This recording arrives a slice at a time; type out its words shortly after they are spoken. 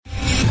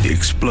The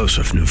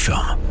explosive new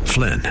film,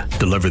 Flynn,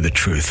 deliver the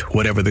truth,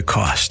 whatever the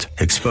cost,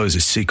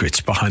 exposes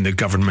secrets behind the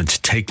government's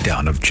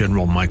takedown of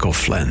General Michael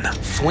Flynn.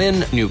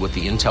 Flynn knew what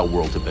the intel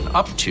world had been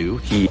up to.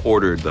 He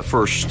ordered the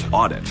first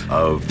audit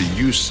of the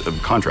use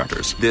of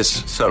contractors.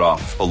 This set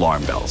off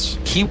alarm bells.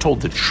 He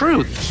told the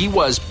truth. He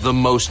was the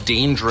most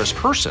dangerous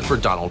person for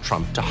Donald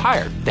Trump to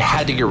hire. They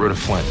had to get rid of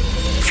Flynn.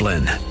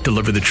 Flynn,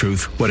 deliver the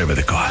truth, whatever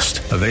the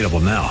cost. Available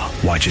now.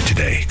 Watch it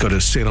today. Go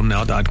to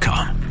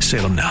salemnow.com.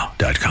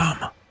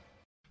 salemnow.com.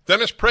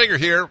 Dennis Prager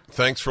here.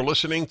 Thanks for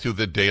listening to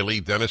the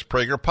Daily Dennis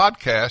Prager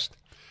Podcast.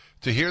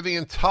 To hear the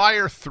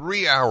entire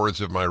 3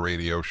 hours of my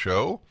radio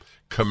show,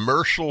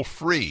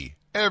 commercial-free,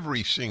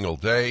 every single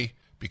day,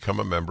 become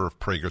a member of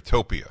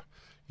Pragertopia.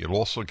 You'll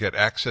also get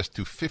access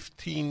to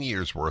 15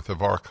 years' worth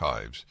of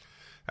archives,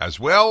 as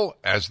well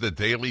as the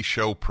daily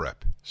show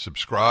prep.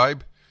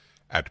 Subscribe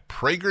at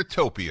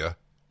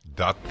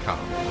pragertopia.com.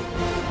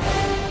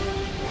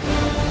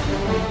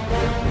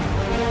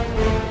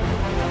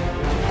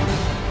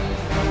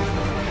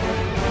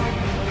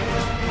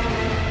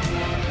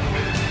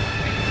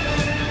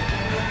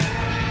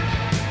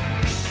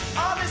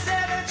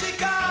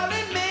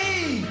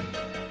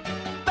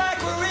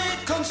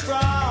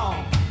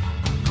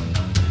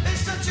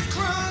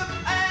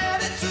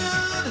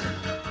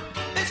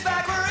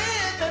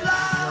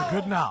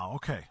 Good now.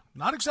 Okay.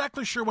 Not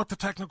exactly sure what the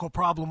technical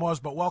problem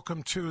was, but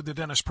welcome to the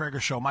Dennis Prager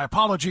Show. My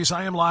apologies.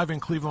 I am live in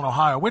Cleveland,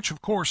 Ohio, which,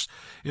 of course,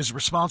 is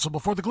responsible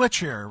for the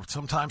glitch here.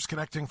 Sometimes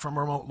connecting from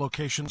remote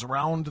locations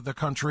around the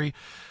country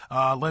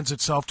lends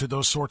itself to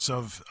those sorts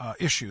of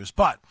issues.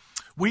 But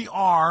we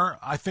are,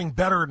 I think,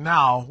 better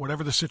now.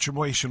 Whatever the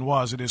situation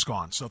was, it is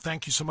gone. So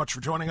thank you so much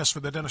for joining us for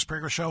the Dennis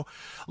Prager Show.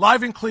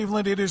 Live in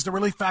Cleveland, it is the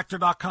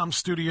ReliefFactor.com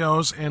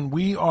studios, and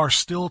we are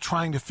still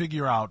trying to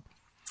figure out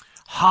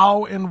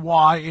how and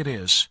why it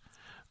is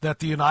that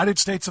the United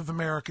States of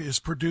America is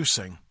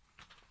producing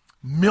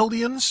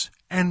millions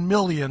and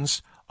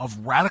millions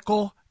of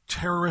radical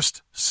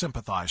terrorist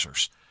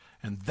sympathizers.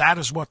 And that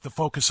is what the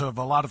focus of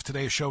a lot of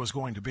today's show is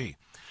going to be.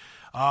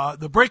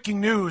 The breaking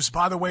news,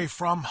 by the way,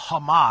 from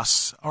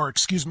Hamas,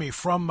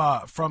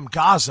 from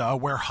Gaza,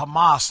 where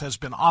Hamas has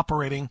been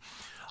operating,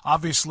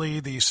 obviously,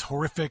 these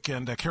horrific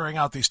and carrying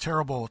out these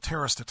terrible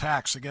terrorist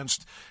attacks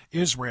against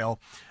Israel,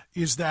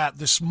 is that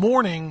this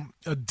morning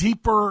a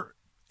deeper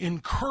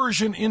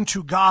incursion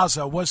into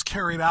Gaza was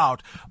carried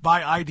out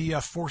by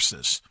IDF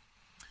forces.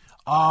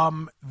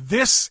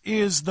 This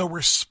is the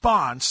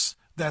response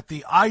that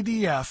the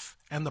IDF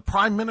and the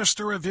Prime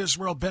Minister of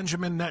Israel,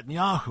 Benjamin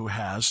Netanyahu,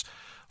 has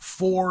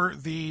for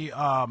the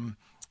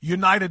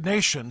United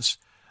Nations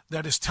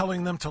that is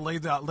telling them to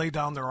lay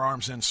down their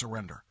arms and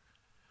surrender.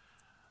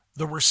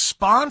 The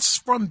response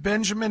from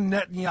Benjamin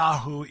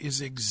Netanyahu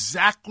is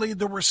exactly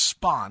the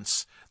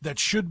response that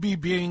should be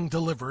being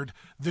delivered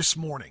this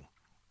morning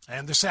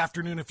and this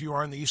afternoon if you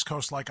are on the East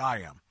Coast like I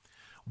am.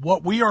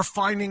 What we are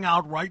finding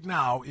out right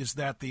now is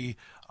that the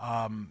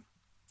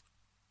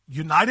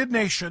United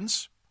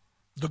Nations,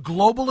 the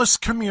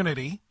globalist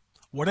community,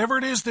 whatever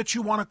it is that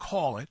you want to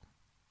call it,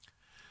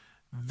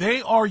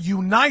 they are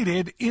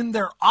united in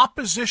their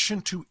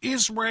opposition to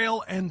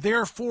Israel and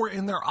therefore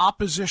in their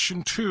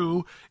opposition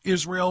to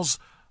Israel's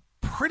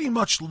pretty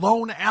much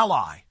lone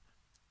ally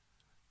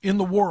in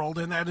the world,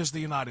 and that is the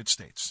United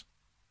States.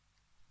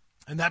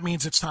 And that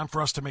means it's time for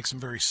us to make some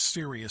very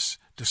serious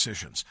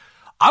decisions.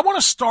 I want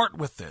to start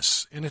with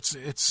this, and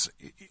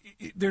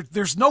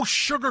there's no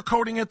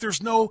sugarcoating it.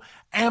 There's no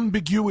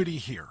ambiguity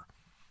here.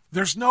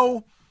 There's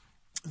no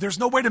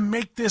way to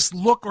make this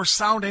look or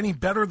sound any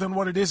better than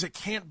what it is. It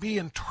can't be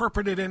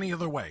interpreted any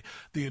other way.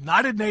 The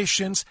United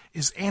Nations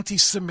is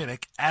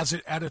anti-Semitic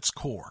at its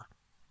core.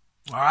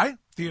 All right?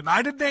 The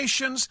United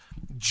Nations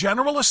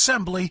General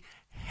Assembly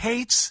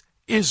hates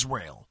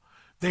Israel.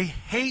 They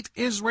hate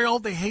Israel.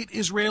 They hate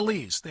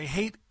Israelis. They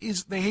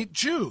hate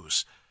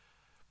Jews.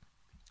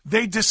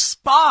 They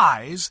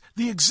despise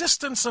the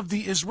existence of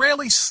the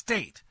Israeli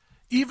state,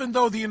 even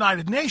though the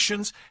United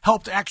Nations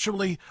helped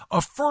actually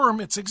affirm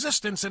its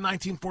existence in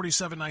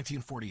 1947,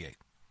 1948.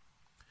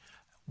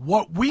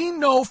 What we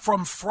know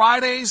from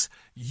Friday's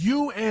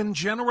UN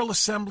General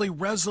Assembly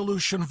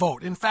resolution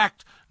vote, in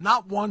fact,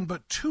 not one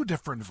but two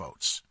different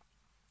votes,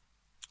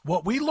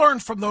 what we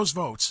learned from those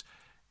votes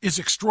is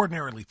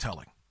extraordinarily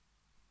telling.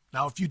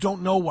 Now, if you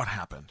don't know what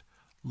happened,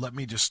 let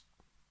me just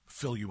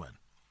fill you in.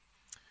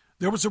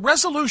 There was a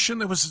resolution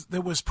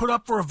that was put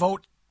up for a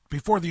vote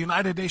before the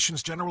United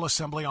Nations General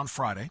Assembly on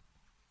Friday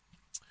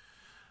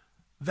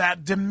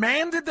that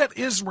demanded that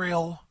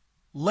Israel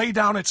lay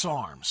down its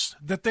arms,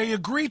 that they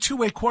agree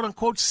to a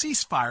quote-unquote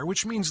ceasefire,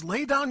 which means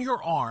lay down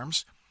your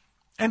arms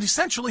and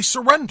essentially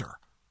surrender.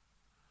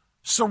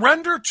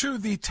 Surrender to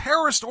the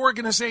terrorist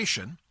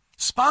organization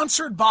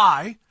sponsored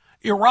by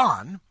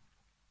Iran,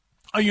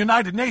 a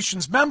United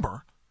Nations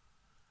member,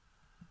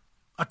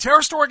 a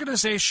terrorist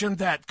organization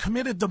that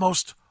committed the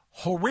most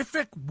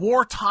horrific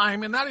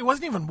wartime, and that it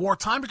wasn't even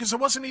wartime because it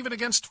wasn't even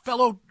against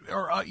fellow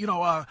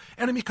or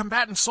enemy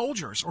combatant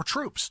soldiers or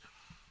troops.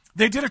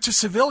 They did it to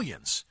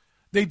civilians,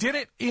 They did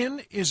it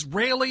in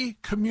Israeli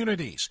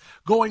communities,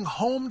 going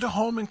home to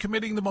home and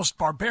committing the most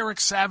barbaric,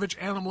 savage,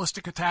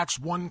 animalistic attacks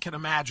one can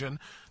imagine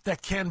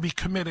that can be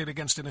committed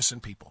against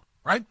innocent people,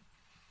 right?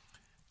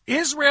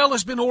 Israel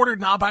has been ordered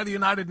now by the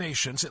United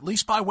Nations, at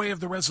least by way of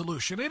the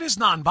resolution. It is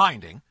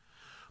non-binding,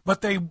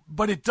 but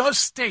it does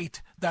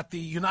state that the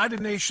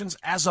United Nations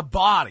as a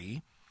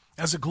body,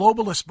 as a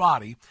globalist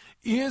body,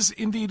 is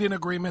indeed in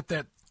agreement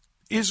that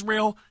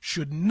Israel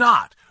should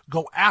not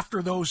go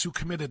after those who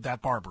committed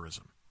that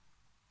barbarism.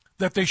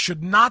 That they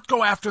should not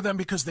go after them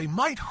because they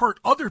might hurt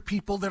other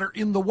people that are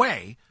in the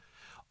way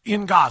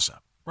in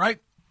Gaza, right?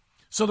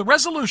 So the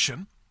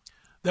resolution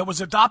that was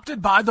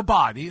adopted by the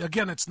body,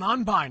 again, it's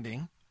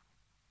non-binding,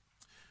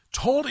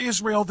 told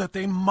Israel that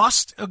they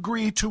must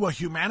agree to a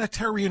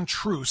humanitarian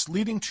truce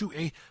leading to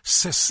a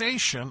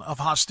cessation of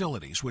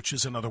hostilities, which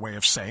is another way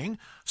of saying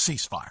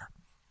ceasefire.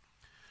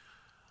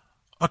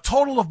 A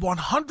total of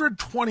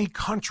 120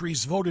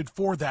 countries voted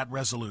for that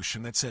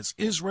resolution that says,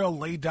 Israel,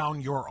 lay down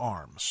your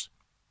arms.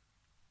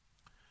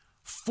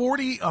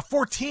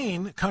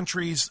 14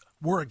 countries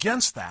were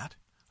against that.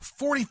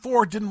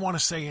 44 didn't want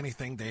to say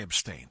anything. They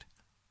abstained.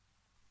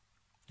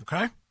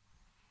 Okay?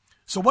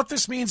 So what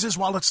this means is,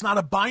 while it's not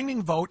a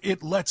binding vote,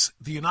 it lets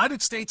the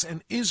United States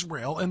and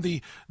Israel and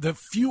the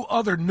few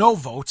other no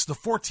votes, the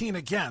 14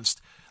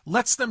 against,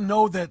 lets them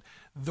know that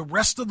the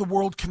rest of the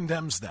world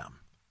condemns them.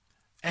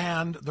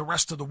 And the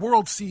rest of the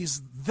world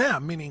sees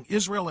them, meaning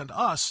Israel and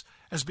us,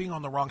 as being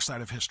on the wrong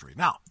side of history.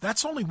 Now,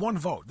 that's only one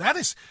vote. That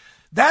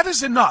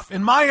is enough,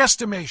 in my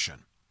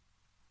estimation.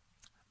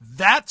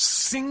 That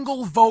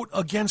single vote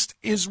against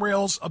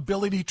Israel's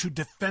ability to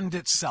defend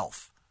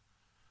itself.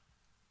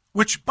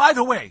 Which, by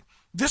the way,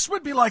 this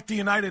would be like the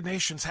United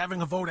Nations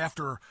having a vote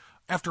after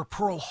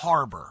Pearl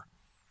Harbor,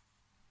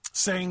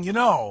 saying,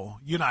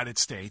 United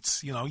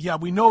States, yeah,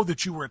 we know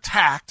that you were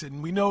attacked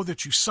and we know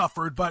that you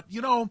suffered, but,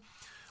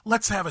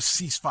 let's have a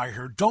ceasefire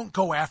here. Don't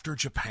go after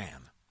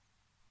Japan.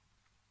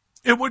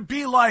 It would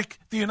be like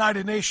the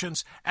United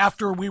Nations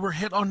after we were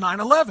hit on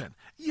 9/11.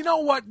 You know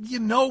what?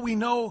 We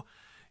know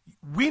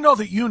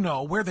that you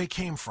know where they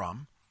came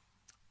from,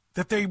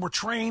 that they were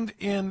trained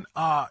in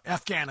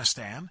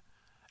Afghanistan.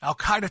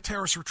 Al-Qaeda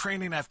terrorists were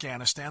trained in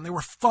Afghanistan. They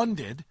were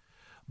funded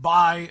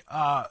by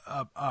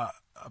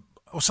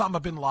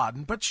Osama bin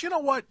Laden. But you know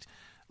what?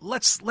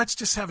 Let's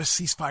just have a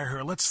ceasefire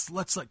here. Let's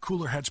let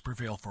cooler heads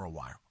prevail for a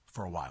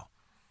while.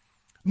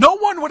 No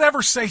one would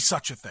ever say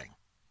such a thing.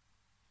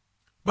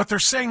 But they're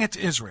saying it to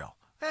Israel.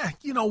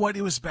 You know what?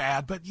 It was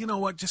bad, but you know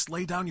what? Just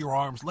lay down your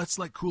arms. Let's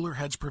let cooler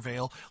heads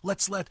prevail.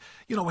 Let's let,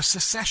 a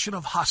secession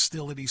of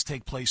hostilities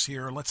take place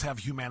here. Let's have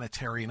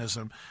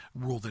humanitarianism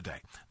rule the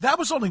day. That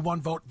was only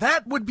one vote.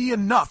 That would be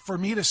enough for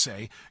me to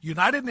say,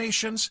 United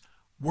Nations,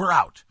 we're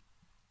out.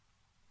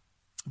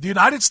 The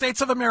United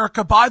States of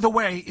America, by the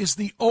way, is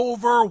the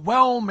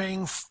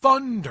overwhelming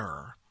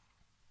funder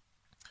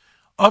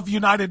of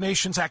United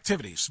Nations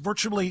activities.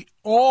 Virtually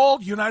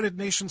all United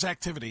Nations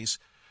activities,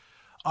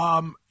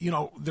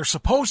 we're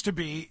supposed to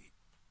be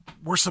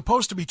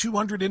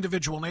 200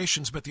 individual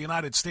nations, but the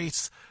United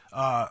States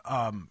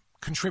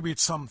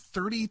contributes some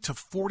 30 to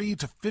 40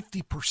 to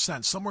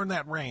 50%, somewhere in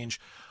that range,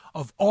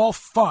 of all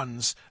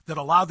funds that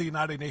allow the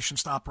United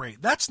Nations to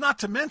operate. That's not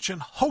to mention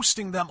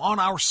hosting them on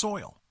our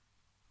soil.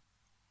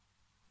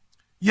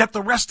 Yet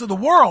the rest of the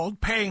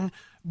world, paying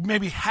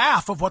maybe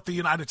half of what the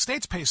United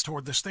States pays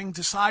toward this thing,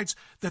 decides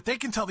that they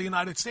can tell the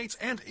United States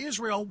and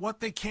Israel what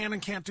they can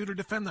and can't do to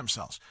defend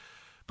themselves.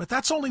 But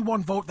that's only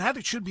one vote. That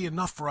it should be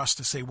enough for us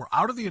to say we're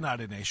out of the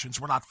United Nations.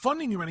 We're not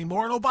funding you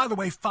anymore. And, oh, by the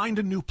way, find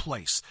a new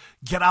place.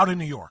 Get out of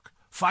New York.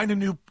 Find a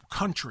new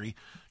country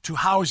to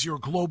house your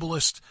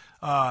globalist,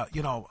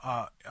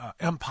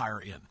 empire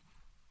in.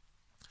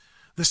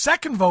 The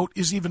second vote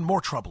is even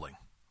more troubling.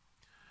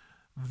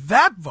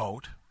 That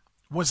vote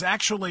was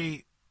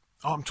actually,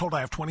 I'm told I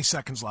have 20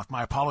 seconds left.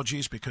 My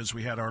apologies, because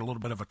we had our little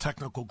bit of a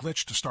technical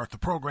glitch to start the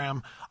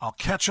program. I'll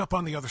catch up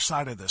on the other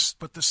side of this.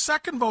 But the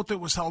second vote that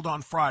was held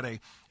on Friday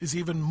is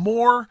even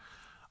more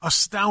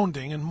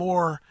astounding and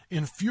more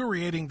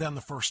infuriating than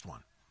the first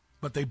one.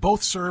 But they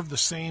both serve the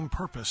same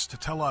purpose, to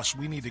tell us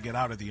we need to get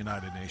out of the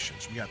United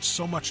Nations. We got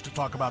so much to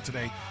talk about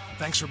today.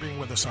 Thanks for being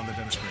with us on the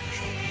Dennis Prager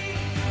Show.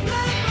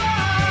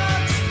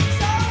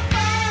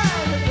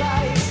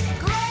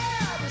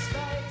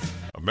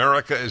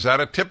 America is at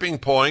a tipping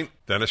point.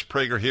 Dennis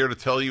Prager here to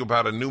tell you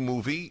about a new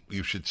movie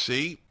you should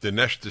see.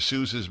 Dinesh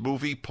D'Souza's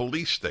movie,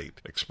 Police State,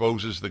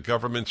 exposes the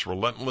government's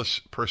relentless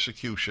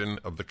persecution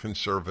of the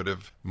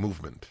conservative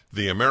movement.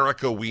 The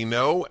America we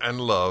know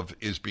and love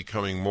is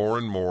becoming more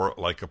and more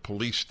like a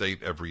police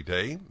state every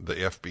day. The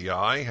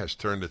FBI has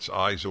turned its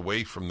eyes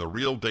away from the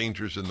real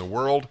dangers in the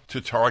world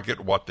to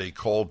target what they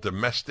call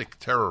domestic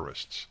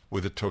terrorists,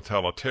 with a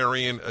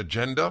totalitarian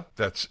agenda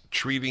that's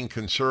treating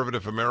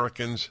conservative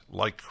Americans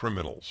like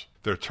criminals.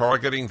 They're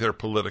targeting their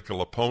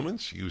political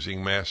opponents,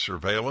 using mass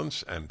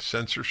surveillance and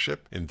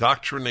censorship,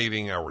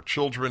 indoctrinating our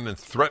children, and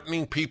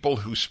threatening people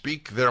who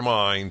speak their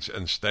minds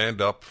and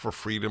stand up for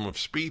freedom of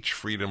speech,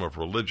 freedom of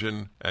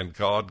religion, and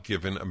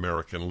God-given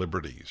American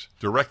liberties.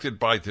 Directed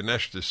by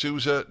Dinesh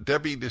D'Souza,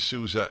 Debbie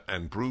D'Souza,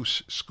 and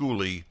Bruce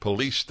Schooley,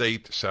 Police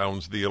State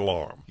sounds the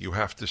alarm. You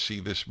have to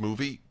see this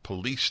movie,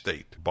 Police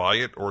State. Buy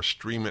it or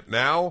stream it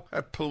now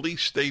at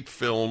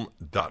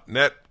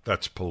policestatefilm.net.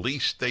 That's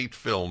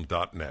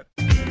policestatefilm.net.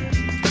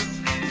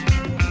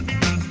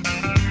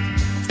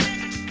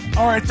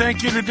 All right,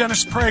 thank you to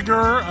Dennis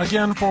Prager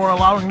again for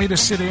allowing me to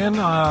sit in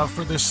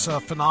for this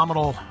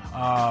phenomenal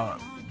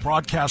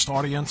broadcast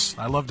audience.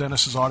 I love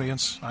Dennis's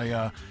audience.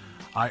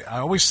 I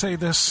always say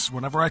this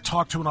whenever I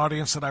talk to an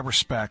audience that I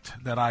respect,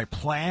 that I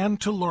plan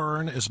to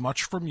learn as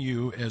much from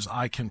you as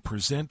I can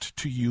present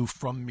to you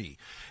from me.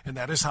 And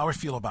that is how I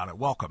feel about it.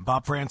 Welcome.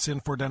 Bob France in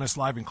for Dennis,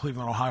 live in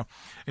Cleveland, Ohio.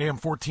 AM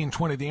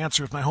 1420, The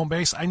Answer is my home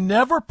base. I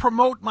never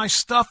promote my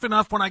stuff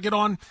enough when I get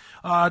on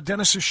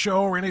Dennis's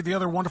show or any of the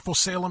other wonderful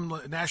Salem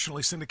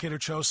nationally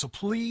syndicated shows. So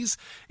please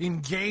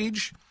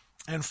engage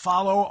and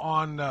follow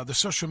on the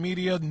social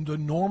media, the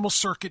normal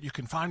circuit. You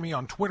can find me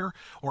on Twitter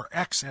or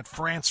X at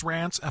France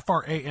Rants,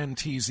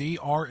 FRANTZ,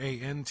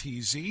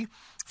 RANTZ.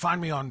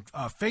 Find me on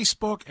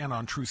Facebook and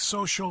on Truth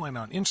Social and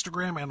on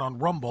Instagram and on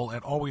Rumble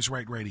at Always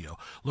Right Radio.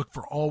 Look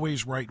for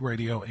Always Right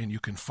Radio, and you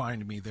can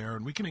find me there.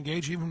 And we can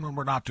engage even when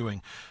we're not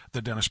doing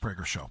the Dennis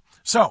Prager Show.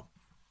 So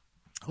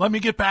let me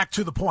get back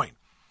to the point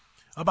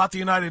about the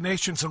United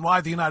Nations and why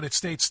the United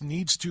States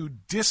needs to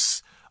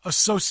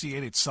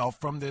disassociate itself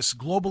from this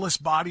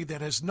globalist body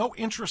that has no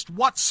interest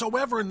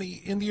whatsoever in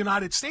the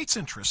United States'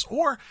 interests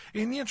or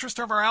in the interest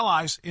of our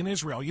allies in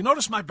Israel. You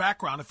notice my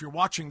background if you're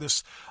watching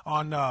this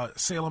on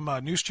Salem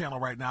News Channel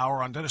right now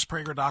or on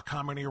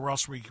DennisPrager.com or anywhere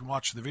else where you can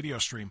watch the video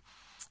stream.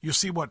 You'll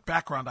see what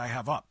background I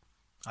have up.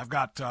 I've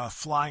got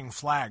flying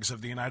flags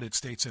of the United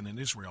States and in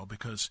Israel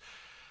because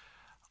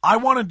I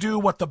want to do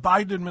what the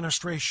Biden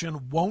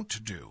administration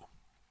won't do,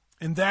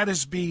 and that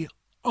is be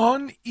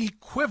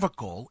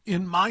unequivocal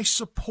in my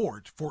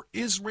support for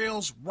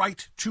Israel's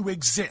right to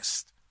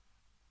exist.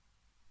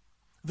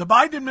 The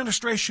Biden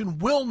administration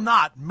will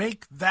not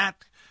make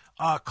that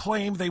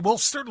claim. They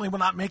certainly will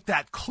not make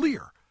that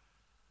clear.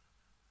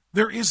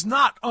 There is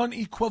not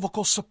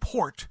unequivocal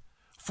support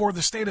for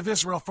the state of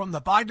Israel from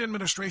the Biden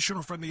administration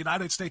or from the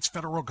United States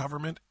federal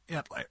government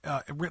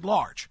writ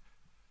large.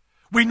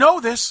 We know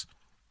this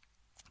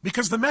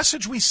because the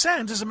message we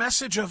send is a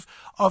message of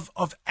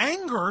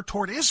anger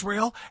toward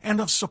Israel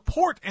and of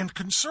support and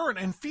concern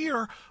and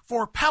fear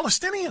for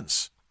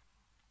Palestinians,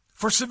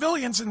 for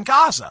civilians in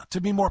Gaza,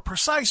 to be more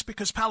precise,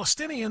 because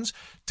Palestinians,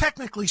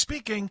 technically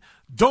speaking,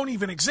 don't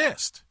even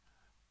exist,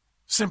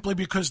 simply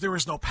because there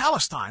is no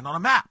Palestine on a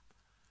map.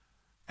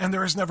 And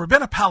there has never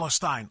been a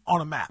Palestine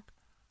on a map,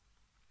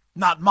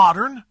 not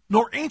modern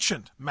nor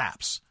ancient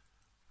maps.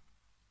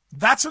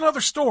 That's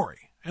another story.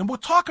 And we'll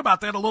talk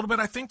about that a little bit,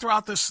 I think,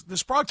 throughout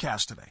this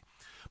broadcast today.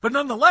 But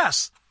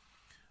nonetheless,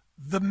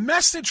 the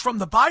message from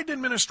the Biden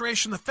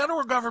administration, the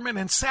federal government,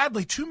 and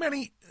sadly too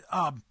many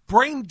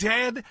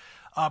brain-dead,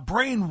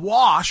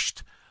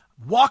 brainwashed,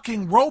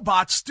 walking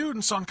robot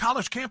students on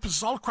college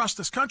campuses all across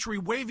this country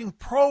waving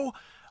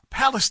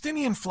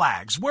pro-Palestinian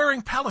flags,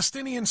 wearing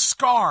Palestinian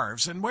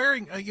scarves, and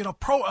wearing,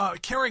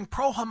 carrying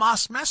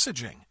pro-Hamas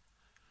messaging.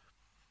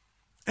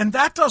 And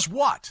that does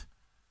what?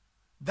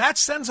 That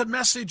sends a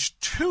message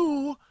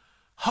to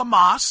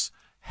Hamas,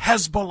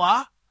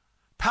 Hezbollah,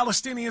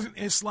 Palestinian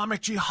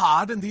Islamic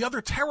Jihad, and the other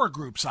terror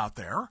groups out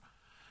there.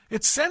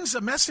 It sends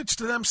a message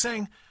to them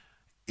saying,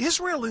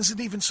 Israel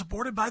isn't even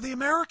supported by the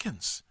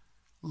Americans.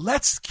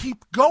 Let's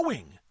keep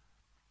going.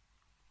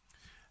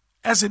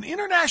 As an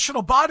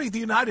international body, the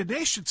United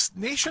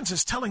Nations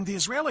is telling the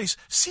Israelis,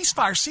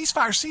 ceasefire,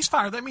 ceasefire,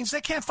 ceasefire. That means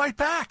they can't fight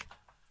back.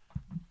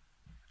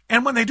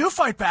 And when they do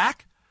fight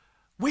back,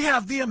 we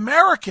have the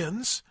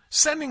Americans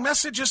sending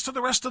messages to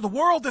the rest of the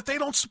world that they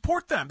don't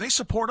support them. They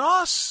support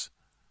us.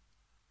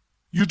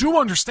 You do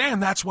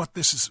understand that's what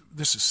this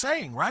is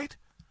saying, right?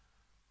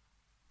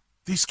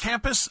 These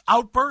campus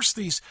outbursts,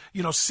 these,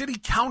 city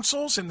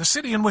councils in the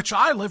city in which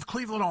I live,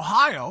 Cleveland,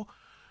 Ohio.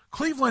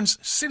 Cleveland's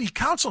city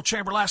council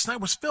chamber last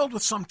night was filled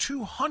with some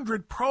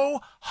 200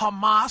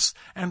 pro-Hamas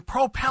and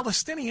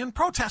pro-Palestinian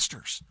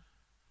protesters.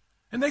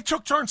 And they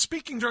took turns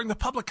speaking during the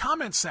public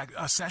comment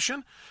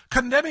session,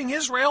 condemning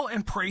Israel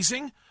and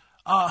praising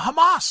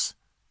Hamas.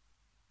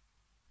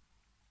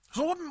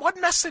 So what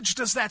message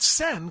does that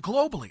send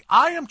globally?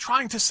 I am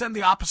trying to send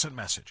the opposite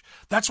message.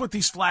 That's what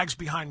these flags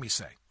behind me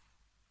say.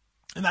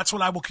 And that's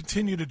what I will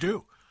continue to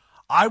do.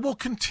 I will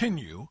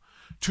continue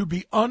to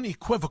be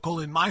unequivocal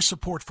in my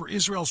support for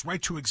Israel's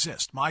right to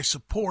exist, my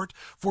support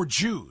for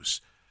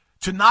Jews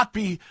to not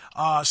be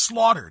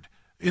slaughtered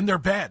in their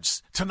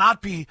beds, to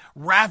not be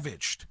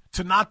ravaged,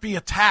 to not be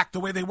attacked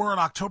the way they were on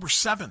October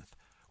 7th.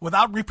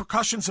 Without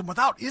repercussions and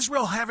without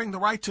Israel having the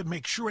right to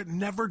make sure it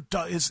never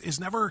is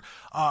never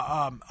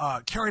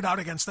carried out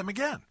against them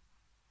again.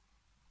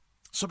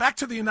 So back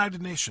to the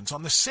United Nations.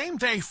 On the same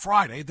day,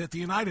 Friday, that the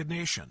United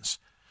Nations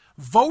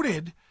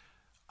voted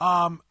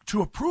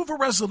to approve a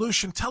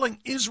resolution telling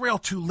Israel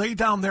to lay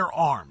down their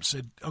arms,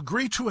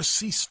 agree to a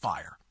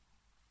ceasefire.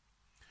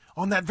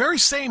 On that very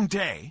same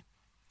day,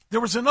 there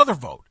was another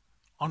vote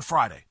on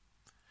Friday.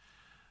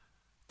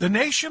 The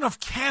nation of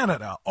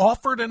Canada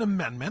offered an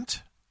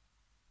amendment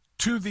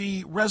to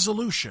the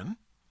resolution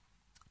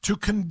to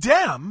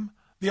condemn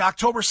the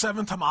October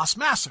 7th Hamas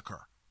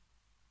massacre.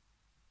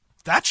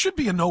 That should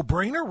be a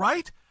no-brainer,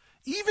 right?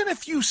 Even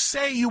if you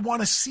say you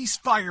want a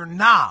ceasefire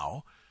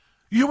now,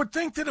 you would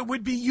think that it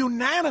would be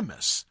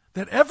unanimous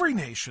that every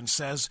nation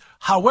says,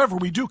 however,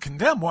 we do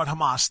condemn what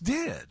Hamas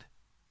did.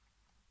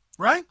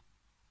 Right?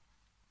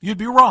 You'd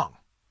be wrong.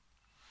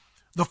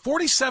 The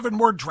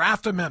 47-word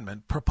draft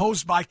amendment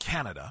proposed by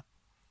Canada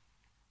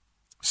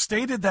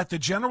stated that the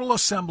General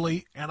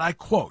Assembly, and I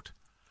quote,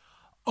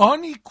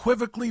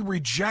 unequivocally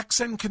rejects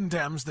and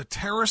condemns the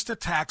terrorist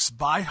attacks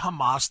by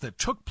Hamas that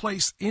took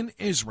place in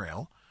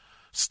Israel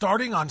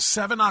starting on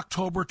 7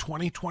 October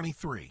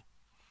 2023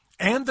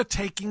 and the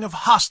taking of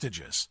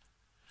hostages,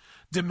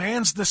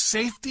 demands the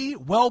safety,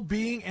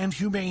 well-being, and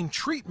humane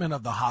treatment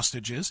of the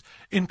hostages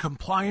in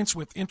compliance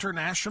with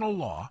international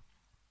law,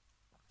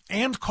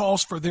 and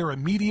calls for their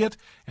immediate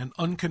and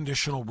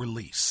unconditional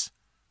release.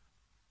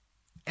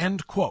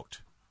 End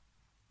quote.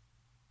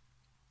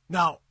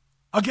 Now,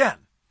 again,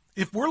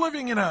 if we're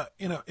living in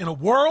a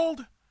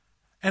world,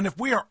 and if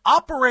we are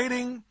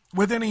operating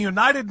within a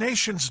United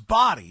Nations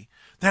body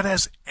that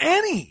has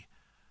any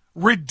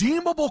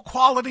redeemable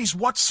qualities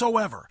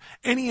whatsoever,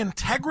 any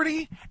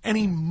integrity,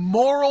 any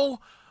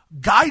moral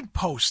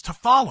guideposts to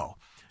follow,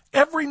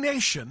 every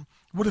nation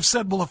would have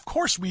said, well, of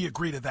course we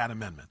agree to that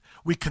amendment.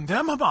 We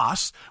condemn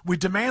Hamas, we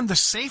demand the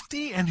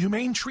safety and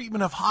humane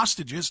treatment of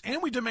hostages,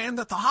 and we demand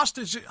that the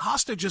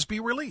hostages be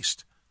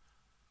released.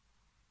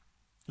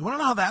 You want to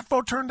know how that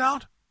vote turned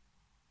out?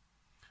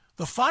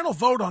 The final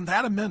vote on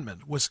that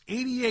amendment was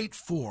 88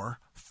 for,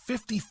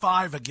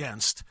 55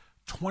 against,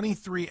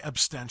 23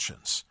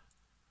 abstentions.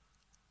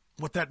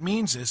 What that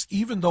means is,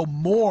 even though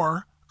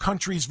more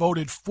countries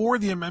voted for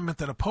the amendment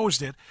that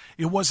opposed it,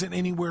 it wasn't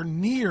anywhere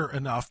near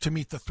enough to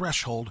meet the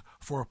threshold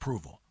for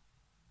approval.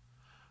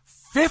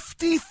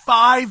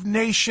 55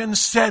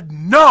 nations said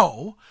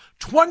no,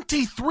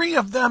 23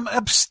 of them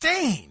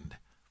abstained,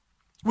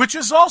 which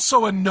is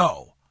also a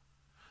no.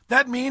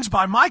 That means,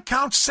 by my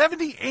count,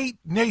 78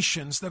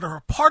 nations that are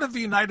a part of the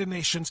United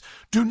Nations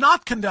do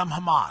not condemn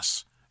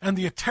Hamas and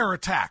the terror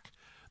attack,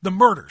 the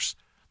murders,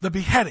 the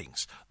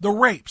beheadings, the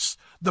rapes,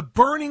 the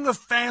burning of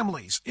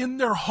families in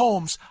their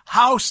homes,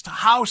 house to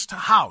house to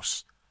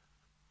house,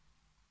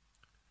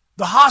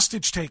 the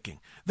hostage taking.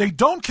 They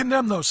don't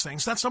condemn those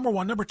things. That's number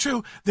one. Number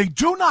two, they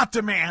do not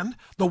demand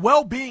the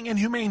well-being and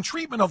humane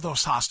treatment of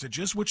those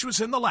hostages, which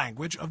was in the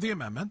language of the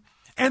amendment,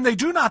 and they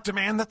do not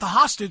demand that the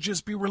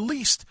hostages be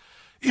released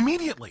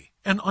immediately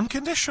and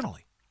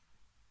unconditionally.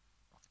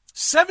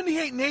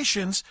 78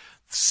 nations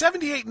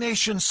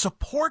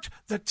support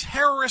the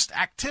terrorist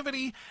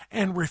activity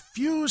and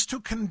refuse to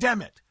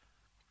condemn it,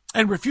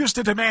 and refuse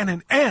to demand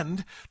an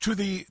end to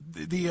the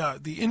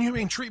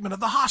inhumane treatment of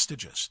the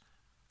hostages.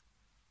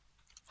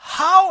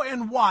 How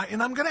and why?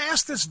 And I'm going to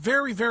ask this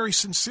very, very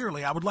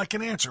sincerely. I would like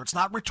an answer. It's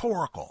not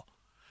rhetorical.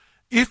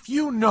 If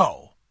you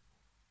know,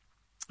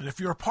 and if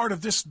you're a part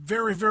of this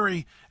very,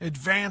 very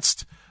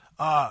advanced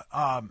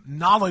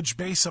knowledge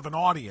base of an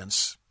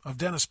audience of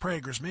Dennis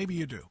Prager's, maybe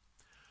you do.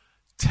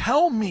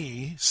 Tell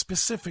me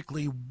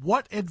specifically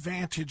what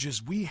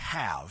advantages we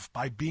have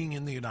by being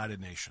in the United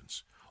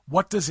Nations.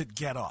 What does it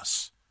get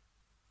us?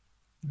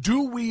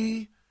 Do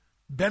we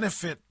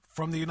benefit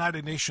from the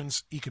United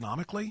Nations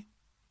economically?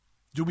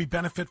 Do we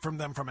benefit from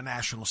them from a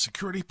national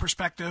security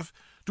perspective?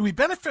 Do we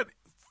benefit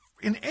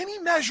in any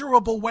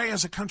measurable way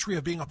as a country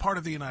of being a part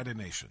of the United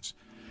Nations?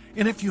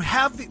 And if you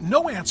have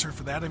no answer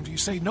for that, and if you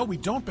say, no, we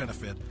don't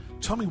benefit,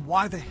 tell me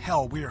why the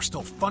hell we are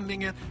still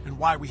funding it and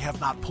why we have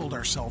not pulled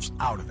ourselves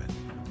out of it.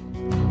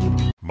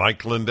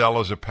 Mike Lindell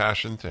has a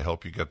passion to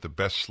help you get the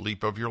best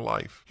sleep of your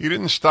life. He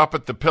didn't stop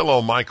at the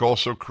pillow. Mike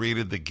also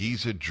created the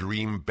Giza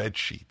Dream bed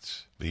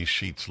sheets. These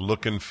sheets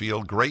look and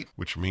feel great,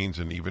 which means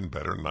an even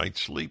better night's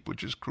sleep,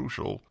 which is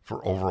crucial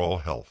for overall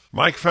health.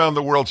 Mike found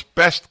the world's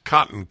best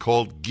cotton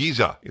called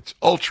Giza. It's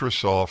ultra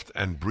soft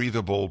and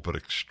breathable, but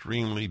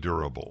extremely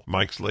durable.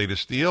 Mike's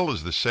latest deal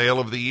is the sale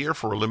of the year.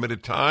 For a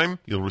limited time,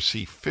 you'll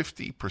receive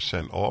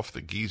 50% off the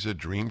Giza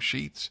Dream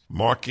sheets,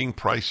 marking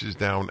prices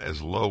down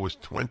as low as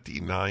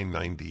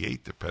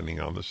 $29.98, depending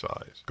on the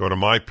size. Go to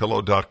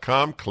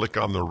MyPillow.com, click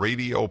on the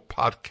Radio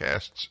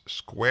Podcasts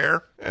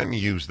square, and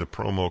use the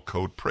promo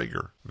code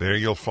Prager. There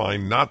you'll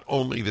find not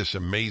only this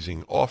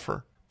amazing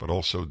offer, but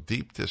also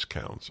deep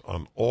discounts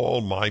on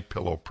all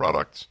MyPillow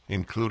products,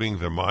 including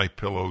the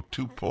MyPillow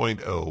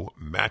 2.0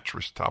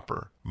 mattress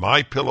topper,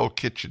 MyPillow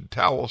kitchen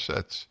towel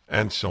sets,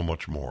 and so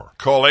much more.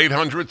 Call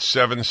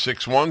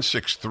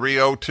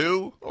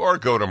 800-761-6302 or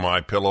go to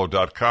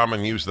MyPillow.com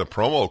and use the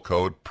promo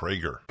code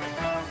Prager.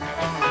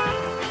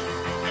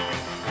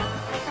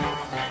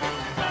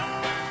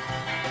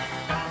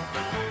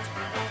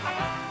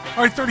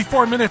 All right,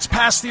 34 minutes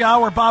past the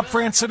hour. Bob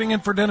France sitting in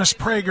for Dennis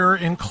Prager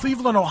in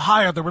Cleveland,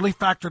 Ohio, the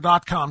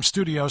ReliefFactor.com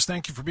studios.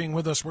 Thank you for being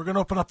with us. We're going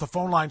to open up the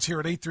phone lines here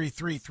at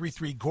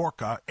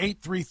 833-33-GORKA,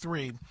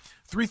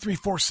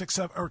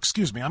 833-33467, or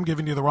excuse me, I'm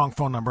giving you the wrong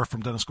phone number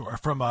from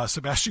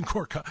Sebastian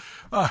Gorka.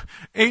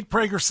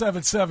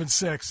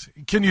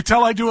 8-Prager-776. Can you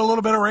tell I do a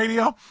little bit of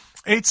radio?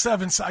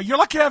 877. You're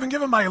lucky I haven't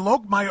given my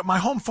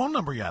home phone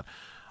number yet.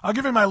 I'll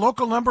give you my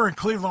local number in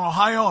Cleveland,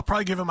 Ohio. I'll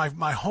probably give you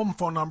my home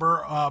phone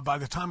number by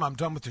the time I'm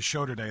done with the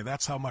show today.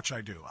 That's how much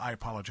I do. I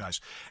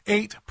apologize.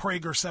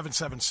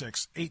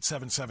 8-Prager-776,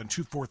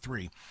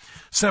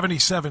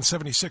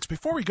 877-243-7776.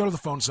 Before we go to the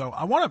phones, though,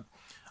 I want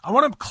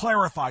to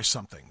clarify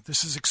something.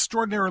 This is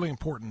extraordinarily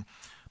important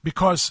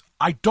because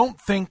I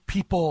don't think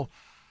people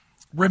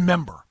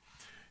remember.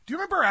 Do you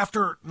remember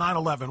after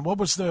 9/11, what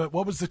was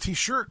the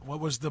T-shirt? What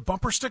was the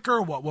bumper sticker?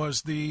 What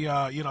was the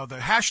the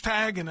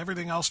hashtag and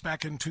everything else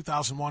back in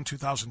 2001,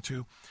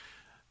 2002?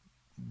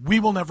 We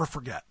will never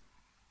forget.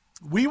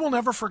 We will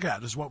never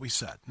forget is what we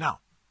said. Now,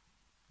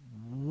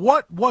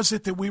 what was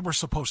it that we were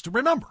supposed to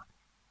remember?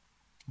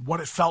 What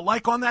it felt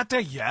like on that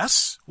day?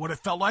 Yes. What it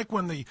felt like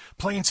when the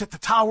planes hit the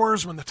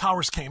towers, when the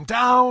towers came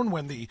down,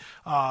 when the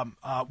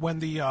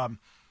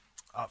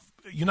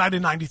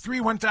United 93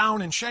 went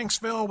down in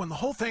Shanksville, when the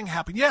whole thing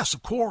happened. Yes,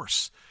 of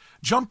course.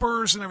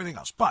 Jumpers and everything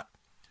else. But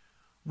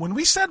when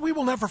we said we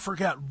will never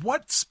forget,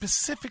 what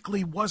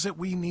specifically was it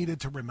we needed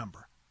to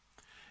remember?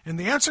 And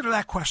the answer to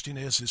that question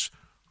is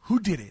who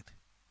did it?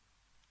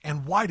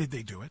 And why did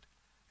they do it?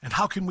 And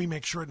how can we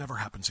make sure it never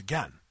happens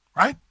again?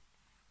 Right?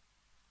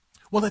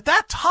 Well, at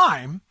that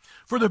time,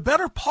 for the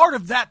better part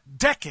of that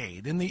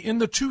decade, in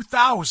the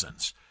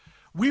 2000s,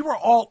 we were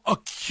all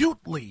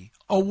acutely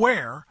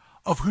aware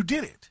of who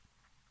did it.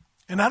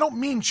 And I don't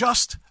mean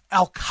just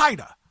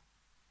Al-Qaeda.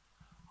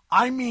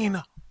 I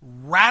mean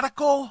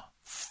radical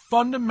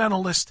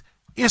fundamentalist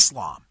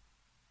Islam.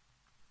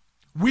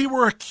 We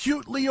were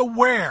acutely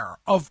aware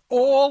of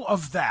all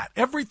of that.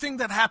 Everything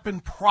that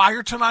happened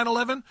prior to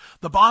 9/11,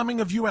 the bombing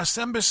of U.S.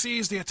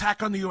 embassies, the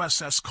attack on the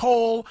USS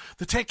Cole,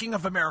 the taking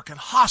of American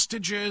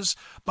hostages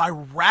by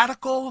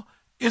radical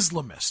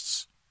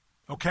Islamists.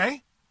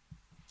 Okay?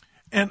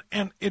 And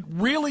it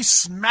really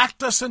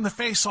smacked us in the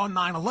face on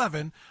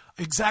 9/11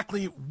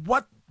 exactly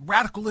what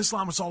radical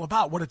Islam was all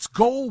about, what its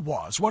goal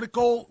was, what its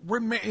goal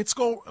remains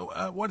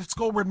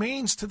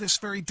to this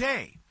very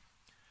day.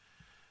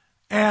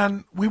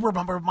 And we were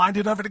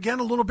reminded of it again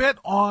a little bit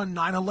on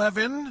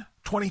 9/11,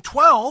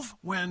 2012,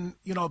 when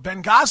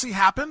Benghazi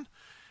happened.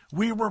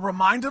 We were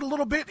reminded a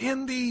little bit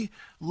in the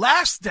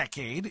last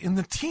decade, in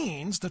the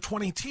teens, the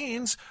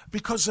 20-teens,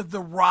 because of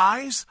the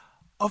rise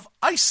of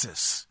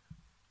ISIS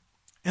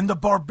and the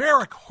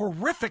barbaric,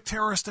 horrific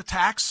terrorist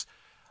attacks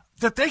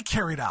that they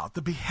carried out,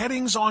 the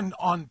beheadings on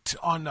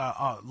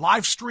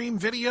live stream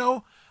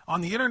video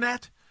on the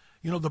internet,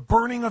 the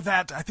burning of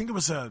that, I think it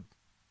was a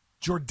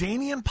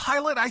Jordanian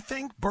pilot,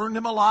 burned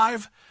him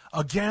alive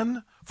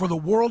again for the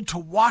world to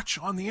watch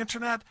on the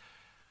internet.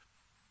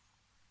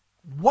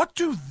 What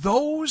do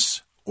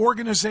those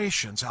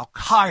organizations,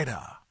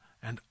 Al-Qaeda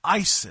and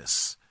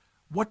ISIS,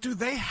 what do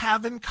they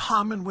have in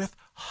common with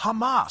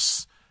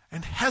Hamas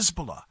and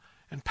Hezbollah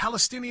and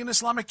Palestinian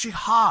Islamic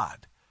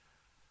Jihad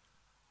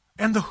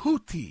and the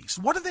Houthis?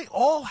 What do they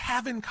all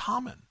have in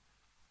common?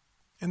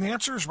 And the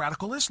answer is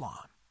radical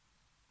Islam.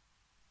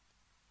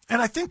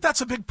 And I think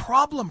that's a big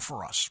problem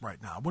for us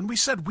right now. When we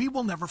said we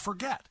will never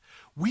forget,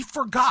 we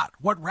forgot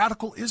what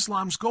radical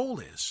Islam's goal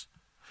is.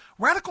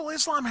 Radical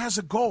Islam has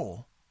a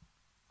goal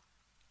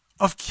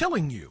of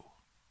killing you.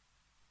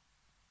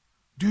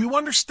 Do you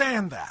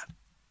understand that?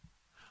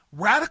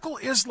 Radical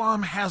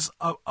Islam has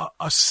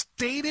a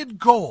stated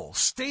goal,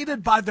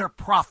 stated by their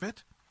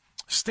prophet,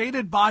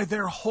 stated by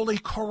their Holy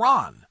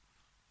Quran,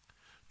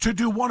 to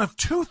do one of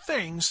two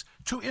things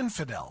to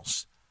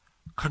infidels: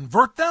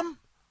 convert them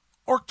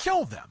or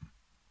kill them.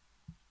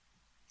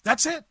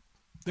 That's it.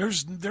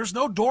 There's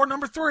no door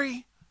number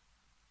 3.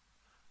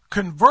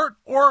 Convert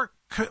or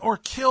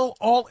kill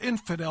all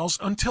infidels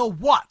until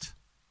what?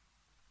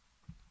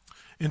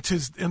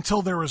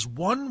 Until there is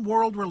one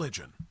world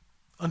religion.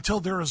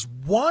 Until there is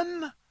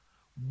one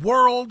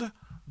world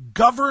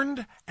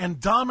governed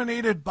and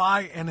dominated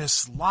by an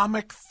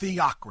Islamic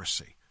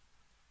theocracy.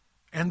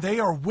 And they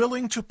are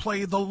willing to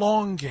play the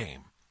long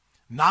game.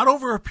 Not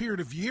over a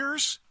period of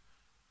years,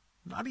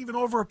 not even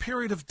over a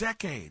period of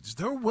decades.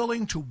 They're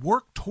willing to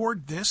work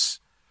toward this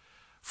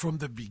from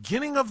the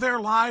beginning of their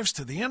lives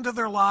to the end of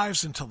their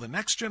lives until the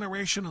next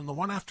generation and the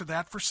one after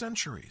that for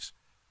centuries.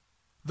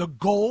 The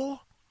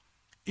goal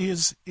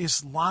is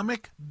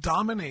Islamic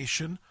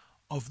domination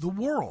of the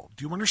world.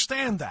 Do you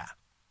understand that?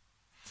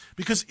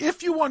 Because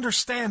if you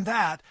understand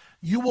that,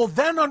 you will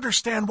then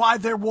understand why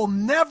there will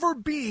never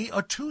be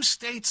a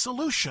two-state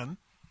solution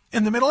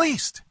in the Middle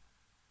East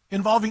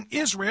involving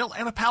Israel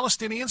and a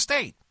Palestinian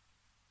state.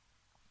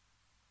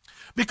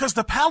 Because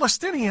the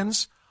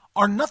Palestinians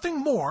are nothing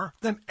more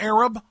than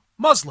Arab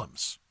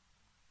Muslims,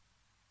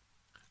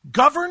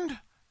 governed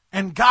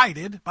and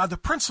guided by the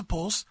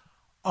principles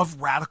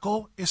of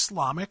radical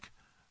Islamic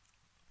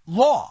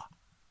law,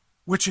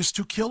 which is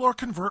to kill or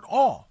convert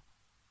all.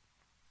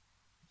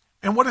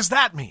 And what does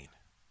that mean?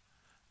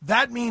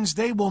 That means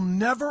they will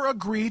never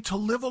agree to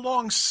live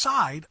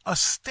alongside a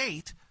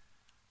state,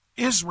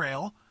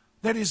 Israel,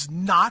 that is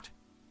not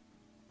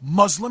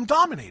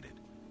Muslim-dominated.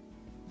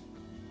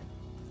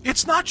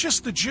 It's not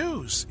just the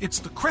Jews. It's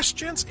the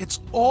Christians. It's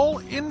all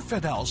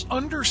infidels.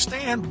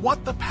 Understand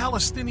what the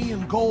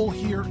Palestinian goal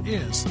here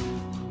is.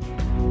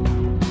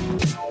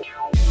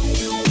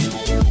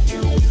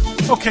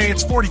 Okay,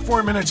 it's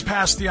 44 minutes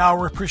past the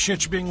hour.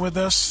 Appreciate you being with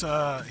us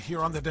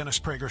here on the Dennis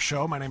Prager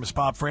Show. My name is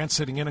Bob France,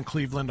 sitting in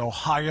Cleveland,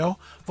 Ohio.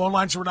 Phone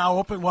lines are now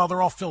open. Well,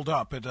 they're all filled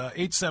up at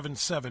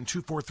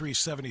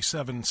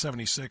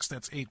 877-243-7776.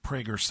 That's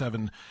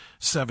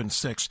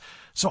 8Prager776.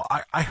 So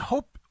I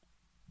hope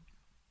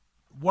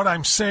what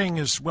I'm saying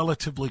is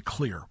relatively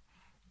clear.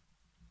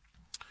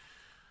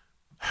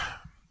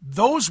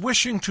 Those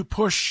wishing to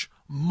push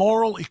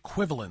moral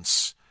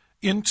equivalence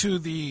into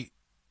the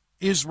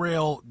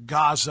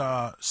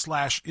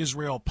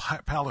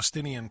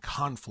Israel-Gaza/Israel-Palestinian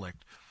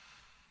conflict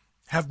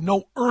have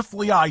no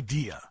earthly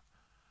idea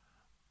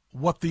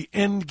what the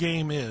end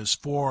game is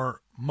for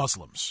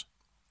Muslims,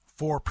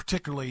 for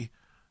particularly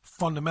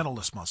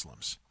fundamentalist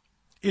Muslims.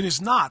 It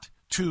is not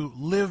to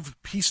live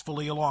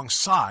peacefully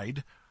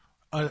alongside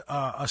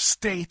a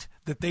state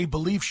that they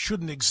believe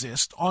shouldn't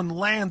exist, on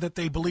land that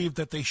they believe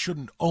that they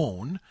shouldn't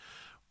own,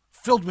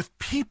 filled with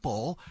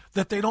people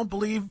that they don't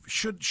believe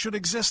should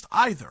exist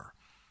either.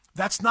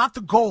 That's not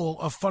the goal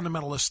of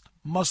fundamentalist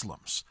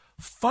Muslims.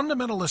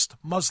 Fundamentalist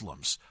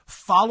Muslims,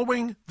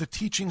 following the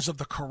teachings of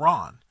the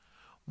Quran,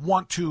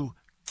 want to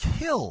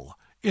kill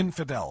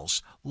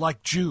infidels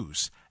like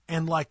Jews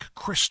and like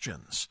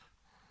Christians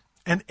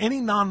and any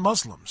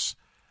non-Muslims.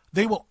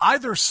 They will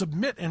either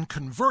submit and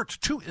convert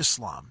to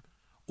Islam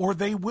or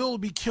they will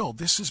be killed.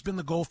 This has been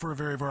the goal for a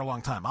very, very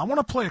long time. I want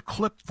to play a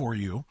clip for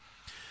you.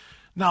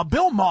 Now,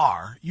 Bill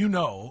Maher,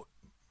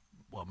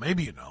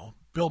 maybe you know,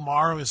 Bill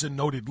Maher is a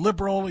noted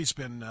liberal. He's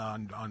been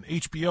on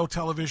HBO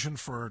television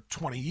for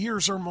 20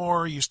 years or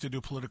more. He used to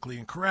do Politically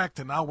Incorrect,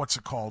 and now what's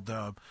it called?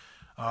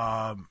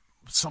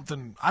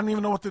 Something I don't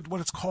even know what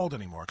it's called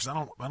anymore because I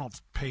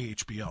don't pay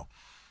HBO.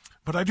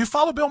 But I do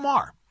follow Bill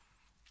Maher,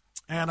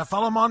 and I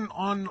follow him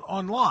on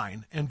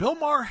online. And Bill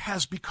Maher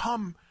has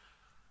become,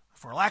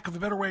 for lack of a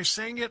better way of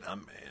saying it,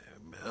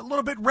 a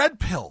little bit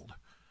red-pilled.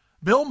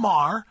 Bill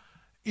Maher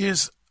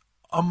is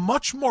a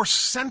much more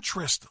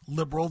centrist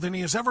liberal than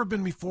he has ever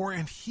been before,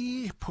 and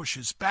he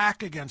pushes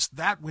back against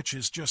that which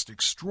is just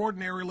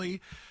extraordinarily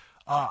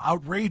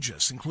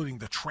outrageous, including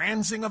the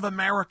transing of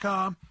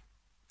America,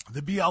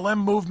 the BLM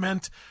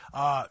movement,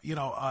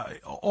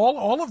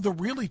 all of the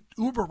really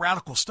uber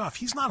radical stuff.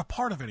 He's not a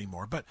part of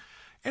anymore. But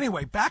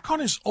anyway, back on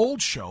his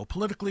old show,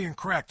 Politically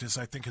Incorrect,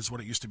 I think is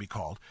what it used to be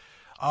called.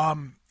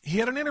 He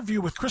had an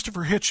interview with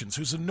Christopher Hitchens,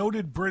 who's a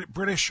noted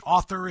British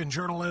author and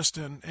journalist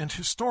and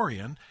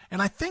historian,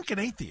 and I think an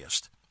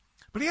atheist.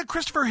 But he had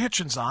Christopher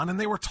Hitchens on, and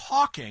they were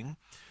talking,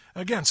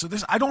 again, so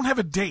I don't have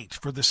a date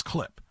for this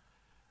clip,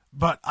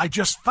 but I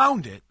just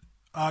found it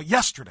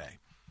yesterday.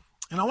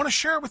 And I want to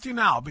share it with you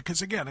now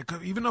because, again,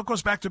 even though it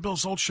goes back to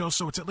Bill's old show,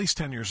 so it's at least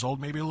 10 years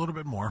old, maybe a little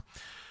bit more.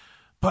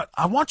 But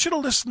I want you to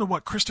listen to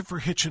what Christopher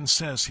Hitchens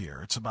says here.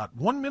 It's about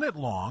 1 minute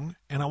long,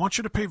 and I want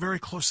you to pay very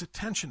close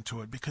attention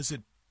to it because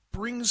it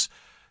brings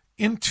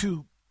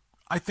into,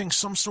 I think,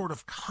 some sort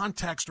of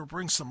context or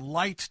brings some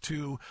light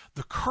to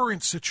the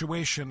current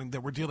situation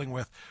that we're dealing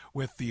with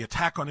the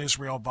attack on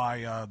Israel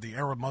by the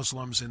Arab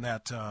Muslims in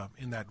that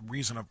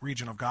region of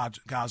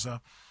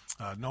Gaza,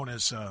 known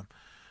as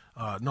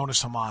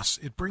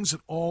Hamas. It brings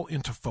it all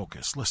into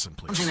focus. Listen,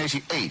 please.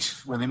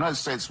 1988, when the United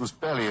States was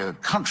barely a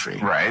country,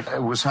 Right.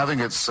 It was having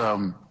its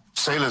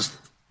sailors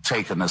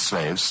taken as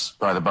slaves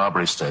by the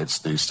Barbary states,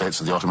 the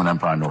states of the Ottoman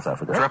Empire in North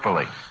Africa.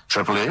 Tripoli.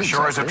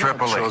 Shores of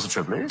Tripoli. Shores of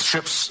Tripoli.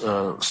 Ships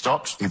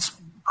stopped. Its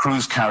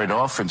crews carried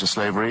off into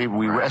slavery.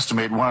 We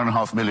estimate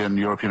 1.5 million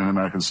European and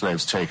American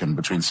slaves taken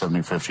between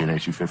 1750 and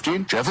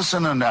 1815.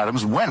 Jefferson and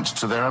Adams went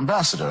to their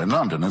ambassador in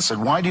London and said,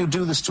 why do you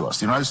do this to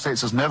us? The United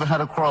States has never had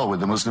a quarrel with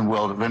the Muslim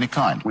world of any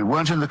kind. We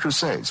weren't in the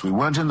Crusades. We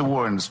weren't in the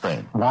war in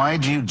Spain. Why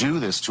do you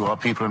do this to our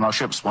people and our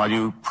ships? Why do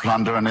you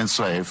plunder and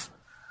enslave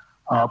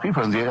our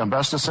people? And the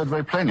ambassador said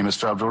very plainly,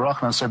 Mr. Abdul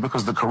Rahman said,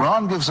 because the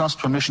Quran gives us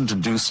permission to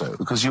do so,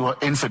 because you are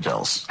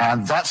infidels.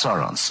 And that's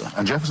our answer.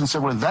 And Jefferson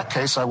said, well, in that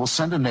case, I will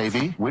send a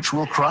navy which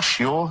will crush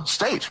your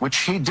state, which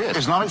he did.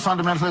 Islamic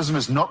fundamentalism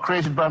is not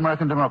created by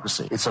American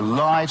democracy. It's a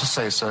lie to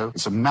say so.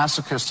 It's a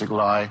masochistic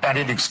lie. And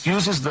it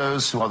excuses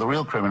those who are the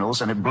real criminals,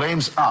 and it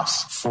blames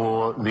us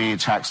for the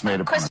attacks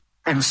made upon us.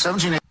 In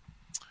 1780...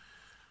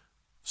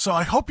 So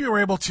I hope you were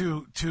able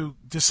to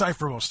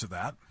decipher most of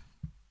that.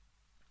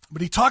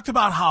 But he talked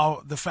about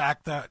how the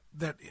fact that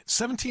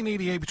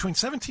 1788, between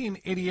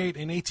 1788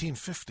 and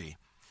 1850,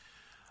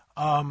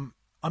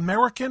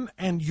 American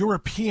and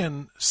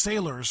European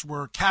sailors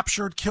were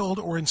captured, killed,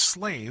 or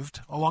enslaved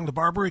along the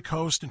Barbary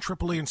Coast and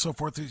Tripoli and so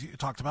forth, as you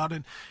talked about.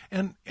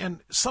 And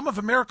some of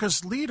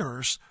America's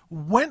leaders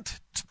went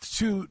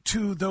to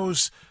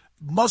those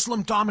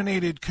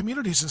Muslim-dominated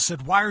communities and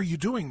said, why are you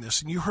doing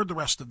this? And you heard the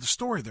rest of the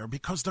story there.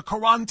 Because the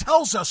Quran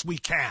tells us we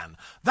can.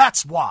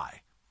 That's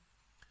why.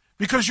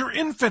 Because you're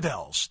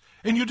infidels,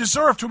 and you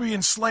deserve to be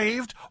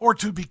enslaved or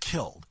to be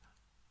killed.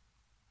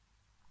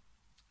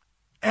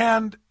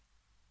 And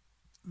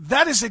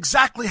that is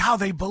exactly how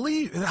they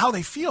believe, how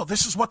they feel.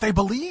 This is what they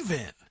believe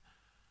in.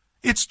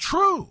 It's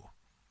true.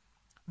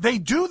 They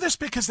do this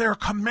because they are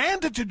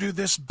commanded to do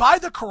this by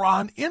the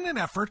Quran in an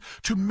effort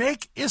to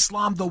make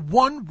Islam the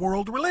one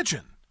world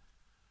religion.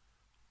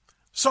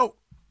 So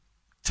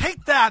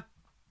take that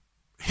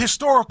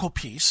historical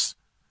piece,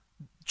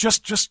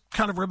 just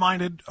kind of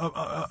reminded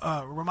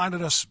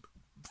us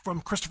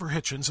from Christopher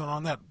Hitchens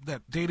on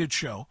that dated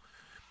show,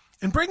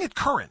 and bring it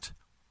current.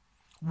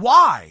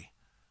 Why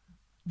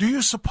do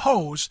you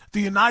suppose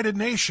the United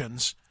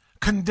Nations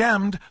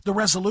condemned the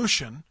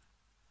resolution,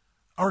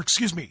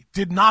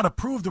 did not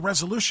approve the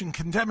resolution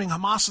condemning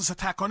Hamas's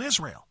attack on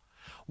Israel?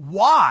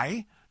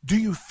 Why do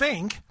you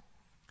think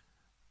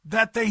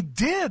that they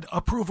did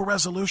approve a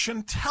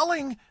resolution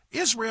telling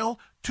Israel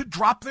to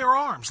drop their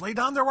arms, lay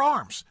down their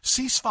arms,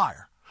 cease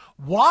fire?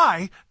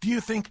 Why do you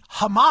think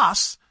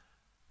Hamas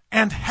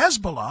and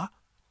Hezbollah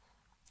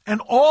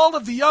and all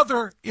of the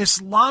other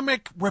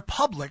Islamic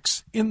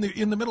republics in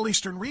the Middle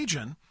Eastern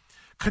region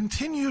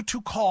continue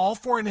to call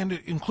for,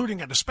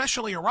 including and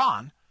especially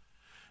Iran,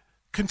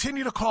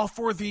 continue to call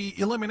for the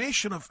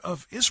elimination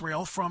of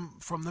Israel from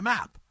the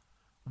map,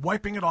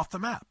 wiping it off the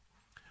map?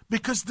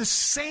 Because the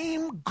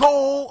same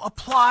goal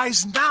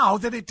applies now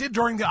that it did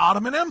during the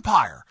Ottoman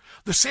Empire.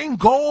 The same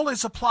goal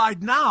is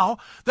applied now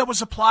that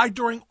was applied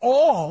during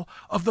all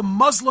of the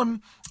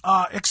Muslim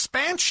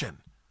expansion.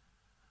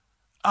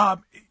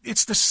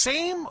 It's the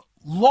same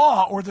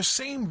law or the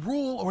same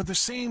rule or the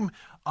same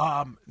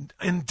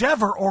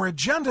endeavor or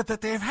agenda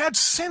that they have had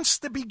since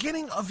the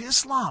beginning of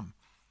Islam.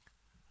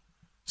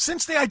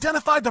 Since they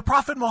identified the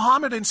Prophet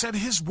Muhammad and said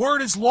his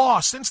word is law,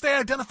 since they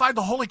identified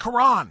the Holy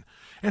Quran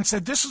and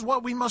said this is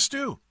what we must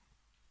do.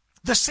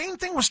 The same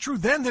thing was true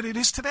then that it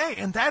is today,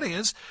 and that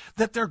is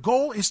that their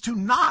goal is to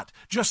not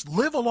just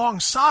live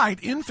alongside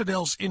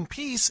infidels in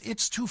peace,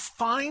 it's to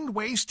find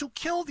ways to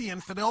kill the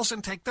infidels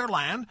and take their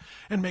land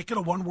and make it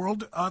a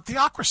one-world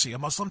theocracy, a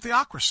Muslim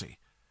theocracy.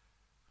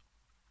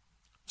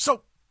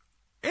 So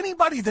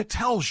anybody that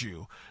tells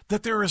you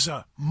that there is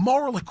a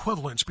moral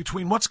equivalence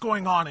between what's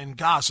going on in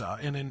Gaza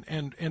and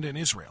in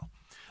Israel,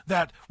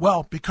 that,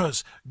 well,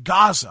 because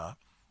Gaza,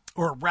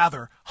 or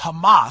rather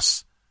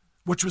Hamas,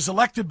 which was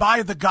elected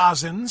by the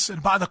Gazans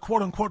and by the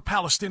quote-unquote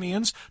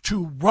Palestinians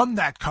to run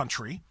that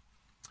country,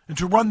 and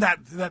to run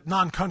that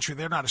non-country,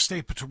 they're not a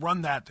state, but to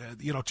run that,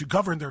 to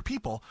govern their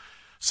people,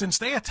 since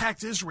they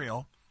attacked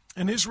Israel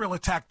and Israel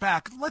attacked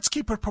back, let's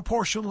keep it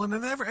proportional and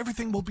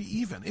everything will be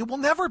even. It will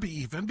never be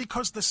even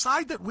because the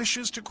side that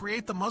wishes to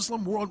create the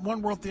Muslim world,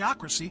 one-world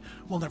theocracy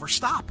will never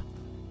stop.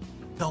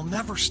 They'll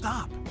never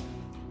stop.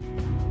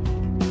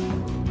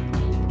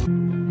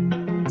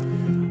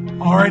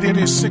 All right, it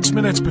is 6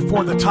 minutes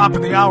before the top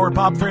of the hour.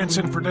 Bob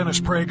Franson for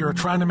Dennis Prager,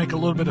 trying to make a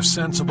little bit of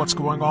sense of what's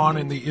going on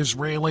in the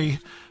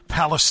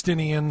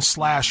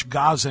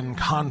Israeli-Palestinian/Gazan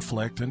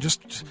conflict. And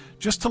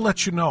just to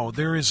let you know,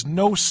 there is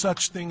no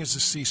such thing as a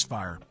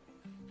ceasefire.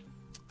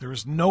 There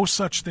is no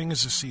such thing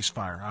as a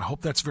ceasefire. I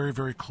hope that's very,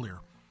 very clear.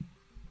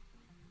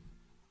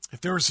 If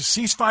there is a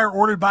ceasefire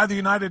ordered by the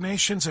United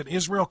Nations and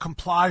Israel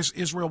complies,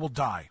 Israel will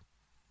die.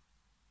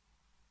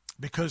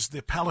 Because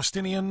the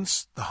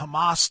Palestinians, the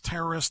Hamas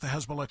terrorists, the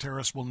Hezbollah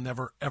terrorists will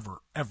never, ever,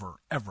 ever,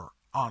 ever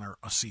honor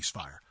a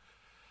ceasefire.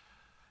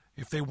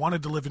 If they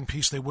wanted to live in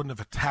peace, they wouldn't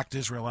have attacked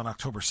Israel on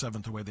October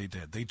 7th the way they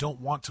did. They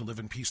don't want to live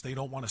in peace. They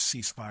don't want a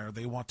ceasefire.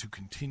 They want to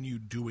continue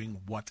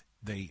doing what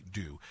they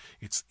do.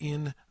 It's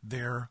in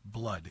their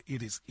blood.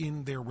 It is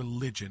in their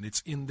religion. It's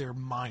in their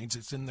minds.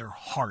 It's in their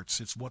hearts.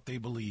 It's what they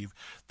believe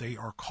they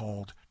are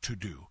called to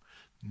do.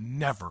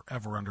 Never,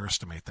 ever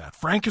underestimate that.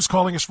 Frank is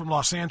calling us from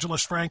Los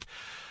Angeles. Frank,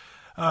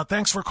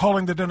 thanks for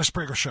calling the Dennis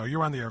Prager Show.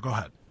 You're on the air. Go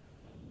ahead.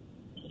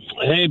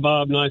 Hey,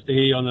 Bob. Nice to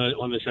hear you on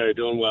the show.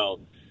 Doing well.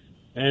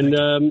 And,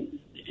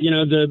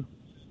 the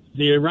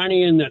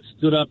Iranian that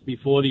stood up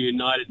before the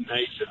United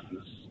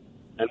Nations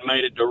and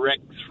made a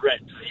direct threat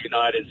to the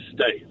United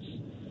States.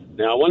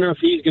 Now, I wonder if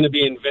he's going to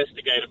be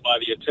investigated by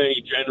the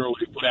Attorney General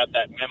who put out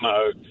that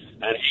memo,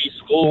 and he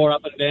swore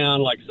up and down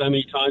like so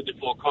many times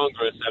before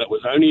Congress that it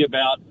was only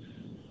about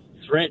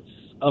threats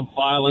of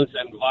violence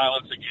and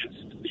violence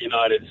against the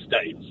United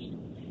States.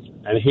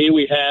 And here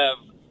we have,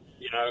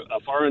 a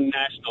foreign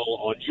national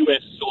on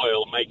U.S.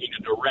 soil making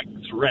a direct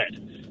threat.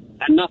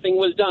 And nothing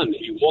was done.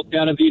 He walked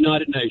out of the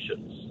United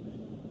Nations.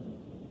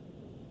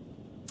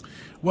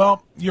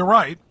 Well, you're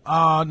right.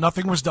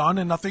 Nothing was done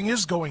and nothing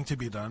is going to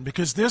be done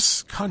because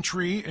this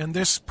country and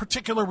this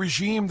particular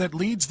regime that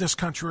leads this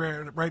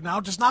country right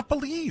now does not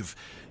believe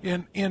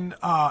in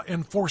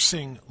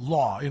enforcing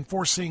law,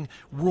 enforcing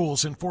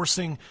rules,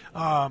 enforcing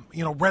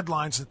red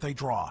lines that they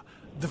draw.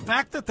 The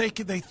fact that they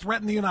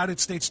threaten the United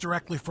States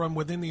directly from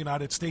within the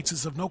United States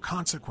is of no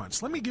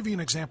consequence. Let me give you an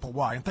example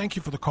why, and thank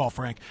you for the call,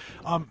 Frank.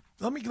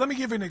 Let me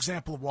give you an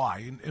example of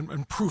why,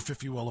 and proof,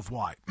 if you will, of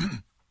why.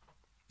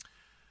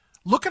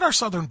 Look at our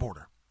southern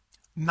border.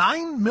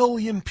 9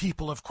 million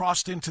people have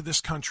crossed into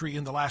this country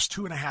in the last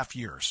 2.5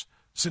 years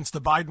since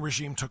the Biden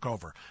regime took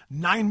over.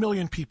 9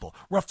 million people.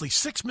 Roughly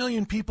 6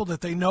 million people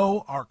that they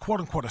know are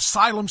quote-unquote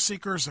asylum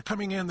seekers. They're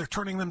coming in, they're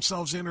turning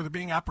themselves in, or they're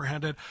being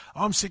apprehended.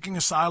 I'm seeking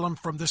asylum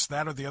from this,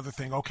 that, or the other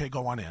thing. Okay,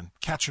 go on in.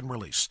 Catch and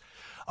release.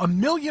 1.5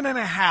 million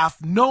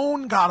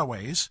known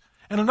gotaways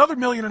and another 1.5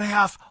 million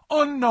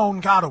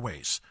unknown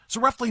gotaways. So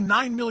roughly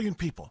 9 million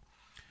people.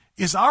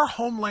 Is our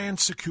homeland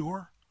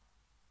secure?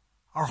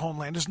 Our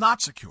homeland is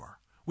not secure.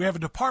 We have a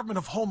Department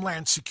of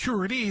Homeland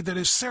Security that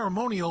is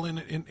ceremonial in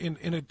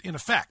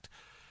effect.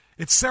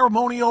 It's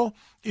ceremonial.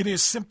 It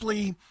is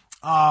simply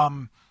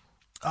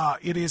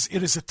it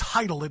is a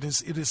title. It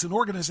is an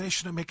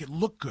organization to make it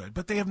look good.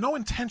 But they have no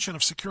intention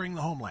of securing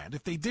the homeland.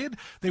 If they did,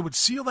 they would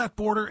seal that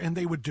border and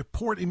they would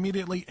deport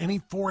immediately any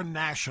foreign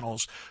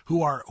nationals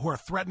who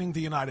are threatening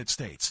the United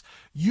States.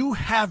 You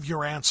have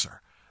your answer.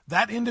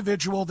 That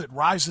individual that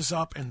rises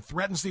up and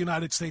threatens the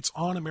United States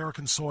on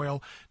American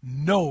soil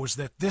knows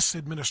that this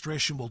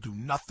administration will do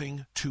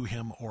nothing to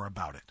him or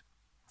about it.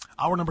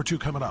 Hour number 2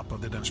 coming up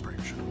of the Dennis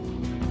Prager Show.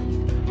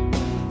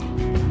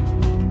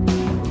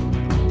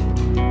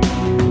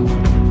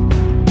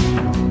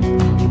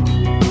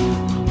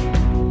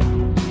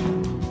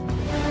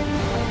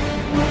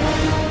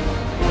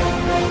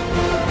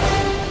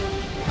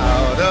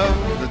 Out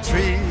of the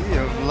tree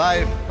of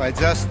life, I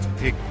just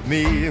picked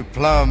me a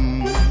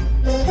plum.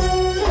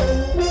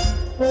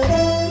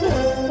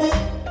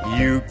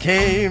 You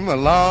came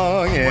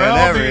along and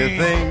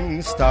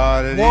everything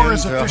started to war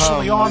is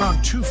officially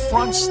on 2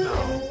 fronts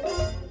now.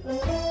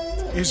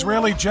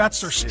 Israeli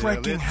jets are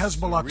striking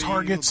Hezbollah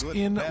targets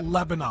in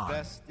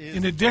Lebanon.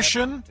 In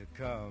addition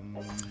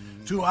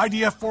to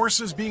IDF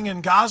forces being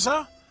in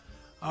Gaza,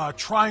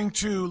 trying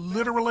to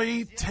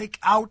literally take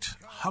out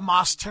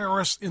Hamas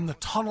terrorists in the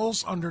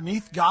tunnels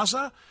underneath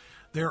Gaza,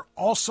 they're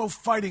also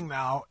fighting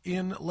now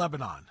in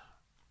Lebanon.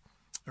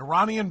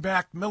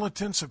 Iranian-backed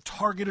militants have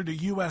targeted a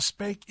U.S.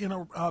 base in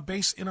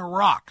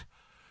Iraq,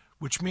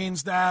 which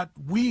means that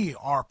we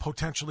are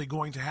potentially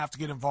going to have to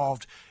get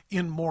involved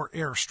in more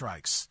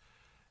airstrikes.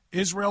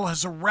 Israel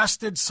has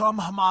arrested some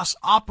Hamas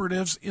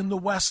operatives in the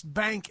West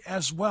Bank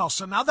as well.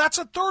 So now that's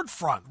a third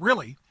front,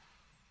 really.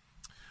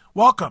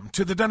 Welcome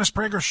to the Dennis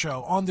Prager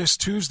Show on this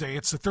Tuesday.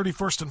 It's the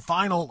 31st and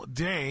final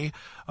day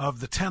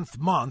of the 10th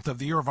month of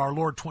the year of our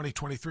Lord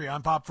 2023.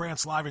 I'm Bob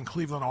France, live in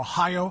Cleveland,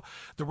 Ohio.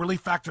 The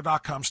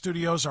ReliefFactor.com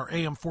studios are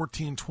AM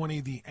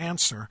 1420, The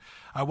Answer.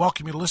 I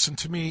welcome you to listen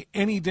to me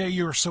any day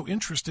you're so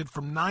interested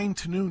from 9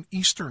 to noon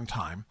Eastern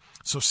Time,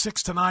 so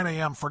 6 to 9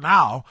 a.m. for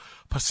now,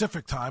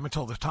 Pacific Time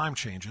until the time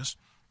changes.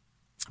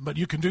 But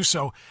you can do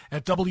so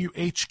at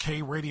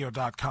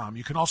WHKradio.com.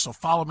 You can also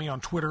follow me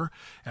on Twitter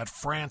at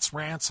France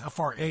Rants,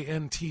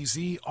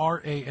 FRANTZ,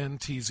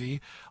 RANTZ,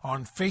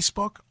 on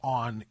Facebook,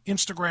 on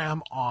Instagram,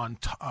 on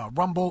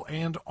Rumble,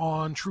 and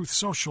on Truth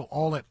Social,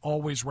 all at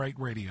Always Right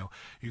Radio.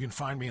 You can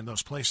find me in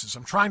those places.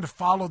 I'm trying to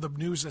follow the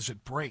news as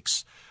it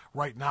breaks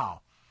right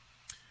now.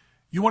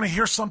 You want to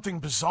hear something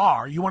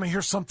bizarre? You want to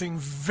hear something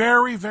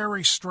very,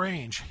 very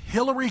strange?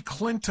 Hillary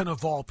Clinton,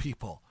 of all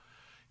people.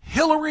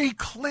 Hillary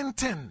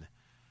Clinton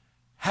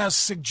has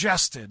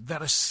suggested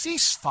that a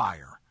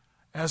ceasefire,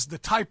 as the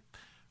type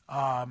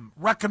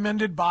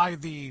recommended by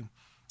the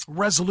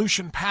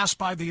resolution passed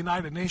by the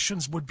United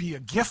Nations, would be a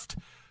gift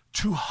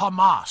to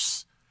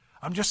Hamas.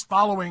 I'm just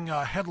following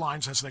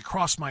headlines as they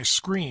cross my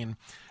screen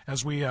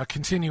as we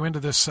continue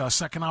into this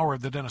second hour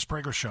of the Dennis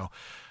Prager Show.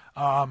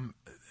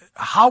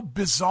 How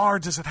bizarre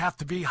does it have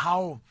to be?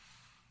 I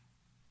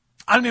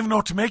don't even know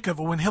what to make of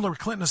it when Hillary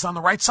Clinton is on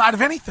the right side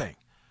of anything.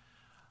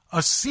 A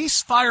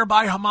ceasefire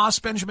by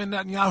Hamas, Benjamin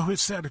Netanyahu has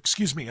said, a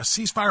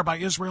ceasefire by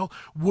Israel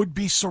would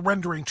be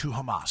surrendering to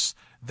Hamas.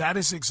 That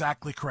is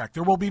exactly correct.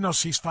 There will be no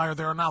ceasefire.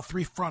 There are now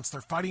 3 fronts. They're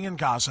fighting in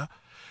Gaza.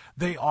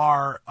 They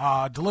are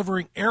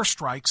delivering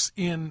airstrikes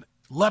in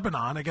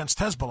Lebanon against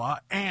Hezbollah.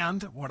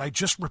 And what I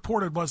just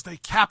reported was they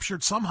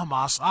captured some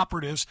Hamas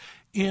operatives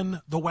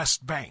in the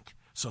West Bank.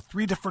 So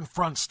 3 different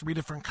fronts, 3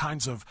 different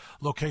kinds of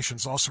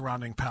locations, all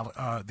surrounding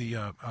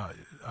the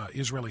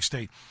Israeli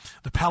state.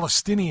 The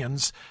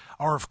Palestinians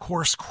are, of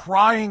course,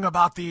 crying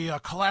about the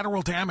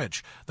collateral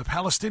damage. The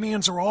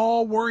Palestinians are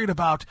all worried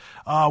about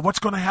what's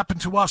going to happen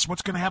to us,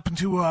 what's going to happen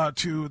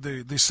to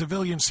the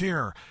civilians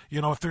here,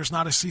 if there's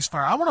not a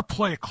ceasefire. I want to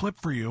play a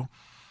clip for you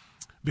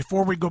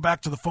before we go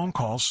back to the phone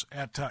calls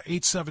at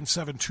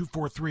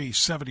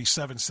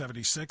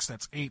 877-243-7776.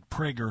 That's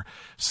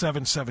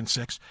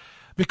 8-PRAGER-776.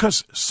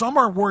 Because some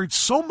are worried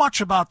so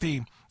much about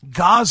the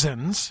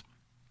Gazans,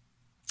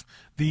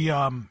 the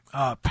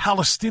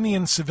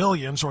Palestinian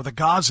civilians, or the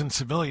Gazan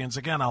civilians.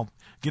 Again, I'll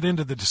get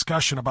into the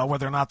discussion about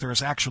whether or not there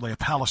is actually a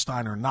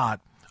Palestine or not.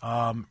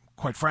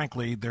 quite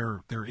frankly,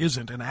 there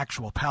isn't an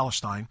actual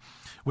Palestine,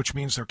 which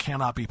means there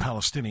cannot be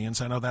Palestinians.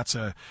 I know that's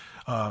a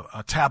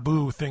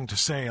taboo thing to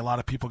say. A lot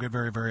of people get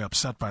very, very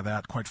upset by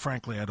that. Quite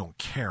frankly, I don't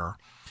care.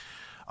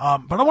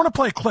 But I want to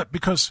play a clip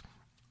because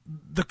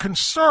the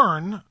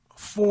concern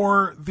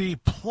for the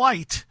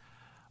plight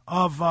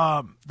of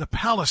the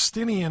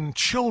Palestinian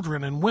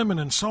children and women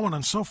and so on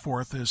and so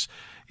forth is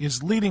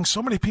leading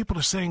so many people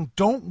to saying,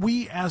 don't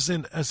we as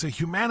a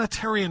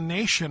humanitarian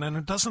nation,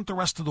 and doesn't the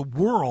rest of the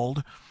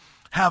world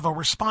have a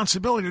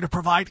responsibility to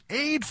provide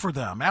aid for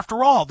them?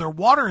 After all, their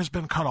water has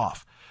been cut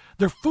off.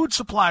 Their food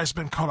supply has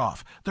been cut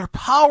off. Their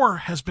power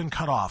has been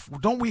cut off.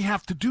 Don't we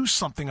have to do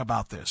something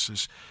about this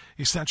is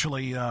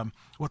essentially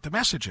what the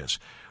message is.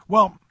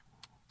 Well,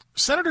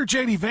 Senator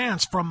J.D.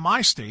 Vance from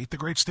my state, the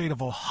great state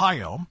of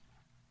Ohio,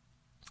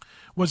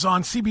 was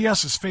on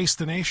CBS's Face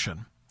the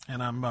Nation,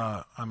 and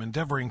I'm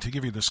endeavoring to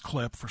give you this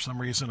clip. For some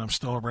reason, I'm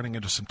still running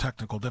into some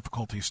technical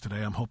difficulties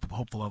today. I'm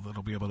hopeful that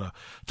I'll be able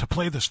to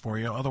play this for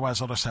you.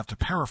 Otherwise, I'll just have to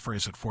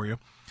paraphrase it for you.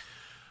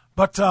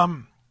 But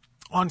on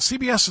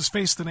CBS's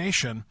Face the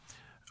Nation,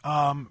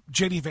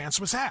 J.D. Vance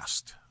was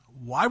asked,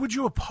 why would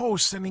you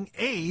oppose sending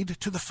aid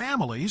to the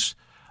families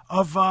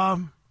of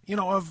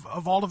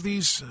all of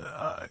these,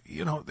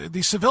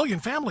 these civilian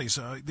families,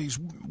 these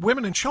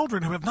women and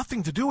children who have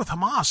nothing to do with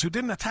Hamas, who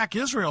didn't attack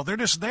Israel? They're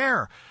just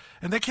there,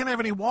 and they can't have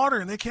any water,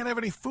 and they can't have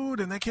any food,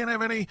 and they can't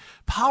have any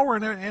power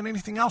and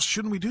anything else.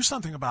 Shouldn't we do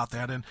something about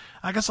that? And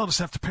I guess I'll just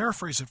have to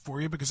paraphrase it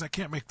for you because I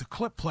can't make the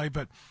clip play.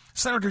 But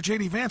Senator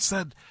J.D. Vance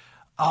said,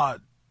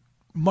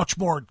 much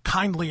more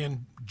kindly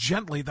and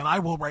gently than I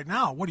will right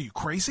now, what are you,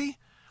 crazy?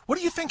 What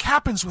do you think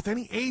happens with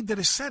any aid that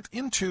is sent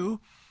into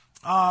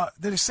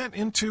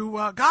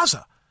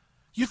Gaza?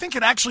 You think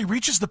it actually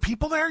reaches the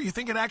people there? You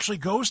think it actually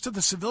goes to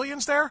the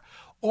civilians there?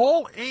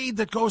 All aid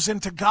that goes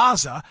into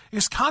Gaza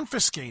is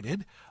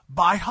confiscated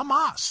by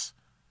Hamas.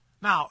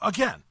 Now,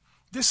 again,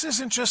 this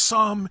isn't just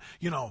some,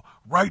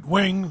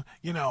 right-wing,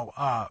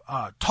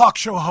 talk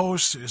show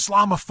host,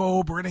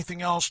 Islamophobe or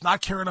anything else,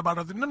 not caring about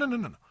other.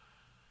 No.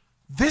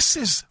 This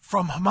is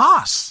from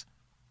Hamas.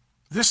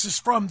 This is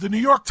from the New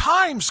York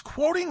Times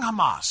quoting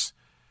Hamas.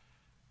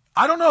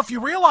 I don't know if you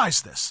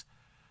realize this,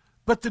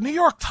 but the New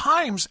York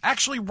Times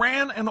actually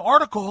ran an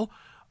article,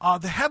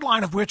 the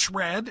headline of which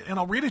read, and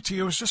I'll read it to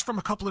you, it was just from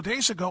a couple of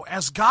days ago,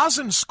 as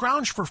Gazans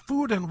scrounge for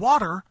food and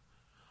water,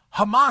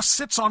 Hamas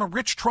sits on a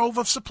rich trove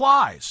of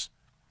supplies.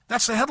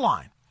 That's the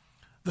headline.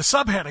 The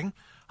subheading,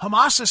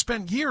 Hamas has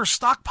spent years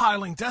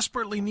stockpiling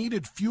desperately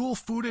needed fuel,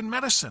 food, and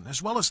medicine, as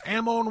well as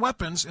ammo and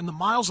weapons in the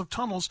miles of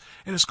tunnels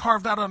it has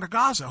carved out under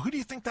Gaza. Who do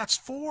you think that's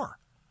for?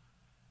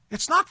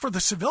 It's not for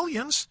the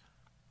civilians.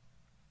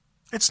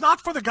 It's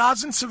not for the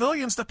Gazan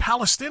civilians, the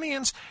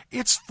Palestinians.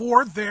 It's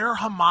for their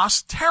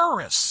Hamas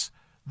terrorists,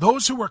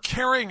 those who are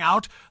carrying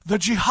out the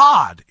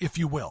jihad, if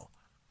you will.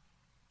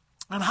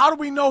 And how do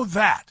we know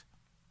that?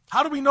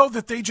 How do we know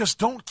that they just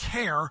don't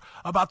care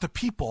about the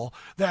people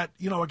that,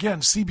 again,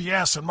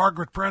 CBS and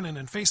Margaret Brennan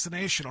and Face the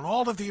Nation and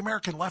all of the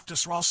American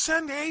leftists are all,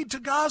 send aid to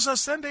Gaza,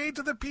 send aid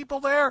to the people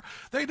there.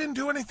 They didn't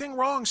do anything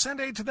wrong. Send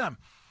aid to them.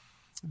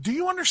 Do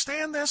you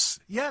understand this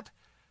yet?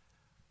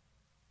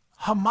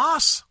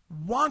 Hamas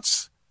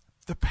wants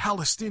the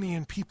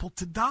Palestinian people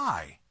to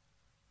die.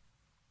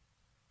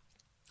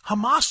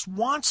 Hamas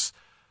wants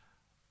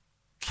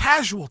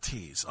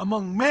casualties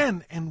among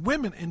men and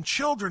women and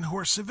children who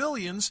are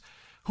civilians,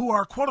 who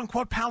are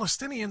quote-unquote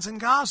Palestinians in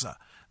Gaza.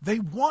 They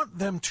want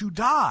them to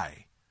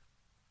die.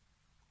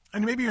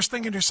 And maybe you're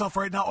thinking to yourself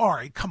right now, all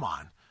right, come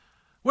on.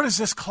 What is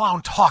this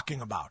clown talking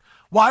about?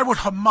 Why would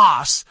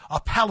Hamas, a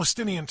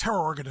Palestinian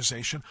terror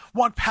organization,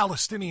 want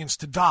Palestinians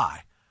to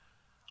die?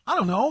 I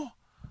don't know.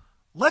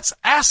 Let's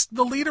ask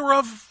the leader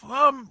of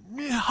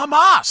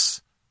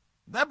Hamas.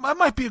 That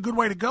might be a good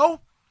way to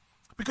go,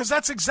 because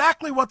that's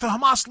exactly what the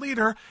Hamas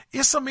leader,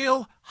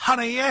 Ismail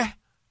Haniyeh,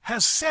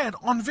 has said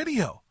on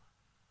video.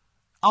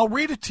 I'll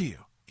read it to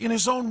you in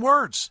his own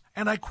words,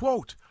 and I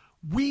quote,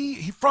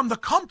 "We, from the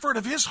comfort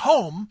of his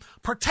home,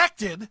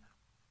 protected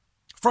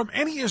from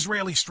any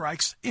Israeli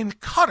strikes in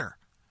Qatar."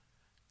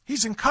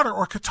 He's in Qatar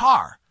or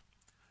Qatar.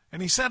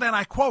 And he said, and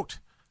I quote,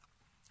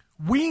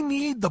 "We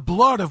need the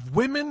blood of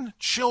women,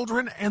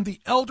 children, and the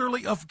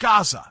elderly of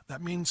Gaza,"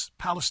 that means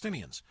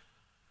Palestinians,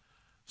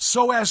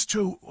 "so as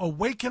to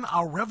awaken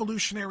our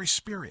revolutionary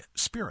spirit,"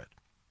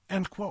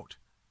 end quote.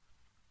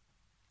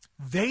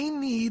 They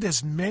need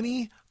as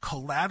many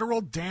collateral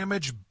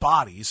damage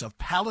bodies of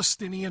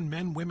Palestinian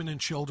men, women, and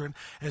children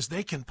as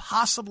they can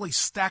possibly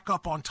stack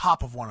up on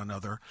top of one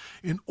another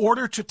in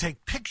order to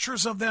take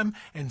pictures of them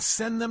and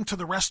send them to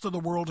the rest of the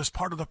world as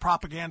part of the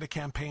propaganda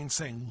campaign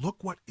saying,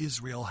 look what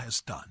Israel has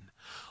done.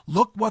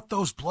 Look what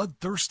those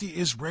bloodthirsty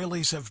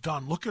Israelis have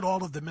done. Look at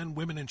all of the men,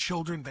 women, and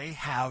children they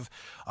have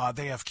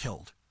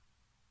killed.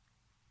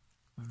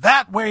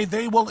 That way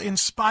they will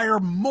inspire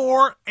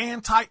more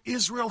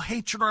anti-Israel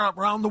hatred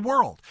around the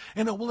world.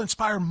 And it will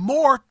inspire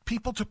more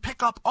people to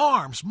pick up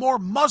arms, more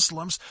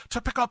Muslims to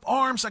pick up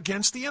arms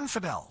against the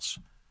infidels.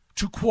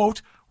 To,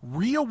 quote,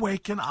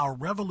 reawaken our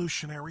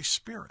revolutionary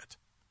spirit.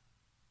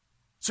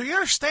 So you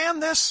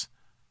understand this?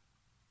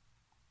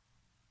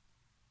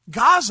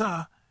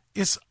 Gaza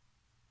is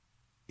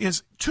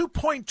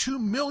 2.2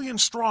 million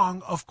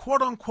strong of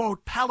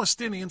quote-unquote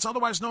Palestinians,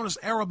 otherwise known as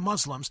Arab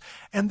Muslims,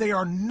 and they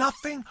are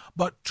nothing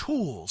but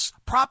tools,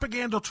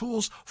 propaganda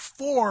tools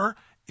for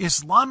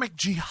Islamic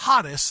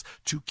jihadists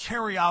to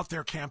carry out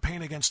their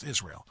campaign against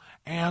Israel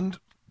and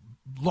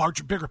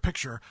bigger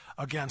picture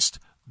against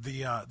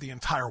the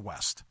entire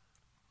West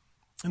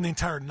and the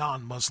entire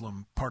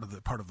non-Muslim part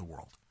of the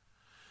world.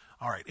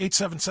 All right,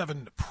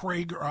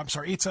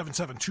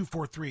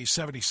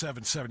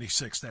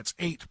 877-243-7776. That's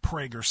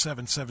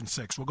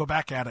 8-PRAGER-776. We'll go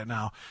back at it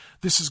now.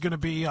 This is going to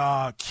be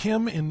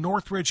Kim in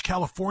Northridge,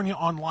 California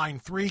on line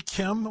 3.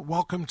 Kim,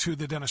 welcome to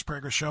the Dennis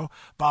Prager Show.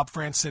 Bob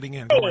France sitting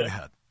in. Go right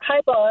ahead.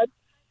 Hi, Bob.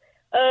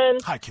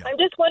 Hi, Kim. I'm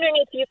just wondering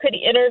if you could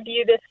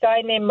interview this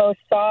guy named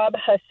Mossab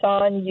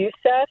Hassan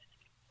Youssef.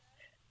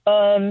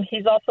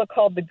 He's also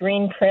called the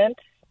Green Prince.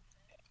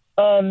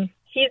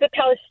 He's a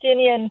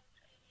Palestinian.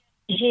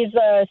 He's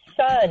a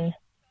son.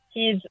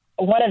 He's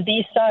one of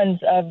the sons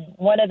of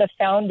one of the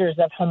founders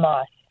of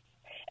Hamas,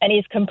 and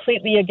he's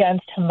completely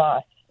against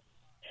Hamas.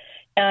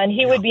 And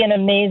he would be an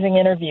amazing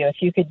interview if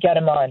you could get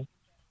him on.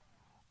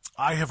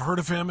 I have heard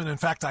of him, and in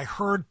fact, I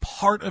heard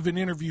part of an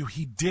interview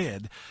he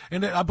did.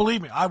 And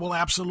believe me, I will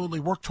absolutely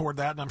work toward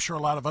that, and I'm sure a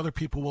lot of other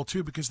people will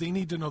too, because they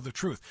need to know the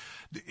truth.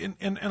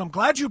 And I'm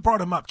glad you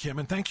brought him up, Kim,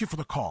 and thank you for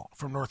the call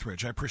from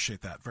Northridge. I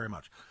appreciate that very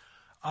much.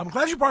 I'm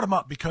glad you brought him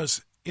up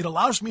because it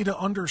allows me to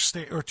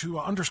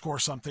underscore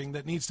something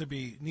that needs to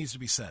be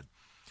said.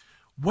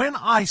 When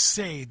I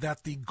say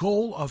that the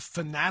goal of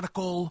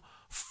fanatical,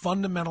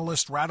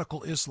 fundamentalist,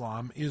 radical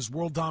Islam is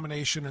world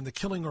domination and the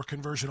killing or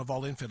conversion of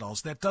all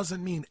infidels, that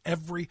doesn't mean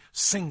every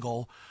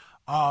single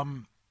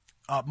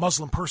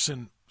Muslim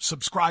person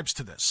subscribes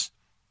to this.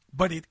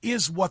 But it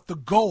is what the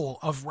goal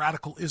of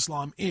radical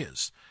Islam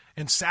is.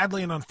 And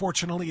sadly and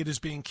unfortunately, it is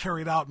being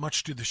carried out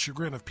much to the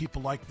chagrin of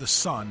people like the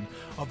son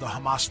of the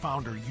Hamas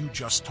founder you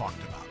just talked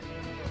about.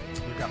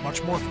 We've got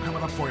much more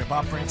coming up for you.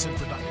 Bob Franson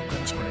for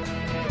Dennis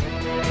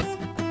Prager.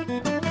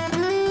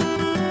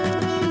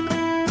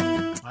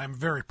 I'm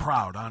very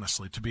proud,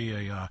 honestly, to be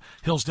a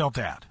Hillsdale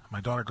dad. My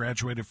daughter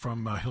graduated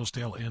from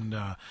Hillsdale in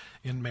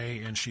May,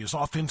 and she is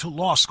off into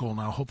law school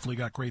now. Hopefully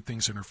got great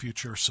things in her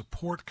future.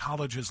 Support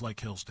colleges like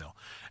Hillsdale,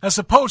 as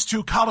opposed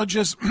to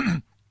colleges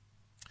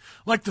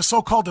like the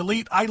so-called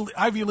elite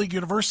Ivy League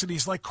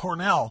universities like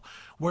Cornell,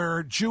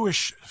 where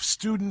Jewish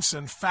students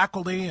and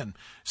faculty and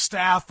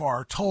staff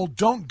are told,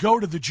 don't go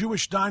to the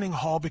Jewish dining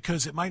hall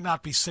because it might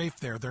not be safe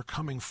there. They're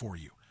coming for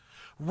you.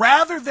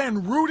 Rather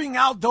than rooting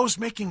out those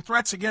making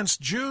threats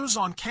against Jews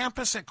on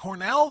campus at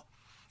Cornell,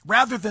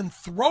 rather than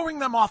throwing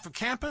them off of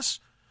campus,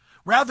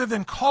 rather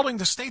than calling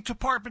the State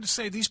Department to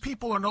say these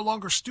people are no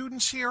longer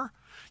students here,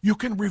 you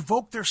can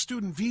revoke their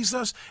student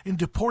visas and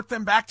deport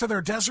them back to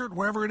their desert,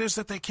 wherever it is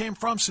that they came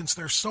from, since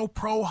they're so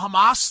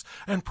pro-Hamas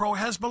and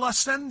pro-Hezbollah,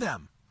 send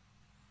them.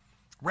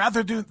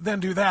 Rather than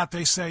do that,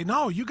 they say,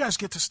 no, you guys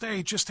get to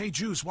stay. Just, hey,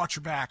 Jews, watch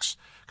your backs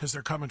because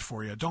they're coming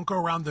for you. Don't go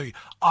around the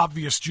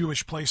obvious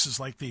Jewish places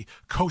like the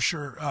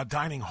kosher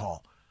dining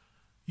hall.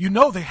 You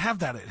know they have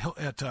that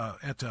at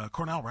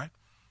Cornell, right?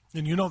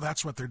 And you know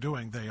that's what they're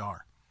doing. They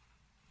are.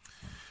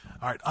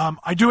 All right,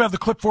 I do have the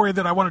clip for you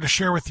that I wanted to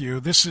share with you.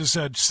 This is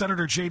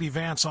Senator J.D.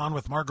 Vance on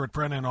with Margaret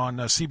Brennan on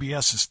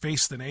CBS's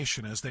Face the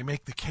Nation as they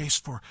make the case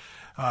for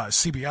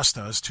CBS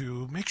does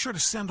to make sure to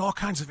send all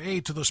kinds of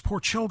aid to those poor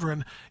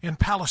children in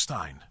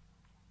Palestine.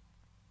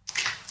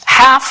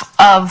 Half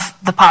of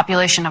the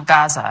population of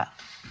Gaza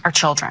are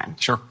children.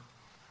 Sure.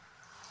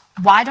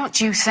 Why don't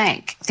you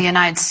think the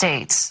United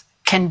States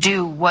can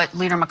do what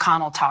Leader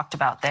McConnell talked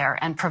about there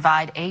and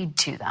provide aid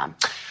to them?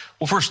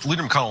 Well, first,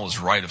 Leader McConnell is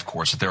right, of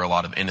course, that there are a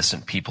lot of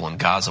innocent people in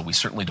Gaza. We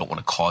certainly don't want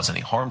to cause any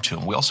harm to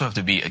them. We also have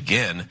to be,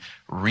 again,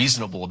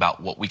 reasonable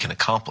about what we can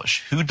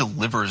accomplish. Who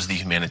delivers the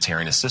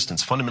humanitarian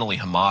assistance? Fundamentally,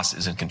 Hamas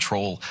is in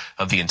control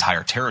of the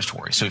entire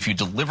territory. So if you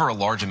deliver a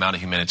large amount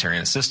of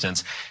humanitarian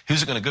assistance,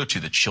 who's it going to go to?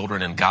 The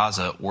children in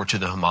Gaza or to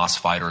the Hamas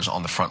fighters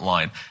on the front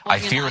line? Well, I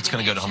fear it's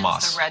going to go to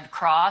Hamas. The Red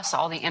Cross,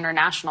 all the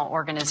international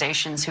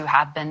organizations who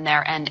have been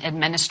there and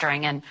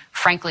administering and,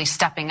 frankly,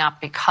 stepping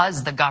up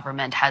because the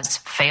government has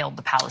failed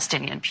the Palestinian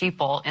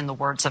people, in the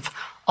words of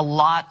a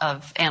lot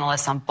of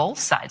analysts on both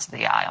sides of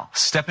the aisle.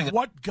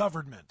 What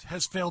government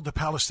has failed the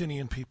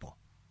Palestinian people?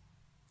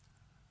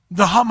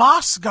 The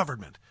Hamas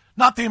government,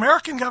 not the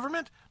American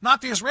government, not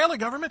the Israeli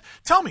government.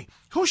 Tell me,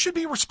 who should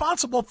be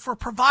responsible for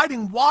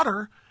providing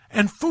water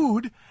and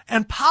food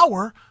and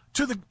power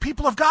to the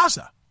people of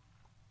Gaza?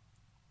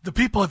 The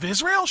people of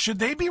Israel? Should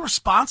they be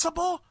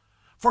responsible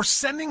for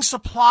sending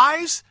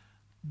supplies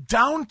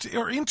down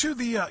into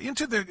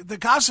the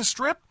Gaza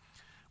Strip?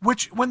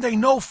 Which, when they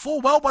know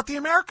full well what the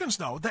Americans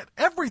know, that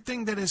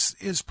everything that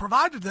is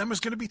provided to them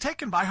is going to be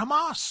taken by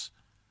Hamas.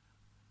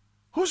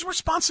 Whose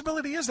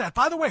responsibility is that?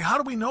 By the way,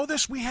 how do we know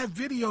this? We have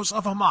videos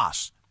of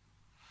Hamas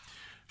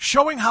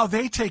showing how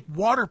they take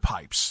water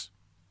pipes.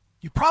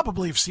 You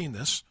probably have seen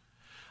this.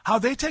 how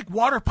they take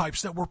water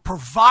pipes that were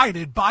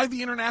provided by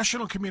the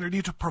international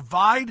community to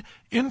provide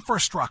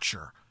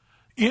infrastructure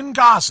in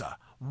Gaza,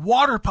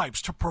 water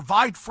pipes to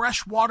provide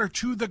fresh water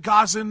to the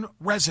Gazan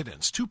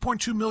residents,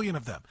 2.2 million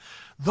of them.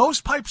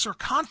 Those pipes are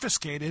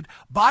confiscated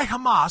by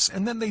Hamas,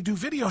 and then they do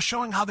videos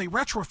showing how they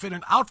retrofit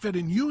and outfit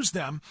and use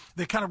them.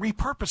 They kind of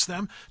repurpose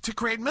them to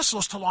create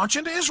missiles to launch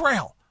into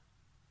Israel.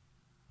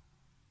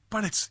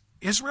 But it's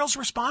Israel's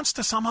response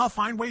to somehow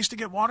find ways to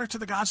get water to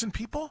the Gazan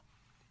people?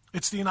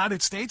 It's the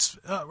United States'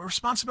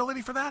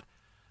 responsibility for that?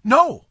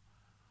 No.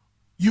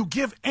 You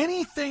give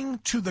anything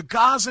to the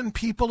Gazan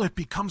people, it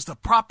becomes the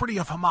property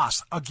of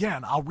Hamas.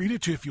 Again, I'll read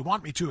it to you if you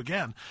want me to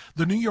again.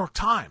 The New York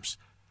Times.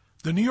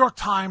 The New York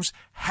Times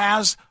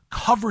has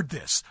covered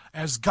this.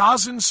 As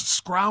Gazans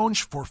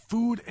scrounge for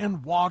food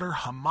and water,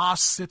 Hamas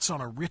sits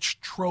on a rich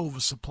trove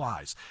of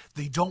supplies.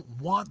 They don't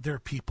want their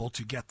people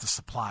to get the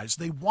supplies.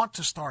 They want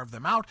to starve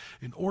them out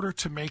in order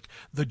to make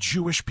the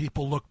Jewish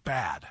people look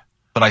bad.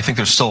 But I think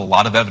there's still a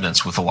lot of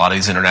evidence with a lot of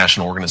these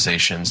international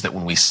organizations that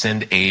when we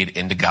send aid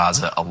into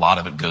Gaza, a lot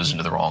of it goes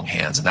into the wrong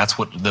hands. And that's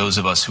what those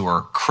of us who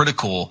are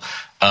critical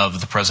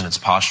of the president's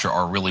posture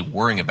are really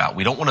worrying about.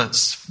 We don't want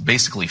to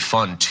basically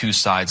fund two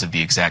sides of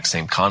the exact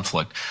same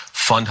conflict.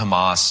 Fund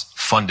Hamas,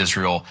 fund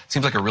Israel.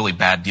 Seems like a really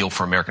bad deal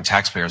for American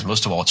taxpayers.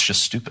 Most of all, it's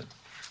just stupid.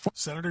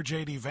 Senator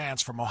J.D.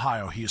 Vance from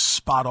Ohio, he is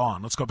spot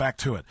on. Let's go back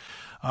to it.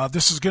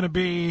 This is going to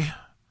be...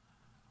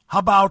 How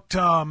about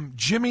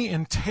Jimmy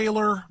in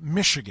Taylor,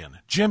 Michigan?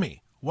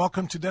 Jimmy,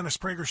 welcome to the Dennis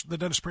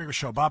Prager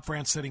Show. Bob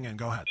France sitting in.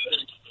 Go ahead.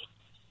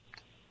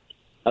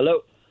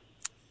 Hello.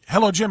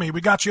 Hello, Jimmy. We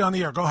got you on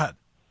the air. Go ahead.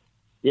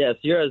 Yes,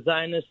 you're a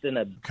Zionist and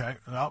a... Okay.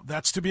 Well,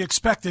 that's to be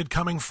expected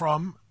coming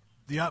from...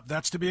 Yeah,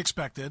 that's to be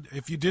expected.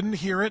 If you didn't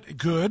hear it,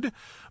 good.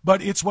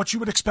 But it's what you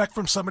would expect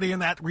from somebody in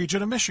that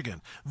region of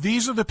Michigan.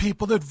 These are the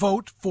people that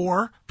vote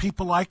for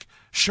people like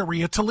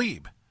Sharia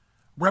Tlaib.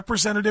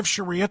 Representative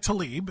Sharia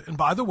Tlaib, and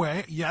by the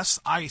way, yes,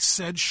 I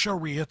said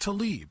Sharia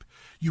Tlaib.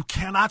 You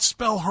cannot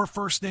spell her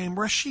first name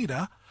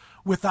Rashida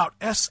without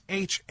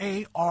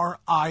Sharia,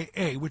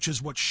 which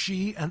is what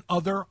she and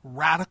other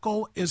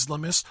radical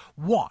Islamists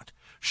want.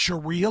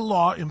 Sharia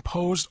law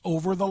imposed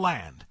over the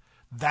land.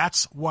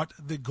 That's what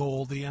the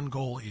end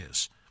goal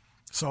is.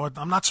 So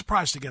I'm not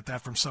surprised to get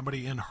that from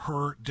somebody in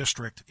her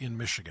district in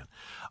Michigan.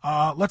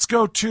 Let's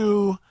go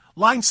to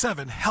line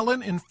 7,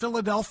 Helen in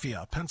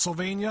Philadelphia,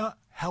 Pennsylvania.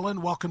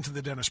 Helen, welcome to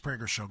the Dennis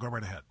Prager Show. Go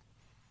right ahead.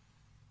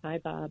 Hi,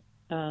 Bob.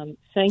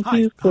 Thank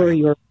you for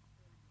your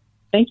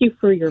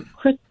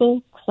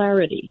crystal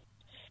clarity.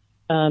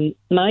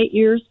 My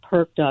ears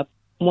perked up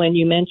when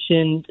you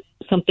mentioned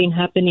something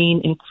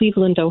happening in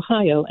Cleveland,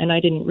 Ohio, and I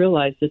didn't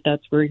realize that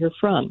that's where you're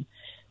from.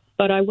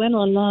 But I went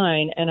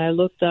online and I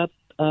looked up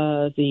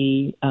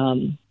the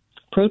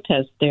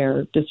protest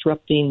there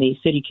disrupting the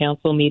city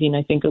council meeting,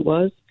 I think it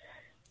was,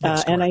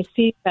 and I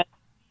see that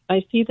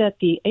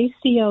the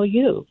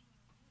ACLU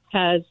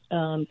has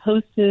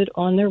posted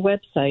on their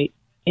website,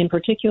 in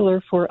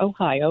particular for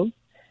Ohio,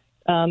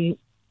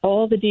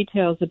 all the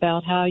details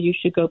about how you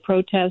should go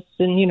protest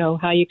and,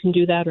 how you can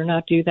do that or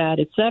not do that,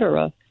 et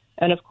cetera.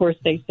 And, of course,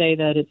 they say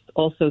that it's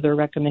also their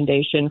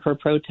recommendation for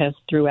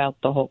protests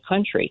throughout the whole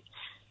country.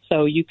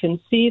 So you can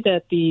see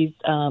that these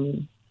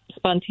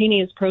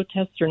spontaneous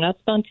protests are not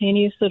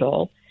spontaneous at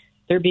all.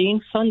 They're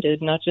being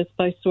funded not just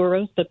by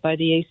Soros, but by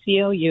the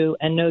ACLU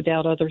and no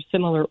doubt other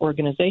similar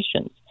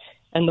organizations.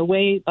 And the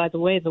way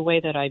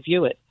that I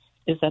view it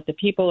is that the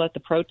people at the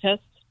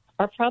protests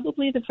are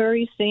probably the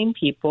very same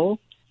people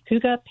who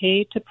got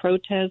paid to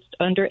protest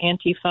under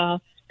Antifa,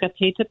 got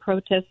paid to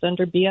protest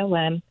under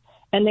BLM,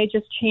 and they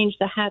just changed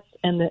the hats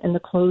and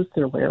the clothes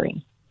they're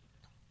wearing.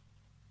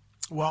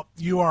 Well,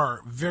 you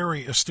are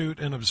very astute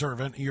and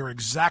observant. You're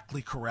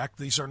exactly correct.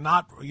 These are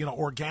not,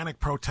 organic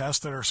protests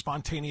that are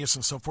spontaneous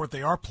and so forth.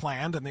 They are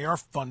planned and they are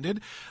funded.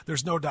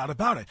 There's no doubt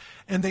about it.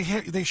 And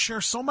they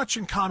share so much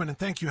in common. And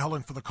thank you,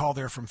 Helen, for the call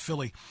there from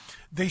Philly.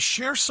 They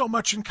share so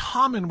much in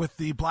common with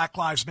the Black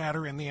Lives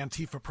Matter and the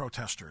Antifa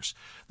protesters.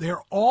 They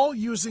are all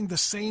using the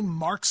same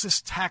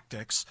Marxist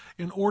tactics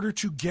in order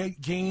to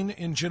gain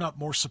and gin up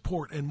more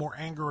support and more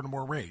anger and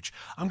more rage.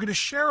 I'm going to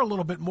share a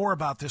little bit more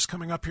about this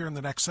coming up here in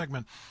the next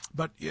segment,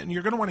 and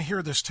you're going to want to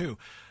hear this too.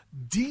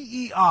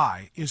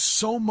 DEI is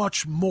so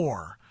much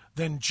more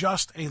than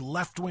just a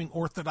left-wing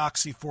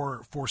orthodoxy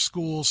for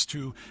schools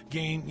to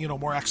gain,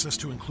 more access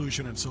to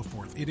inclusion and so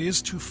forth. It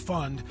is to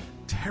fund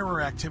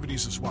terror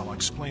activities as well. I'll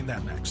explain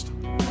that next.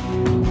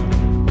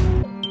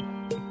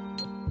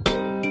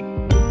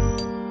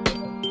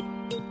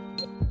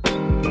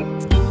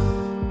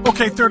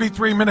 Okay,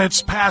 33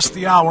 minutes past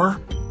the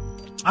hour.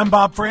 I'm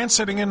Bob France,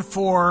 sitting in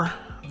for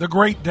the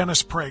great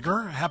Dennis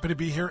Prager. Happy to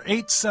be here.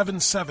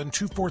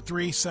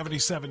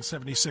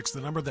 877-243-7776.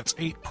 The number, that's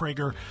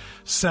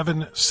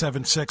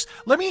 8Prager-776.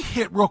 Let me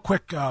hit real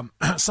quick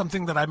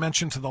something that I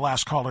mentioned to the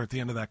last caller at the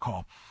end of that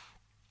call.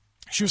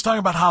 She was talking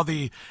about how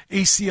the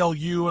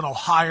ACLU in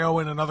Ohio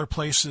and in other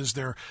places,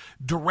 they're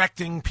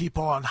directing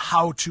people on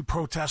how to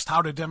protest,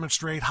 how to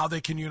demonstrate, how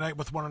they can unite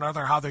with one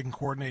another, how they can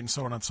coordinate, and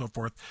so on and so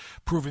forth,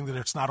 proving that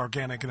it's not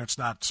organic and it's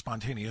not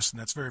spontaneous, and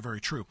that's very,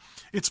 very true.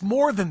 It's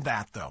more than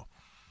that, though.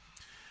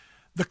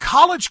 The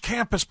college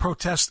campus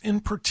protests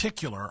in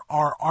particular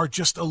are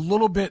just a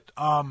little bit,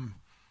 beyond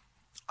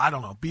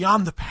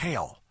the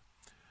pale.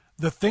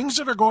 The things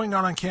that are going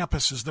on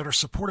campuses that are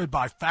supported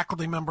by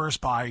faculty members,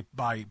 by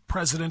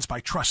presidents, by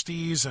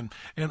trustees, and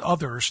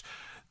others,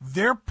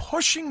 they're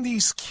pushing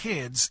these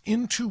kids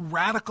into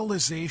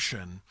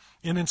radicalization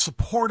and in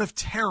support of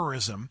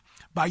terrorism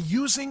by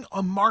using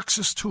a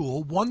Marxist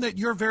tool, one that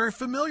you're very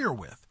familiar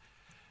with.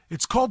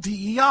 It's called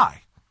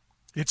DEI.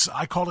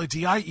 I call it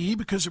DIE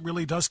because it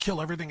really does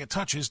kill everything it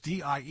touches.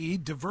 DIE,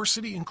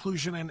 diversity,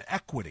 inclusion, and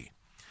equity.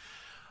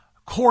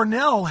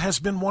 Cornell has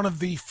been one of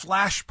the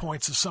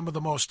flashpoints of some of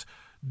the most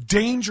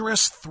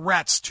dangerous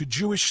threats to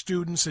Jewish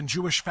students and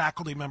Jewish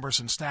faculty members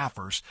and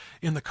staffers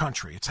in the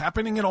country. It's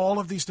happening in all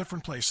of these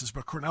different places,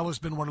 but Cornell has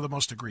been one of the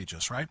most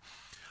egregious, right?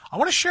 I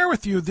want to share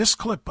with you this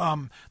clip.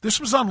 This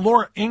was on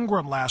Laura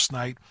Ingraham last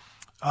night.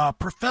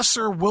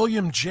 Professor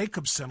William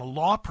Jacobson, a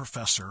law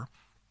professor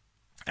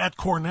at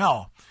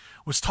Cornell,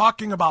 was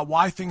talking about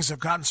why things have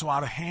gotten so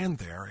out of hand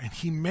there, and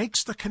he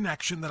makes the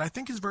connection that I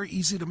think is very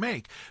easy to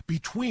make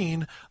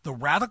between the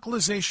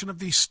radicalization of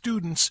these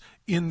students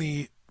in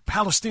the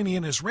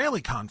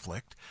Palestinian-Israeli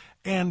conflict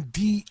and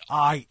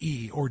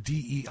DIE or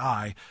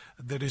DEI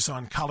that is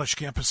on college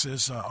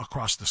campuses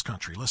across this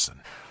country.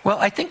 Listen. Well,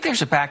 I think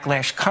there's a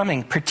backlash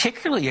coming,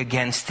 particularly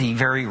against the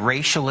very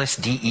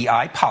racialist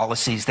DEI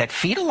policies that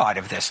feed a lot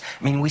of this.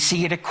 I mean, we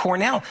see it at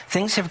Cornell.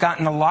 Things have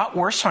gotten a lot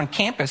worse on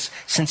campus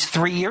since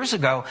 3 years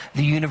ago.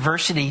 The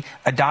university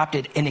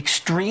adopted an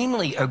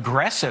extremely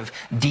aggressive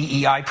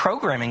DEI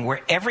programming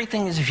where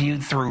everything is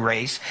viewed through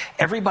race,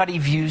 everybody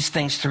views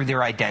things through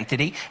their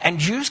identity, and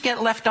Jews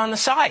get left on the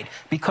side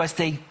because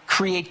they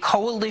create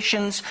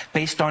coalitions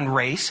based on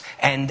race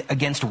and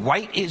against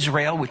white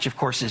Israel, which of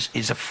course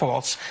is a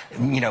false,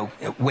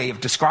 way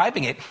of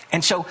describing it.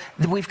 And so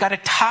we've got a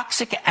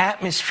toxic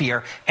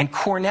atmosphere, and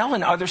Cornell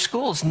and other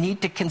schools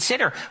need to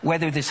consider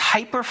whether this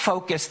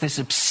hyper-focus, this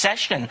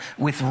obsession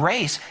with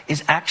race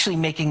is actually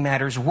making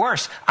matters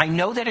worse. I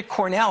know that at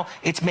Cornell,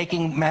 it's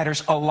making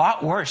matters a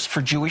lot worse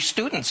for Jewish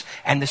students,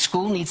 and the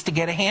school needs to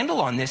get a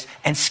handle on this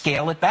and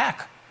scale it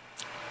back.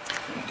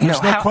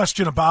 There's no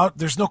question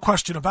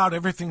about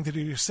everything that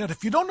you said.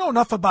 If you don't know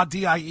enough about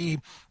DIE,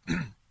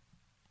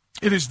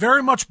 it is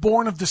very much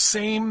born of the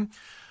same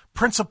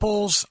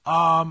principles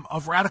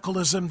of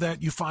radicalism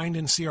that you find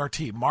in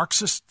CRT.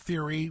 Marxist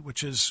theory,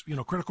 which is,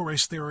 critical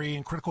race theory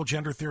and critical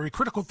gender theory.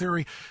 Critical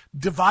theory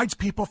divides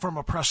people from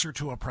oppressed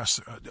to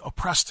oppressors,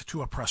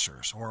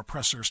 or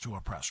oppressors to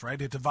oppressed,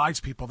 right? It divides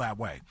people that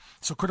way.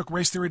 So critical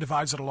race theory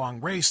divides it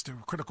along race,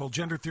 critical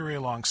gender theory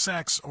along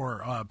sex,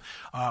 or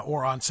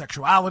on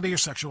sexuality or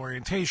sexual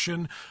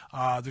orientation.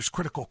 There's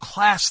critical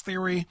class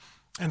theory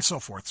and so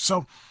forth.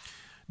 So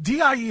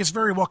DIE is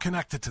very well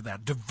connected to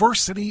that.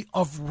 Diversity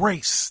of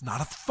race, not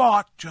of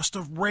thought, just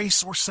of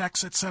race or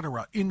sex,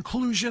 etc.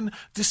 Inclusion,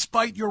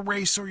 despite your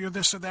race or your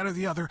this or that or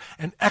the other,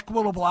 and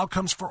equitable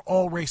outcomes for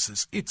all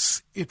races. It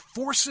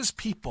forces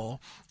people,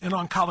 and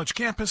on college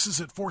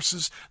campuses, it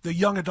forces the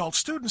young adult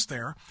students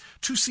there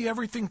to see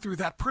everything through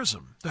that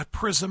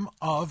prism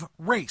of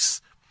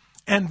race,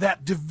 and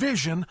that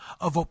division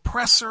of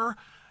oppressor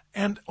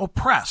and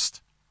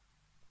oppressed.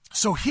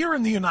 So here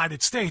in the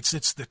United States,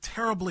 it's the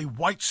terribly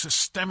white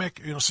systemic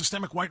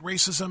white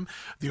racism,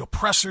 the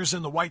oppressors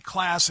in the white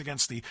class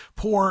against the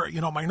poor,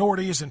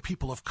 minorities and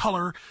people of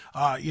color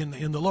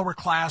in the lower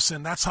class.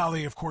 And that's how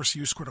they, of course,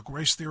 use critical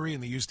race theory,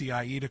 and they use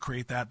DIE to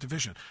create that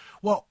division.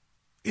 Well,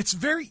 it's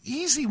very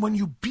easy when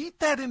you beat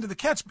that into the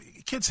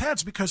kids'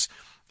 heads, because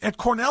at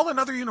Cornell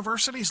and other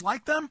universities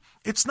like them,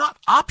 it's not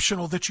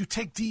optional that you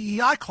take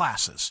DEI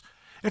classes.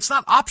 It's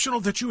not optional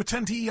that you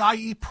attend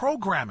DEI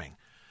programming.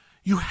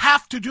 You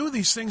have to do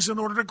these things in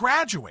order to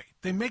graduate.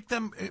 They make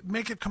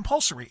it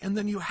compulsory, and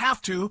then you have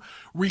to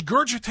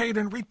regurgitate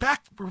and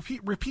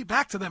repeat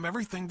back to them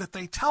everything that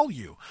they tell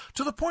you,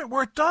 to the point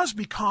where it does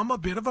become a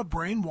bit of a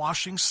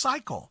brainwashing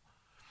cycle,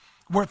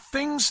 where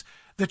things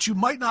that you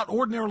might not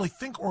ordinarily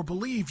think or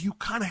believe, you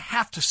kind of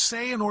have to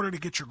say in order to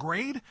get your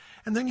grade,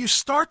 and then you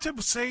start to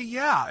say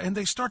yeah, and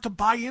they start to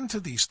buy into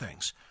these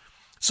things.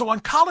 So on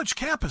college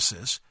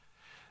campuses,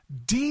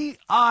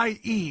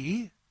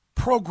 DIE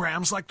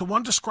programs like the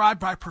one described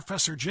by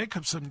Professor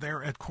Jacobson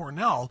there at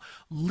Cornell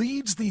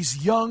leads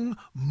these young,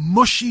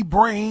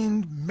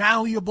 mushy-brained,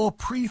 malleable,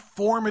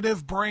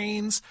 preformative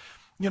brains,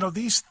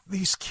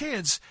 these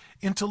kids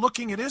into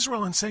looking at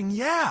Israel and saying,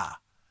 yeah,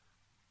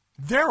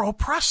 they're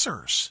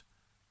oppressors.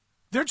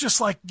 They're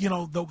just like,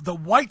 the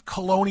white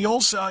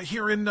colonials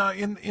here in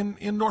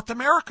North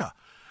America.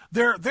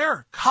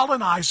 They're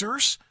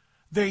colonizers.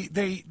 They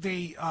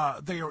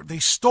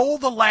stole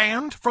the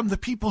land from the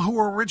people who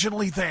were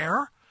originally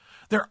there.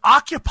 They're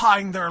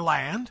occupying their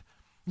land.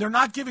 They're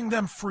not giving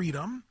them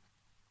freedom.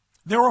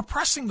 They're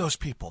oppressing those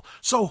people.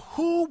 So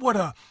who would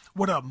a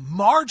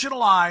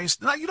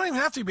marginalized, now you don't even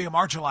have to be a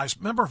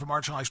marginalized member of a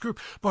marginalized group,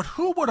 but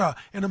who would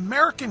an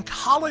American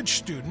college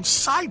student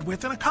side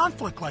with in a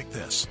conflict like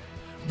this?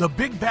 The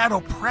big bad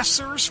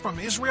oppressors from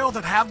Israel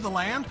that have the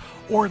land,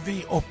 or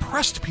the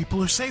oppressed people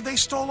who say they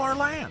stole our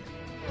land?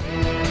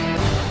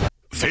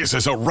 This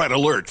is a red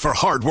alert for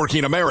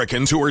hardworking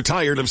Americans who are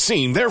tired of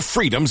seeing their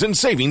freedoms and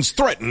savings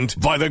threatened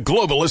by the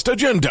globalist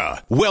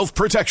agenda. Wealth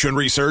Protection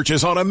Research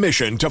is on a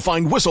mission to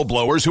find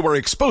whistleblowers who are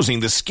exposing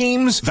the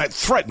schemes that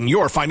threaten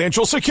your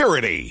financial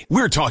security.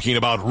 We're talking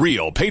about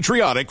real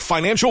patriotic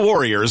financial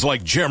warriors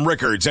like Jim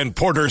Rickards and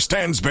Porter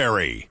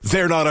Stansberry.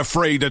 They're not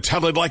afraid to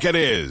tell it like it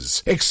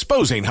is,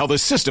 exposing how the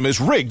system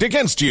is rigged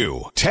against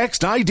you.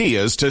 Text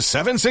ideas to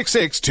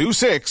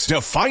 76626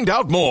 to find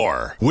out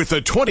more. With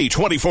the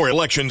 2024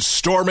 elections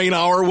storming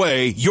our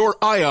way, your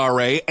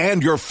IRA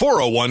and your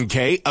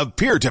 401k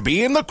appear to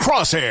be in the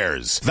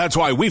crosshairs. That's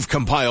why we've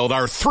compiled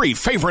our 3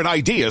 favorite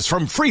ideas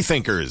from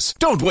freethinkers.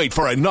 Don't wait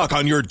for a knock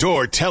on your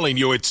door telling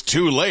you it's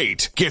too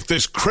late. Get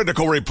this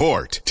critical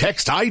report.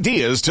 Text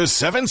ideas to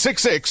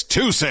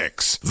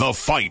 76626. The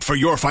fight for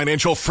your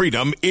financial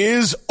freedom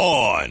is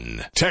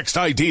on. Text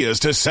ideas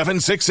to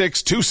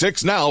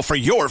 76626 now for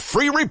your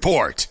free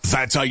report.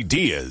 That's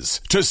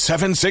ideas to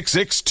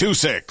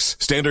 76626.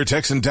 Standard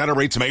text and data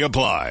rates may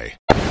apply.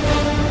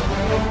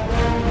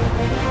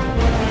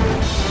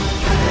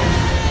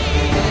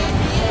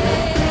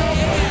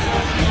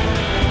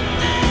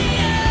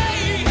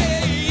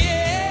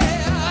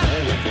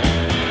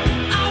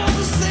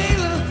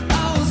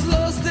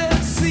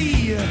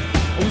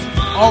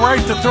 All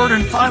right, the third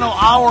and final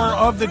hour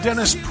of the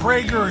Dennis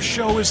Prager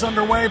Show is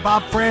underway.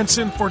 Bob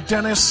Franson for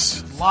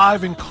Dennis,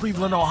 live in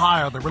Cleveland,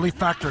 Ohio, the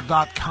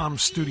ReliefFactor.com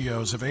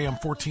studios of AM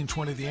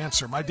 1420 The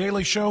Answer. My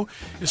daily show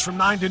is from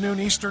 9 to noon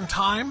Eastern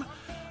Time,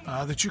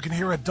 that you can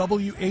hear at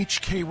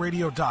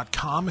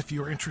WHKRadio.com. If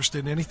you're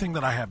interested in anything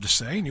that I have to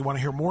say and you want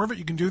to hear more of it,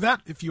 you can do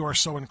that if you are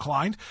so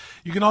inclined.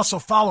 You can also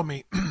follow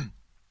me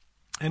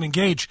and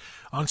engage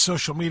on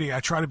social media. I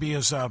try to be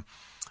as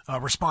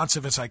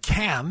responsive as I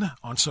can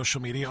on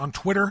social media, on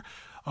Twitter,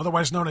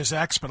 otherwise known as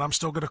X, but I'm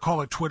still going to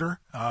call it Twitter.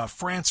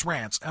 France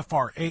Rants,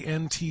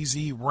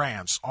 Frantz,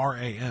 Rants,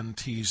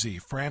 R-A-N-T-Z,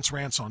 France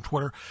Rants on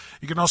Twitter.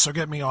 You can also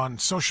get me on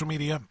social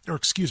media,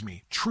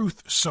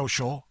 Truth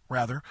Social,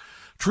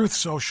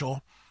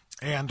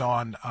 and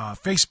on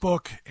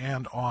Facebook,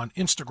 and on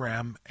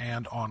Instagram,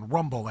 and on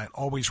Rumble at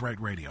Always Right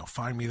Radio.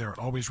 Find me there at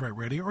Always Right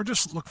Radio, or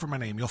just look for my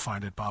name. You'll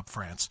find it, Bob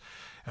France.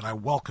 And I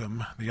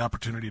welcome the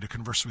opportunity to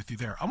converse with you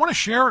there. I want to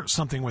share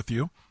something with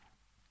you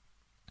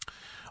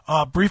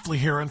briefly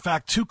here. In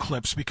fact, 2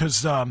 clips,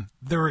 because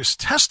there is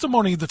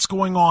testimony that's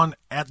going on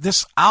at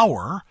this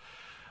hour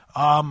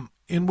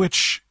in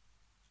which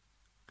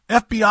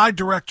FBI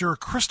Director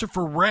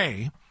Christopher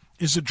Wray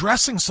is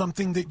addressing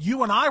something that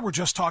you and I were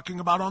just talking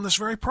about on this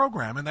very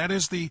program, and that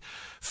is the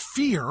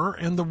fear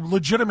and the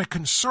legitimate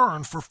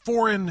concern for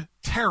foreign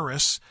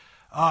terrorists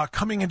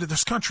coming into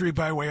this country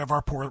by way of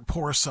our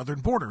porous southern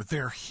border.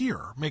 They're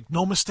here. Make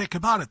no mistake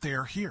about it, they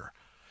are here.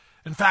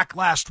 In fact,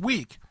 last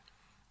week,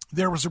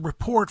 there was a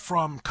report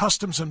from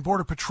Customs and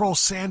Border Patrol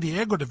San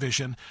Diego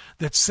Division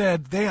that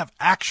said they have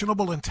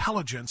actionable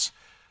intelligence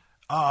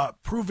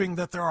proving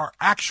that there are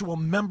actual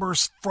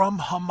members from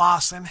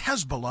Hamas and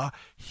Hezbollah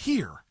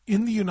here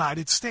in the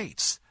United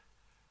States.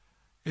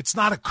 It's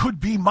not a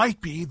could be,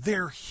 might be.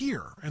 They're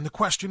here. And the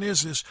question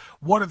is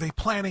what are they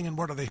planning and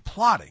what are they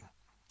plotting?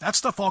 That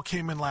stuff all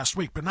came in last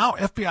week. But now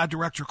FBI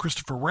Director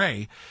Christopher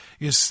Wray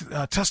is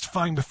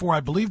testifying before, I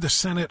believe, the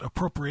Senate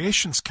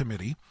Appropriations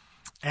Committee,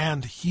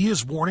 and he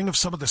is warning of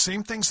some of the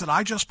same things that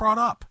I just brought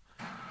up.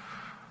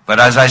 But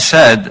as I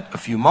said a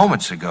few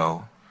moments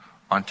ago,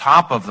 on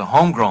top of the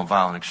homegrown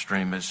violent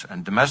extremist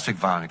and domestic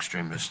violent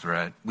extremist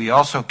threat, we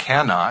also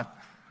cannot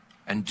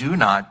and do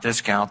not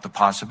discount the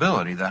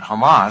possibility that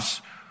Hamas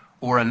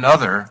or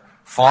another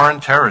foreign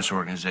terrorist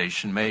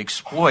organization may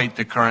exploit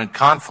the current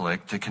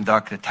conflict to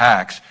conduct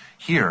attacks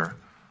here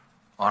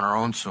on our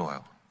own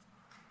soil.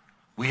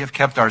 We have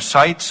kept our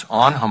sights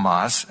on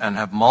Hamas and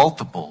have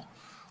multiple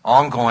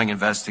ongoing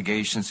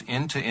investigations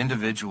into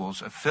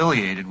individuals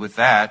affiliated with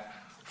that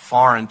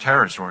foreign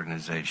terrorist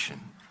organization.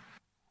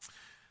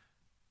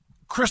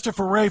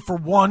 Christopher Wray, for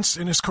once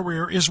in his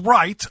career, is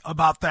right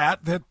about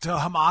that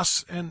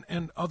Hamas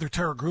and other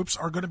terror groups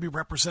are going to be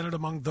represented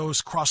among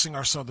those crossing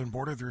our southern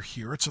border. They're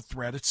here. It's a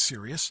threat. It's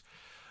serious.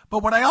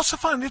 But what I also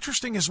found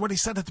interesting is what he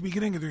said at the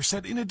beginning of it. He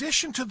said, in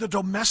addition to the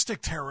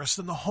domestic terrorists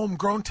and the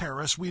homegrown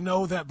terrorists, we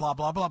know that blah,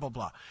 blah, blah, blah,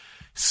 blah.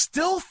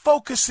 Still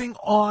focusing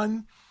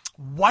on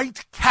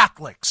white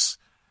Catholics.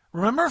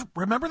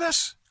 Remember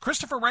this?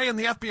 Christopher Wray and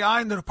the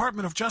FBI and the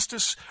Department of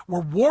Justice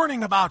were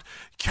warning about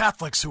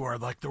Catholics who are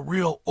like the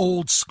real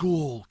old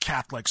school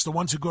Catholics, the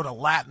ones who go to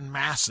Latin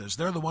masses.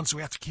 They're the ones who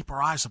we have to keep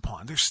our eyes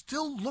upon. They're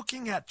still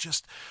looking at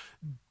just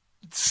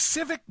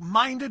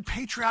civic-minded,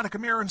 patriotic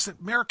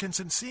Americans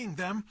and seeing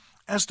them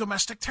as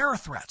domestic terror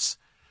threats.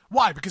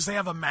 Why? Because they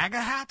have a MAGA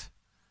hat?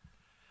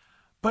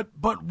 But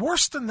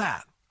worse than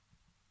that,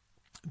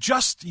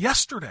 Just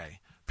yesterday,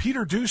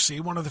 Peter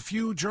Doocy, one of the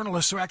few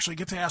journalists who actually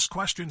get to ask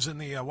questions in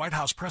the White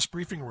House press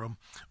briefing room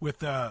with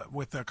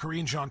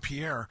Karine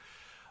Jean-Pierre,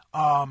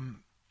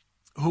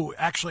 who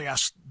actually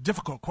asked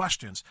difficult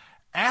questions,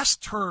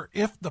 asked her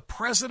if the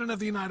President of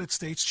the United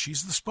States,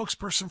 she's the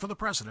spokesperson for the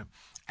President,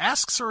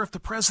 asks her if the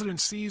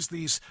President sees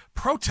these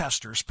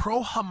protesters,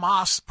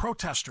 pro-Hamas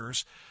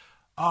protesters,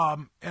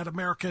 at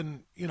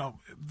American,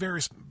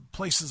 various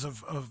places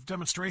of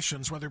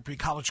demonstrations, whether it be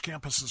college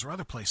campuses or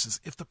other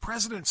places, if the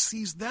President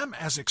sees them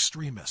as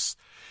extremists.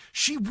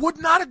 She would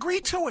not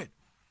agree to it.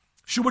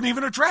 She wouldn't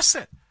even address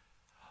it.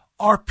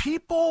 Are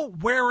people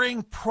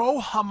wearing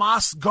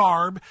pro-Hamas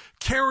garb,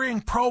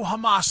 carrying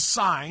pro-Hamas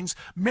signs,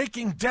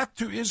 making death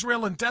to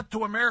Israel and death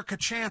to America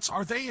chants,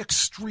 are they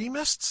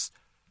extremists?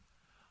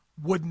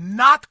 Would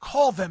not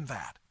call them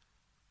that.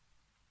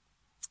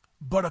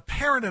 But a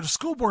parent at a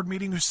school board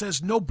meeting who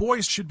says no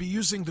boys should be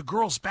using the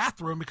girls'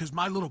 bathroom because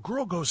my little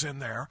girl goes in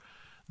there,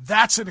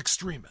 that's an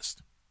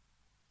extremist.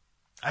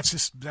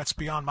 That's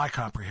beyond my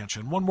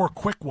comprehension. One more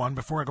quick one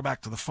before I go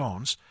back to the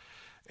phones.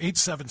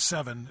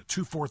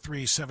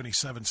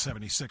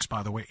 877-243-7776,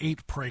 by the way,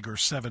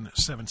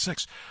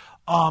 8Prager776.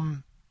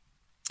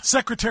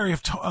 Secretary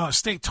of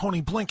State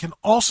Tony Blinken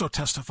also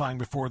testifying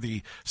before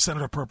the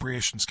Senate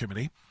Appropriations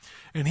Committee,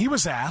 and he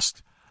was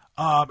asked,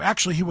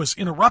 actually he was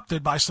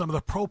interrupted by some of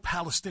the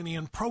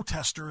pro-Palestinian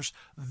protesters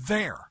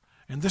there,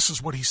 and this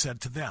is what he said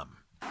to them.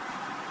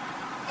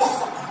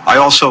 I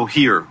also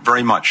hear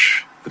very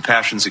much the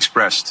passions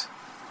expressed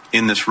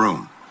in this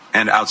room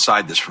and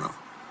outside this room.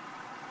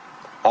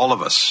 All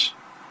of us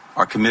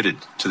are committed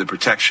to the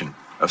protection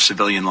of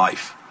civilian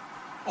life.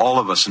 All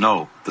of us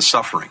know the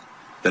suffering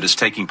that is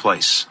taking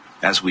place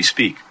as we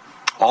speak.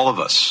 All of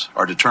us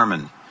are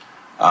determined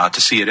to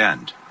see it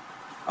end.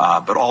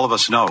 But all of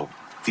us know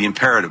the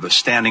imperative of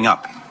standing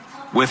up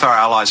with our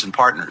allies and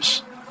partners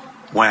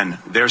when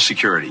their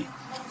security,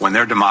 when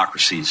their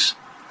democracies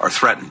are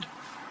threatened.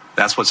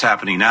 That's what's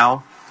happening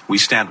now. We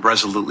stand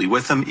resolutely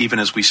with them, even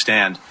as we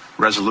stand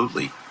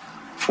resolutely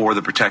for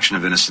the protection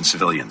of innocent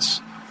civilians.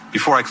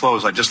 Before I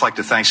close, I'd just like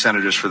to thank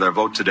senators for their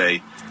vote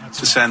today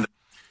to send.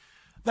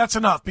 That's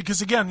enough,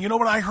 because again, you know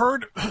what I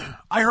heard?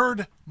 I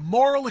heard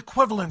moral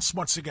equivalence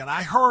once again.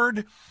 I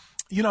heard,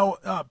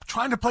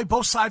 trying to play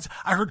both sides.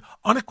 I heard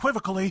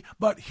unequivocally,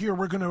 but here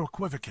we're going to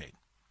equivocate.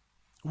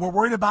 We're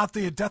worried about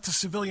the death of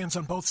civilians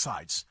on both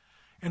sides.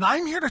 And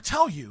I'm here to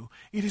tell you,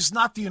 it is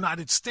not the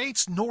United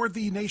States nor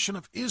the nation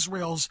of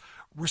Israel's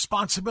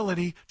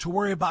responsibility to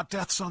worry about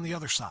deaths on the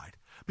other side,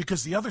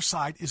 because the other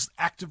side is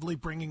actively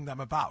bringing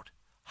them about.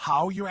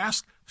 How, you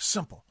ask?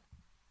 Simple.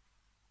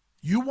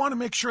 You want to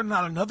make sure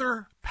not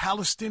another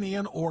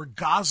Palestinian or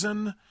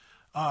Gazan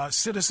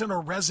citizen or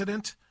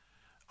resident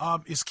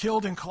is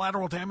killed in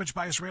collateral damage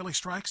by Israeli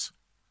strikes?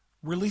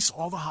 Release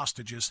all the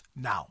hostages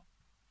now.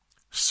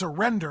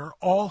 Surrender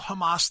all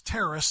Hamas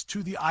terrorists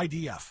to the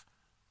IDF.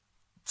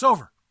 It's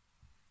over.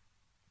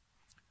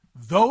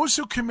 Those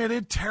who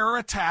committed terror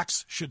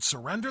attacks should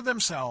surrender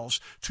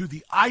themselves to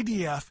the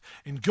IDF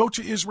and go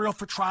to Israel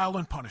for trial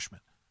and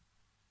punishment.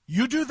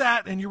 You do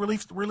that and you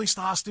release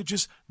the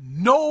hostages,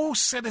 no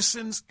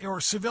citizens or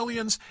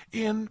civilians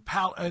in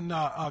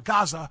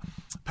Gaza,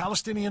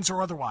 Palestinians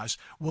or otherwise,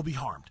 will be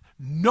harmed.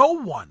 No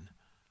one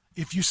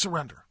if you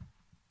surrender.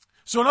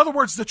 So in other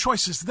words, the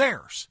choice is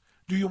theirs.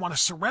 Do you want to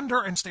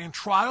surrender and stand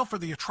trial for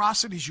the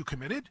atrocities you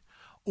committed?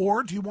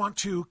 Or do you want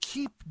to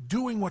keep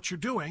doing what you're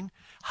doing,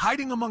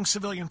 hiding among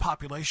civilian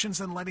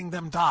populations and letting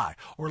them die,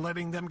 or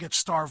letting them get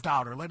starved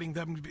out, or letting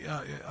them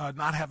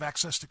not have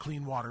access to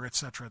clean water, et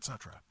cetera, et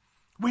cetera?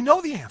 We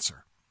know the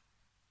answer.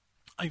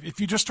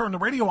 If you just turned the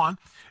radio on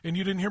and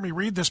you didn't hear me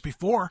read this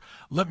before,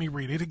 let me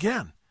read it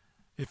again.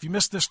 If you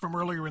missed this from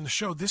earlier in the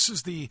show, this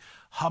is the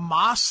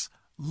Hamas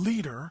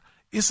leader,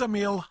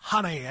 Ismail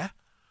Haniyeh,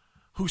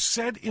 who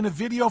said in a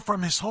video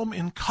from his home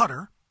in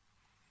Qatar,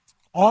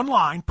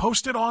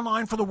 posted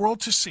online for the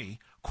world to see,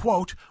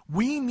 quote,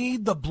 "We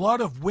need the blood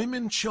of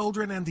women,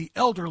 children, and the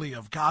elderly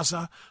of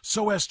Gaza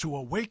so as to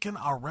awaken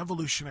our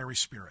revolutionary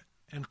spirit,"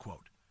 end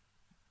quote.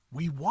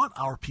 We want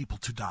our people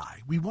to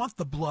die. We want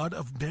the blood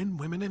of men,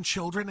 women, and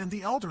children and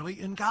the elderly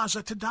in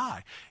Gaza to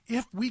die.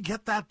 If we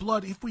get that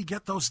blood, if we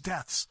get those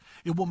deaths,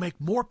 it will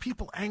make more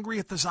people angry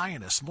at the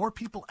Zionists, more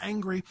people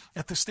angry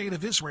at the state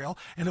of Israel,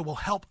 and it will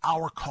help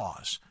our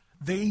cause.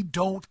 They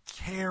don't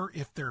care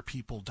if their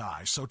people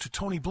die. So to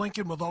Tony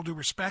Blinken, with all due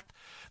respect,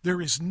 there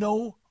is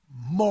no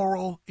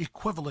moral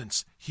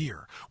equivalence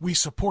here. We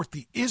support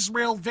the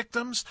Israel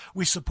victims.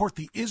 We support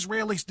the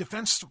Israeli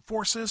Defense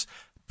Forces.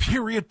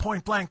 Period,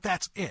 point blank,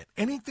 that's it.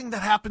 Anything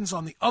that happens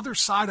on the other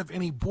side of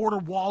any border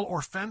wall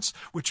or fence,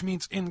 which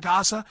means in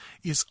Gaza,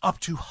 is up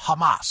to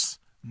Hamas,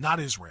 not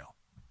Israel.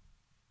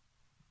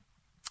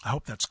 I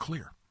hope that's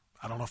clear.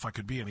 I don't know if I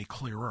could be any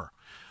clearer.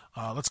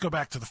 Let's go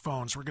back to the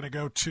phones. We're going to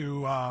go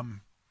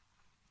to,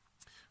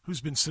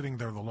 who's been sitting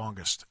there the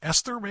longest?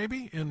 Esther,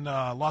 maybe, in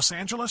Los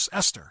Angeles?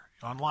 Esther,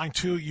 on line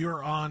 2,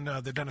 you're on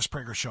the Dennis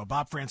Prager Show.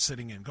 Bob France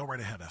sitting in. Go right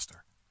ahead,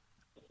 Esther.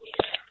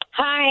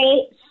 Hi.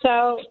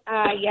 So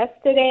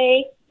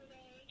yesterday,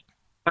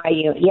 Are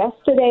you?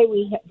 Yesterday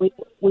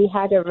we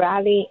had a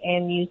rally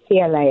in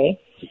UCLA,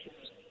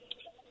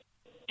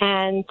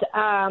 and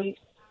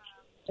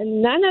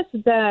none of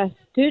the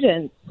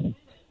students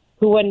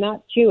who were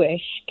not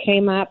Jewish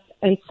came up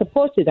and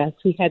supported us.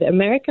 We had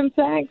American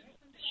flags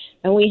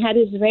and we had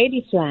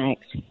Israeli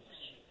flags.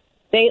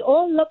 They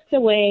all looked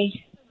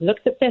away,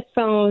 looked at their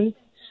phones,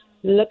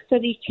 looked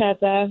at each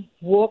other,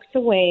 walked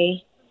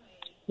away.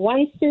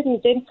 One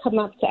student did come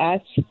up to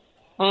us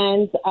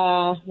and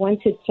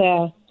wanted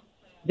to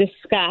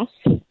discuss,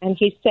 and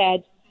he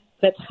said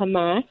that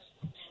Hamas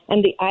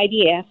and the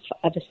IDF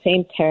are the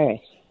same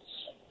terrorists.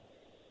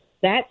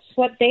 That's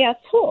what they are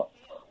taught.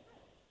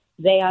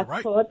 They are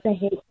taught the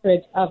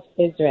hatred of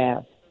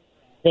Israel.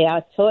 They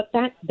are taught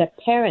that. The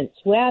parents,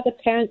 where are the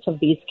parents of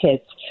these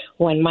kids?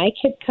 When my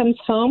kid comes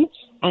home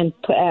and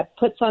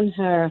puts on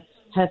her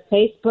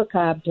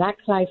Facebook Black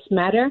Lives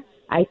Matter,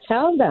 I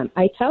tell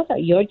her,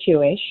 you're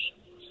Jewish,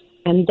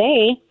 and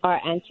they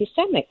are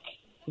anti-Semitic.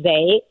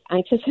 They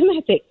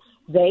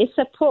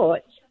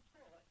support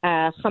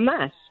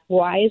Hamas.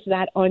 Why is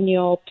that on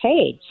your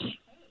page?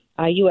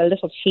 Are you a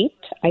little cheat?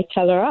 I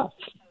tell her off.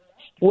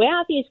 Where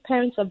are these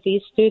parents of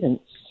these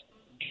students?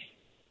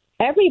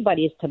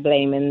 Everybody's to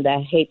blame in the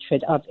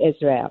hatred of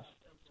Israel.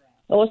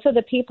 Also,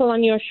 the people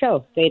on your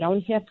show, they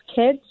don't have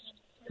kids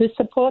who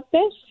support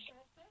this?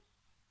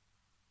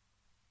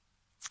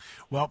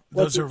 Well,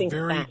 those are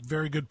very,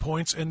 very good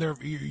points, and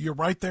you're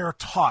right, they are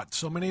taught.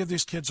 So many of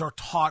these kids are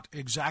taught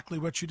exactly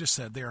what you just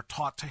said. They are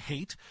taught to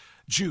hate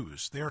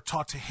Jews. They are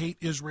taught to hate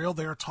Israel.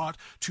 They are taught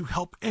to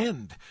help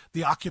end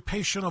the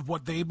occupation of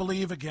what they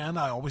believe. Again,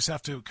 I always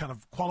have to kind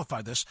of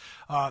qualify this,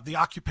 the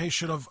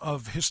occupation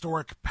of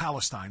historic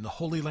Palestine, the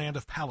Holy Land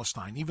of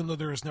Palestine, even though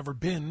there has never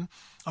been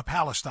a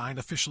Palestine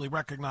officially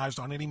recognized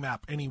on any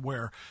map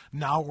anywhere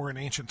now or in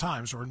ancient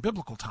times or in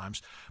biblical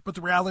times. But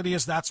the reality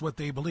is that's what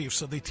they believe.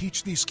 So they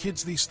teach these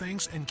kids these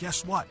things, and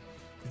guess what?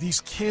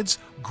 These kids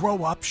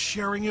grow up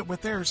sharing it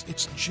with theirs.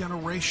 It's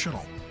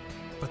generational.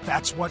 But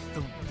that's what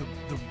the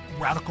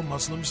radical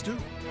Muslims do. All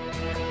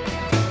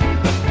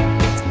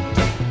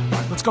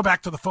right, let's go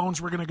back to the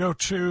phones. We're going to go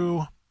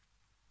to,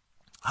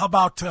 how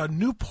about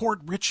Newport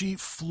Richey,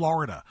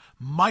 Florida.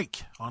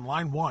 Mike on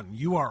line 1.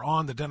 You are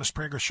on the Dennis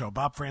Prager Show.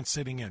 Bob France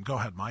sitting in. Go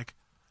ahead, Mike.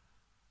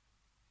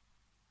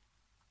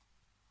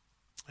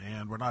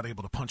 And we're not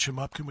able to punch him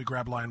up. Can we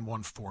grab line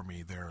 1 for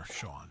me there,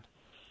 Sean?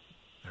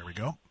 There we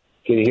go.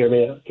 Can you hear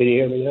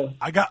me now?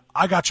 I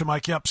got you,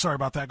 Mike. Yep. Sorry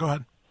about that. Go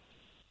ahead.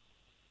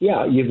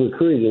 Yeah, you've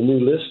recruited a new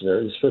listener.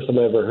 It's the first time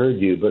I ever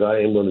heard you, but I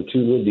am going to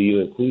tune into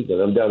you in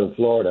Cleveland. I'm down in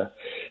Florida.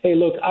 Hey,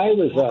 look,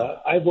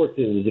 I've worked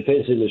in the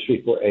defense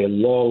industry for a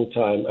long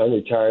time. I'm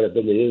retired. I've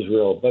been to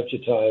Israel a bunch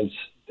of times.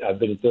 I've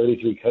been to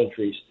 33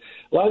 countries.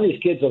 A lot of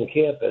these kids on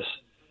campus,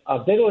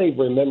 they don't even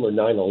remember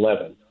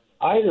 9/11.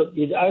 I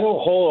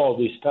don't hold all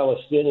these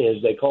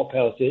Palestinians, they call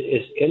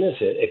Palestinians,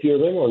 innocent. If you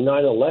remember on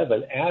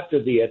 9/11, after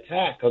the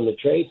attack on the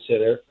Trade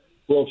Center,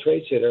 World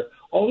Trade Center,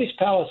 all these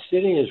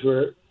Palestinians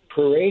were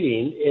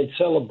parading in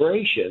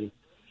celebration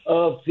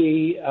of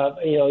the,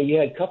 you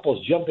had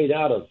couples jumping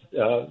out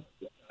of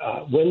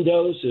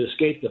windows to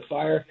escape the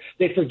fire.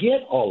 They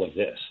forget all of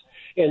this.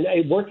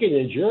 And working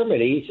in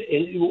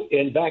Germany,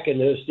 and back in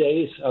those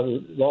days,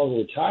 I'm long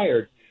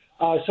retired,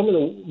 some of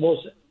the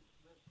most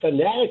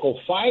fanatical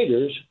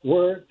fighters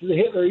were the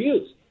Hitler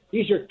Youth.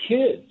 These are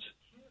kids,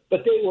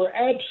 but they were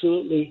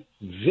absolutely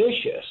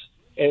vicious,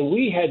 and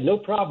we had no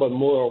problem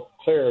moral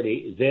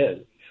clarity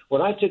then.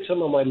 When I took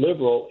some of my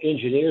liberal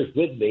engineers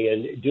with me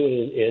and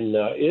doing in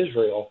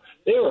Israel,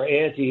 they were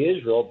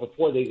anti-Israel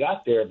before they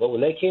got there. But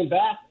when they came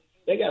back,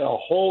 they got a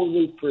whole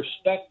new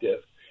perspective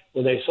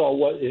when they saw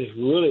what is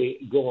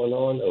really going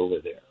on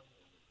over there.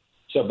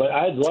 So, but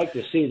I'd like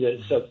to see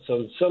that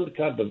some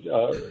kind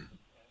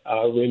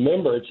of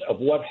remembrance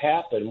of what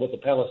happened with the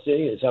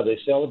Palestinians, how they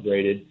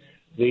celebrated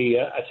the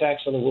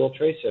attacks on the World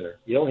Trade Center.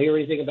 You don't hear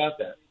anything about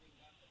that.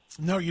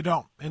 No, you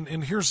don't.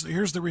 And here's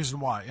the reason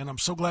why. And I'm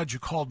so glad you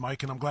called,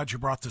 Mike, and I'm glad you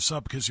brought this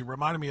up because you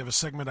reminded me of a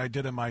segment I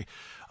did in my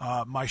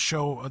my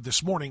show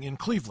this morning in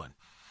Cleveland.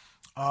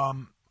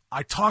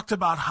 I talked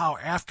about how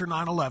after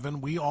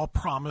 9/11, we all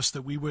promised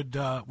that we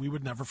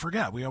would never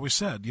forget. We always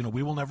said,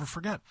 we will never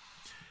forget.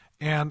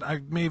 And I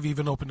may have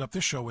even opened up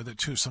this show with it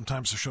too.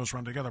 Sometimes the shows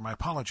run together. My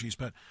apologies.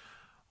 But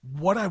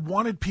what I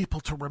wanted people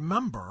to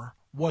remember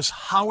was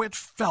how it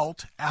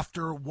felt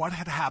after what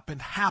had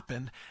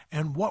happened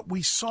and what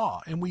we saw.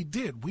 And we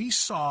did. We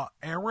saw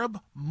Arab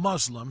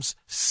Muslims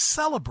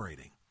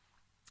celebrating.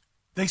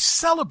 They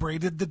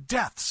celebrated the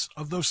deaths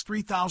of those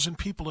 3,000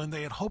 people, and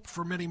they had hoped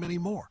for many, many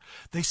more.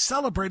 They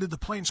celebrated the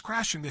planes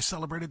crashing. They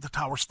celebrated the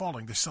towers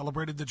falling. They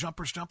celebrated the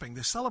jumpers jumping.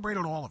 They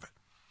celebrated all of it.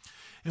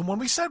 And when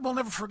we said we'll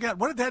never forget,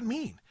 what did that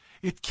mean?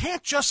 It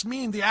can't just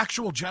mean the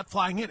actual jet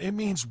flying in. It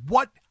means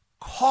what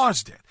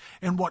caused it.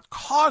 And what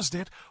caused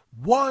it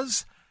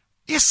was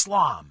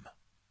Islam.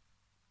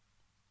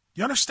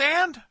 You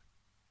understand?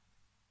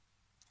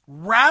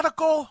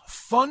 Radical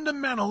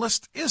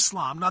fundamentalist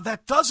Islam. Now,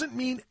 that doesn't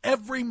mean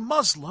every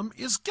Muslim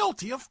is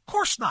guilty. Of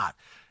course not.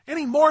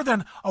 Any more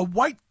than a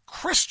white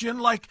Christian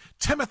like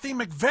Timothy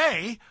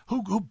McVeigh,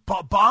 who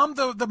bombed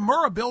the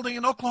Murrah building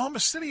in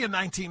Oklahoma City in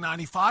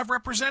 1995,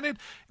 represented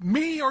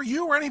me or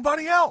you or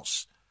anybody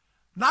else.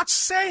 Not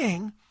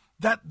saying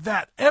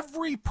that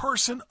every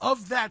person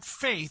of that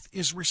faith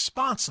is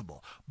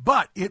responsible,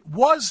 but it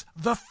was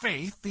the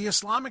faith, the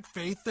Islamic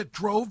faith, that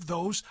drove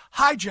those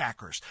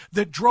hijackers,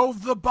 that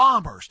drove the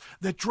bombers,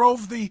 that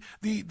drove the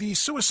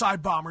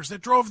suicide bombers,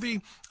 that drove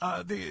the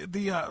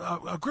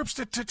groups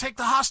to take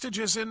the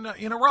hostages in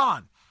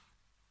Iran.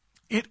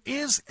 It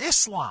is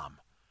Islam.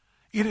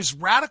 It is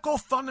radical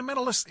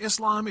fundamentalist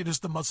Islam. It is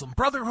the Muslim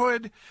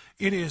Brotherhood.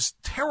 It is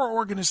terror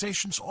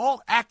organizations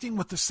all acting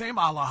with the same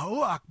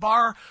Allahu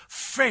Akbar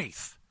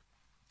faith,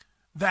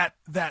 that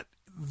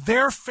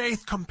their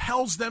faith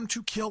compels them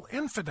to kill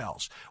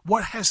infidels.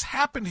 What has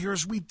happened here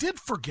is we did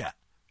forget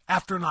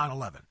after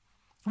 9/11.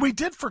 We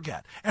did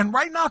forget. And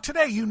right now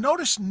today, you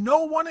notice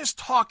no one is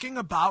talking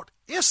about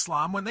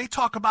Islam when they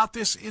talk about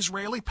this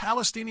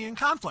Israeli-Palestinian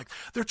conflict.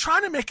 They're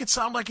trying to make it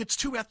sound like it's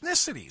two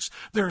ethnicities.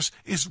 There's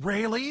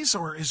Israelis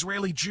or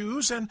Israeli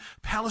Jews and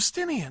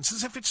Palestinians,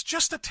 as if it's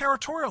just a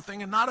territorial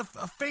thing and not a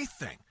faith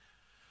thing.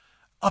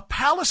 A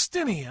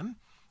Palestinian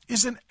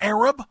is an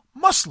Arab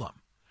Muslim.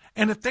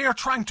 And if they are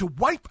trying to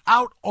wipe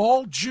out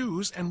all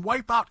Jews and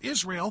wipe out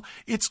Israel,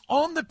 it's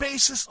on the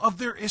basis of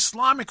their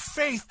Islamic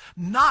faith,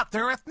 not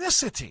their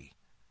ethnicity.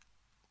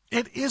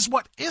 It is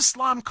what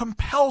Islam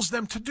compels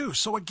them to do.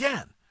 So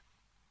again,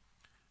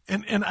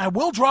 and I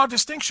will draw a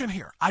distinction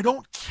here. I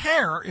don't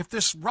care if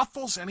this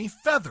ruffles any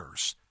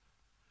feathers.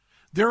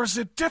 There is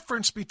a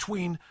difference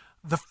between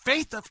the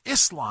faith of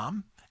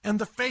Islam and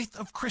the faith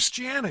of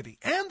Christianity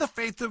and the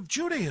faith of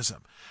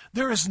Judaism.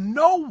 There is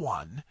no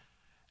one,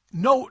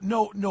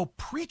 no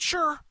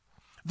preacher.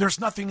 There's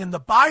nothing in the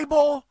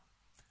Bible.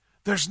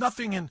 There's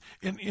nothing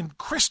in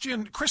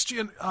Christian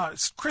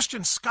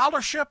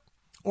scholarship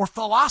or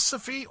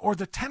philosophy or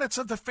the tenets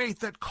of the faith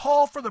that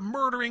call for the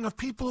murdering of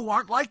people who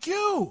aren't like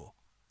you.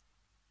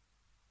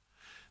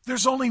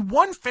 There's only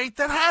one faith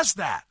that has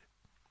that.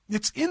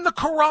 It's in the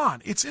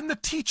Quran. It's in the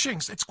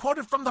teachings. It's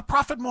quoted from the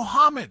Prophet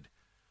Muhammad.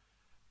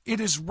 It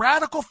is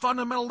radical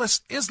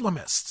fundamentalist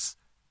Islamists,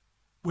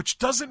 which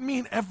doesn't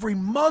mean every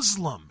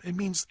Muslim. It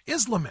means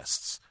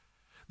Islamists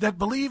that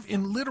believe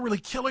in literally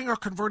killing or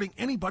converting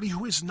anybody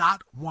who is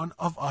not one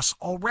of us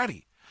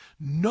already.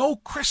 No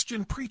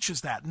Christian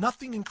preaches that.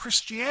 Nothing in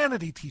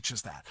Christianity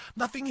teaches that.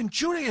 Nothing in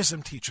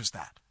Judaism teaches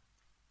that.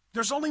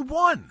 There's only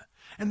one.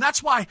 And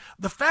that's why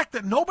the fact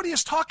that nobody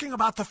is talking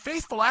about the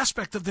faithful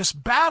aspect of this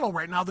battle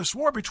right now, this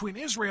war between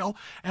Israel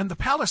and the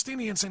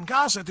Palestinians in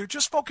Gaza, they're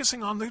just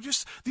focusing on,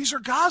 these are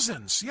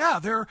Gazans. Yeah,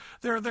 they're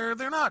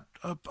not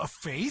a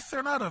faith.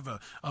 They're not of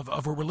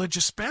a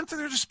religious bent.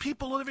 They're just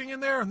people living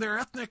in there, and they're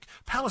ethnic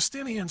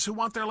Palestinians who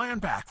want their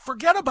land back.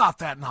 Forget about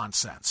that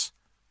nonsense.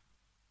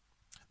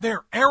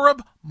 They're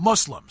Arab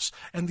Muslims,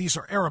 and these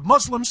are Arab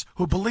Muslims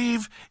who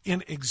believe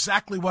in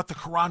exactly what the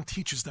Quran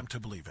teaches them to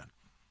believe in.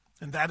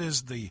 And that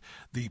is the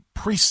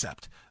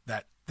precept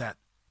that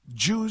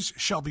Jews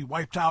shall be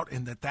wiped out,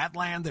 and that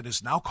land that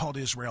is now called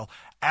Israel,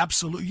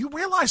 absolutely. You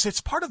realize it's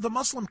part of the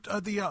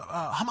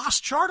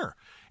Hamas charter.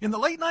 In the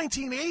late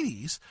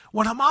 1980s,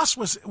 when Hamas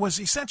was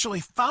essentially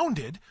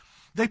founded,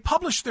 they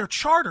published their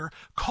charter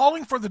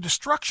calling for the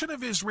destruction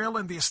of Israel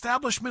and the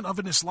establishment of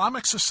an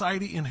Islamic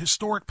society in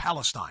historic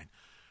Palestine.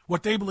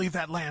 What they believe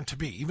that land to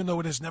be, even though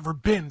it has never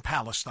been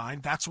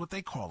Palestine, that's what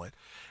they call it.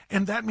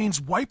 And that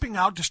means wiping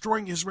out,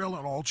 destroying Israel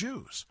and all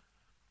Jews.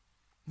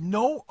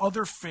 No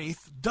other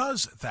faith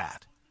does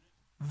that.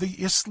 The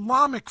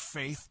Islamic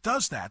faith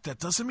does that. That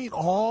doesn't mean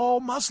all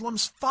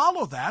Muslims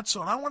follow that.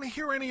 So I don't want to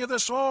hear any of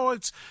this,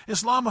 it's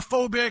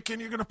Islamophobic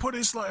and you're going to put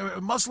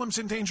Muslims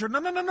in danger.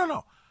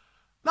 No.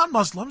 Not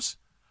Muslims.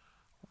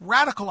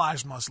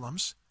 Radicalized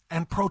Muslims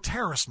and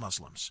pro-terrorist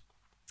Muslims.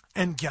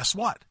 And guess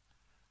what?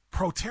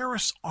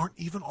 Pro-terrorists aren't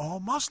even all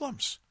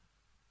Muslims.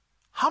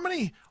 How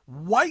many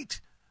white,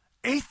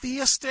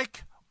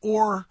 atheistic,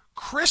 or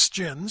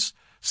Christians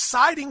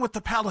siding with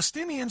the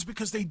Palestinians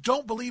because they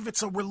don't believe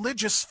it's a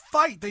religious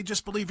fight? They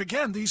just believe,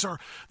 again, these are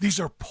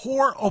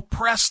poor,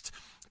 oppressed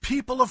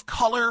people of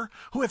color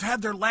who have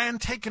had their land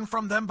taken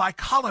from them by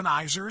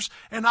colonizers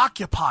and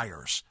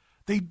occupiers.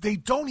 They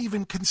don't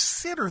even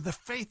consider the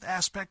faith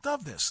aspect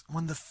of this,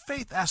 when the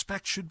faith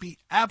aspect should be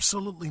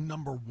absolutely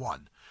number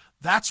one.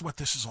 That's what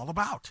this is all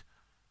about.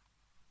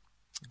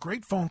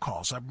 Great phone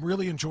calls. I'm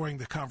really enjoying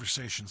the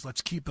conversations.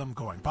 Let's keep them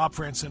going. Bob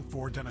Franson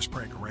for Dennis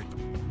Prager. Right.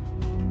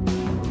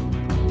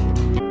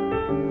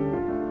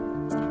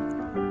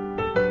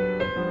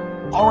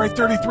 All right,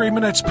 33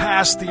 minutes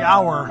past the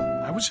hour.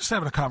 I was just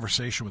having a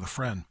conversation with a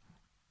friend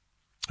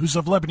who's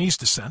of Lebanese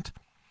descent.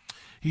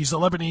 He's a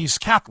Lebanese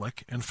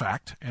Catholic, in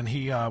fact, and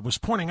he was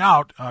pointing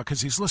out, because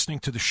he's listening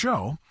to the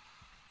show,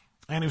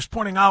 and he was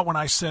pointing out when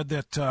I said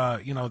that,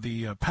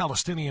 the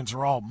Palestinians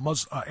are all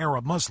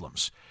Arab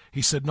Muslims.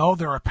 He said, no,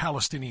 there are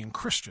Palestinian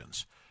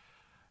Christians.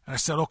 And I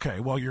said, okay,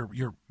 well,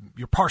 you're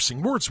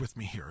parsing words with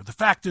me here. The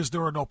fact is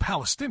there are no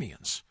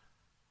Palestinians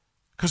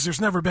because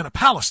there's never been a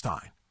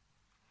Palestine.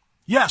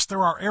 Yes,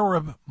 there are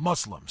Arab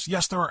Muslims.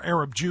 Yes, there are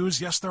Arab Jews.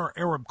 Yes, there are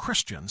Arab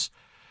Christians.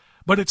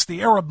 But it's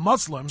the Arab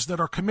Muslims that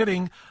are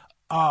committing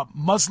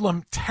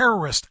Muslim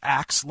terrorist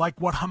acts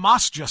like what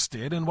Hamas just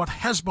did and what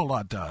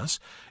Hezbollah does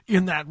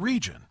in that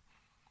region.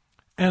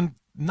 And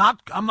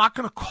I'm not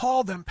going to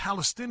call them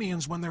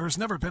Palestinians when there has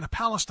never been a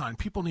Palestine.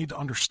 People need to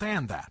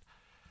understand that.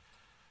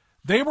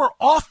 They were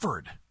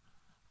offered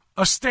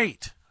a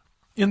state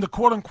in the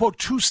quote-unquote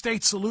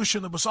two-state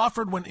solution that was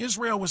offered when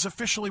Israel was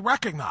officially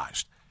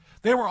recognized.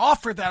 They were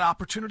offered that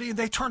opportunity and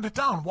they turned it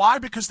down. Why?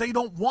 Because they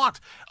don't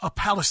want a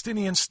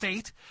Palestinian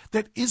state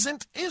that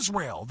isn't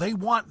Israel. They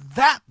want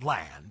that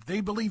land. They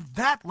believe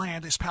that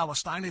land is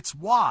Palestine. It's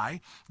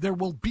why there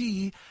will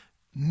be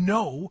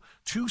no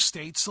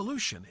two-state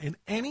solution. And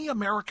any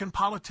American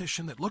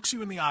politician that looks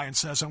you in the eye and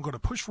says, I'm going to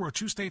push for a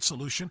two-state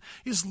solution,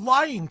 is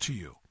lying to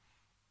you.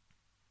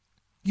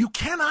 You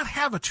cannot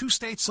have a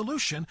two-state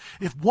solution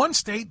if one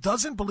state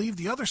doesn't believe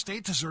the other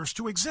state deserves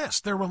to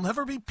exist. There will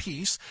never be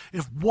peace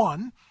if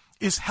one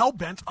is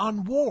hell-bent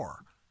on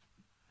war.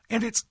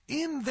 And it's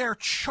in their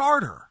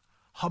charter.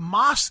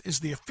 Hamas is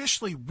the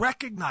officially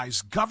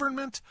recognized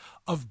government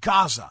of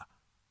Gaza.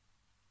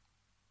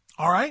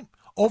 All right?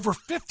 Over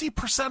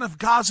 50% of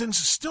Gazans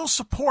still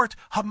support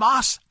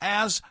Hamas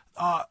as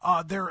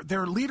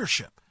their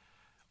leadership.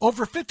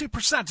 Over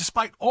 50%,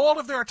 despite all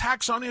of their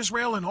attacks on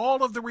Israel and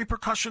all of the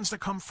repercussions that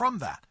come from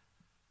that.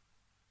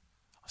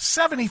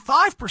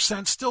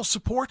 75% still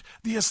support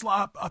the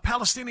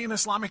Palestinian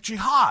Islamic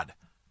Jihad,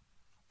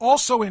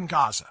 also in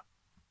Gaza.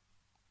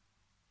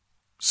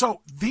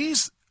 So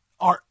these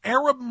are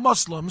Arab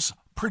Muslims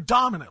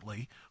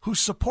predominantly who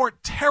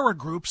support terror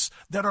groups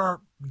that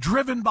are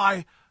driven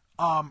by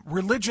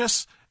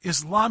religious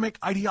Islamic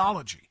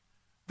ideology.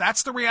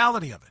 That's the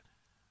reality of it.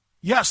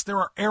 Yes, there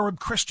are Arab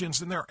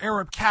Christians and there are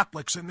Arab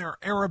Catholics and there are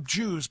Arab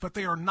Jews, but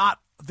they are not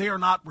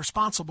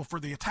responsible for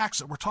the attacks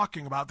that we're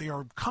talking about. They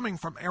are coming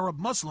from Arab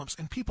Muslims,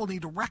 and people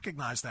need to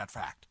recognize that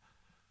fact.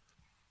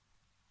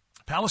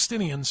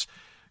 Palestinians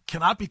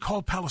cannot be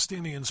called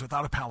Palestinians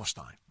without a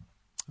Palestine.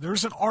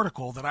 There's an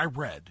article that I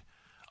read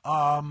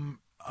a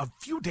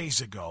few days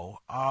ago,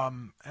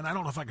 and I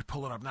don't know if I could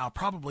pull it up now,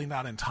 probably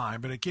not in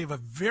time, but it gave a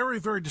very,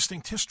 very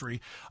distinct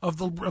history of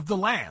the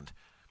land.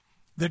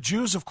 The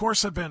Jews, of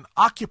course, have been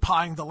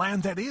occupying the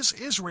land that is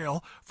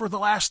Israel for the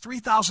last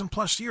 3,000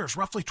 plus years,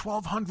 roughly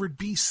 1200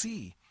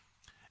 BC.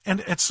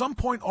 And at some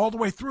point all the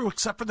way through,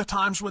 except for the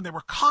times when they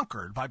were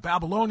conquered by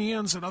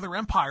Babylonians and other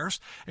empires,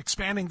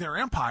 expanding their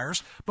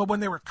empires, but when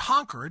they were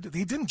conquered,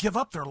 they didn't give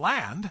up their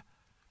land.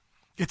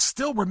 It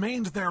still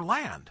remained their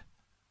land.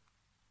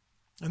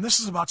 And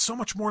this is about so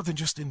much more than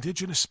just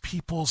indigenous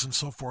peoples and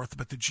so forth,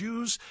 but the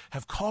Jews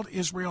have called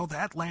Israel,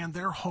 that land,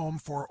 their home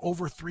for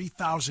over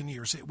 3,000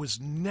 years. It was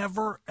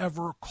never,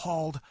 ever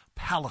called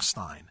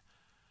Palestine.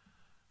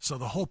 So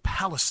the whole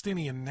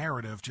Palestinian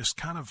narrative just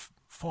kind of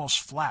falls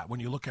flat when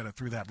you look at it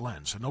through that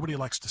lens, and nobody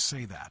likes to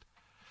say that.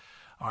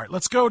 All right,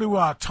 let's go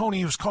to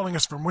Tony, who's calling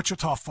us from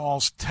Wichita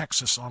Falls,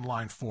 Texas, on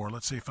line 4.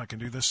 Let's see if I can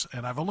do this.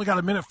 And I've only got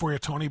a minute for you,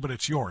 Tony, but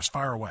it's yours.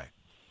 Fire away.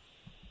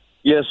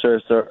 Yes, sir.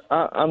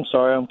 I'm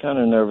sorry. I'm kind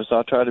of nervous.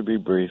 I'll try to be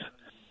brief.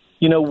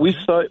 You know, we've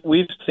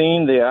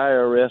seen the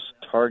IRS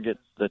target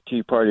the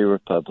Tea Party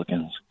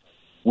Republicans.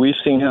 We've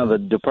seen how the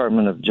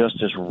Department of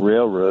Justice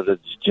railroaded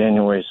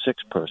January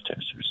 6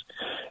 protesters.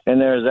 And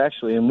there is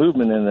actually a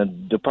movement in the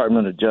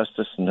Department of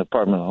Justice and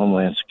Department of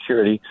Homeland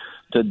Security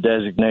to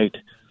designate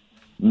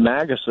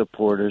MAGA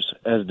supporters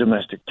as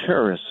domestic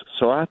terrorists.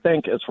 So I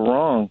think it's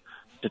wrong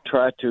to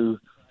try to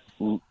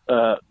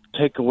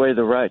take away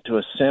the right to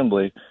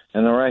assembly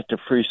and the right to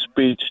free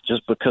speech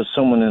just because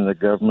someone in the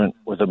government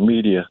or the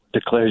media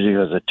declares you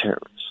as a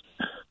terrorist.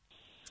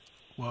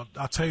 Well,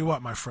 I'll tell you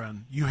what, my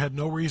friend, you had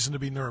no reason to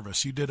be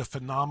nervous. You did a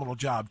phenomenal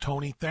job.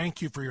 Tony,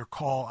 thank you for your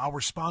call. I'll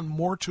respond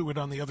more to it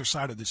on the other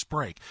side of this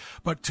break.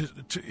 But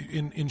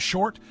in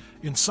short,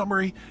 in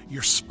summary,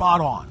 you're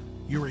spot on.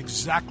 You're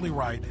exactly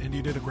right, and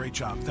you did a great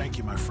job. Thank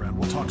you, my friend.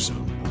 We'll talk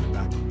soon. We'll be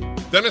back.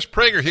 Dennis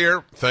Prager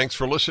here. Thanks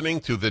for listening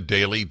to the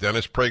Daily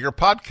Dennis Prager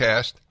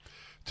Podcast.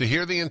 To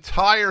hear the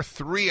entire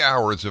 3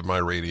 hours of my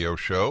radio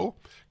show,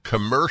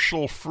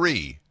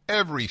 commercial-free,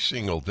 every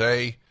single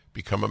day,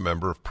 become a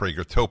member of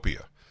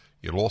Pragertopia.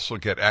 You'll also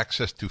get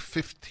access to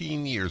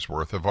 15 years'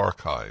 worth of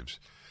archives,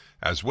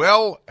 as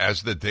well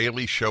as the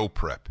daily show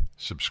prep.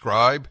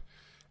 Subscribe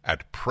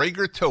at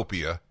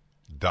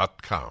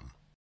Pragertopia.com.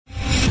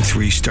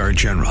 3-star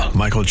General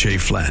Michael J.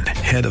 Flynn,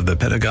 head of the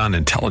Pentagon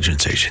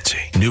Intelligence Agency,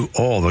 knew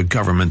all the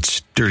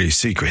government's dirty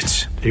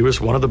secrets. He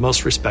was one of the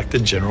most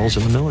respected generals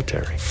in the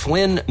military.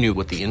 Flynn knew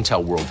what the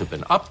intel world had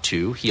been up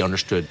to. He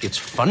understood its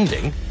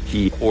funding.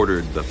 He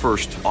ordered the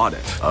first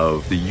audit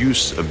of the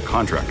use of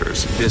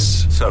contractors.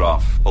 This set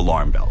off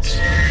alarm bells.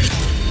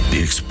 The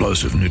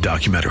explosive new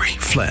documentary,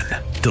 Flynn,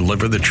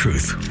 deliver the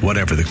truth,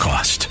 whatever the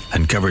cost,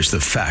 uncovers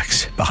the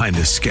facts behind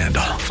this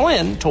scandal.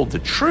 Flynn told the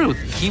truth.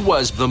 He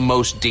was the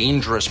most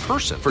dangerous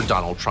person for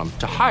Donald Trump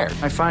to hire.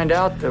 I find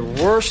out the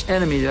worst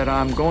enemy that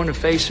I'm going to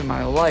face in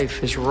my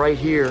life is right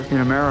here in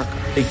America.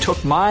 They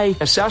took my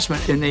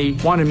assessment and they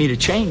wanted me to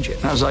change it.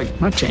 And I was like, I'm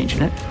not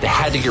changing it. They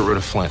had to get rid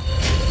of Flynn.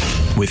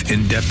 With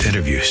in-depth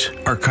interviews,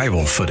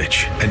 archival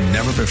footage, and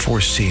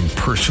never-before-seen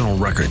personal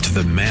records of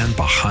the man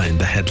behind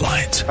the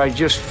headlines. I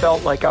just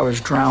felt like I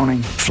was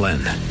drowning. Flynn,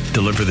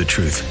 deliver the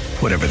truth,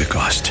 whatever the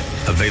cost.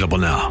 Available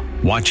now.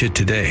 Watch it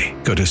today.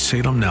 Go to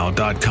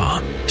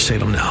salemnow.com.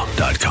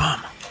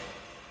 salemnow.com.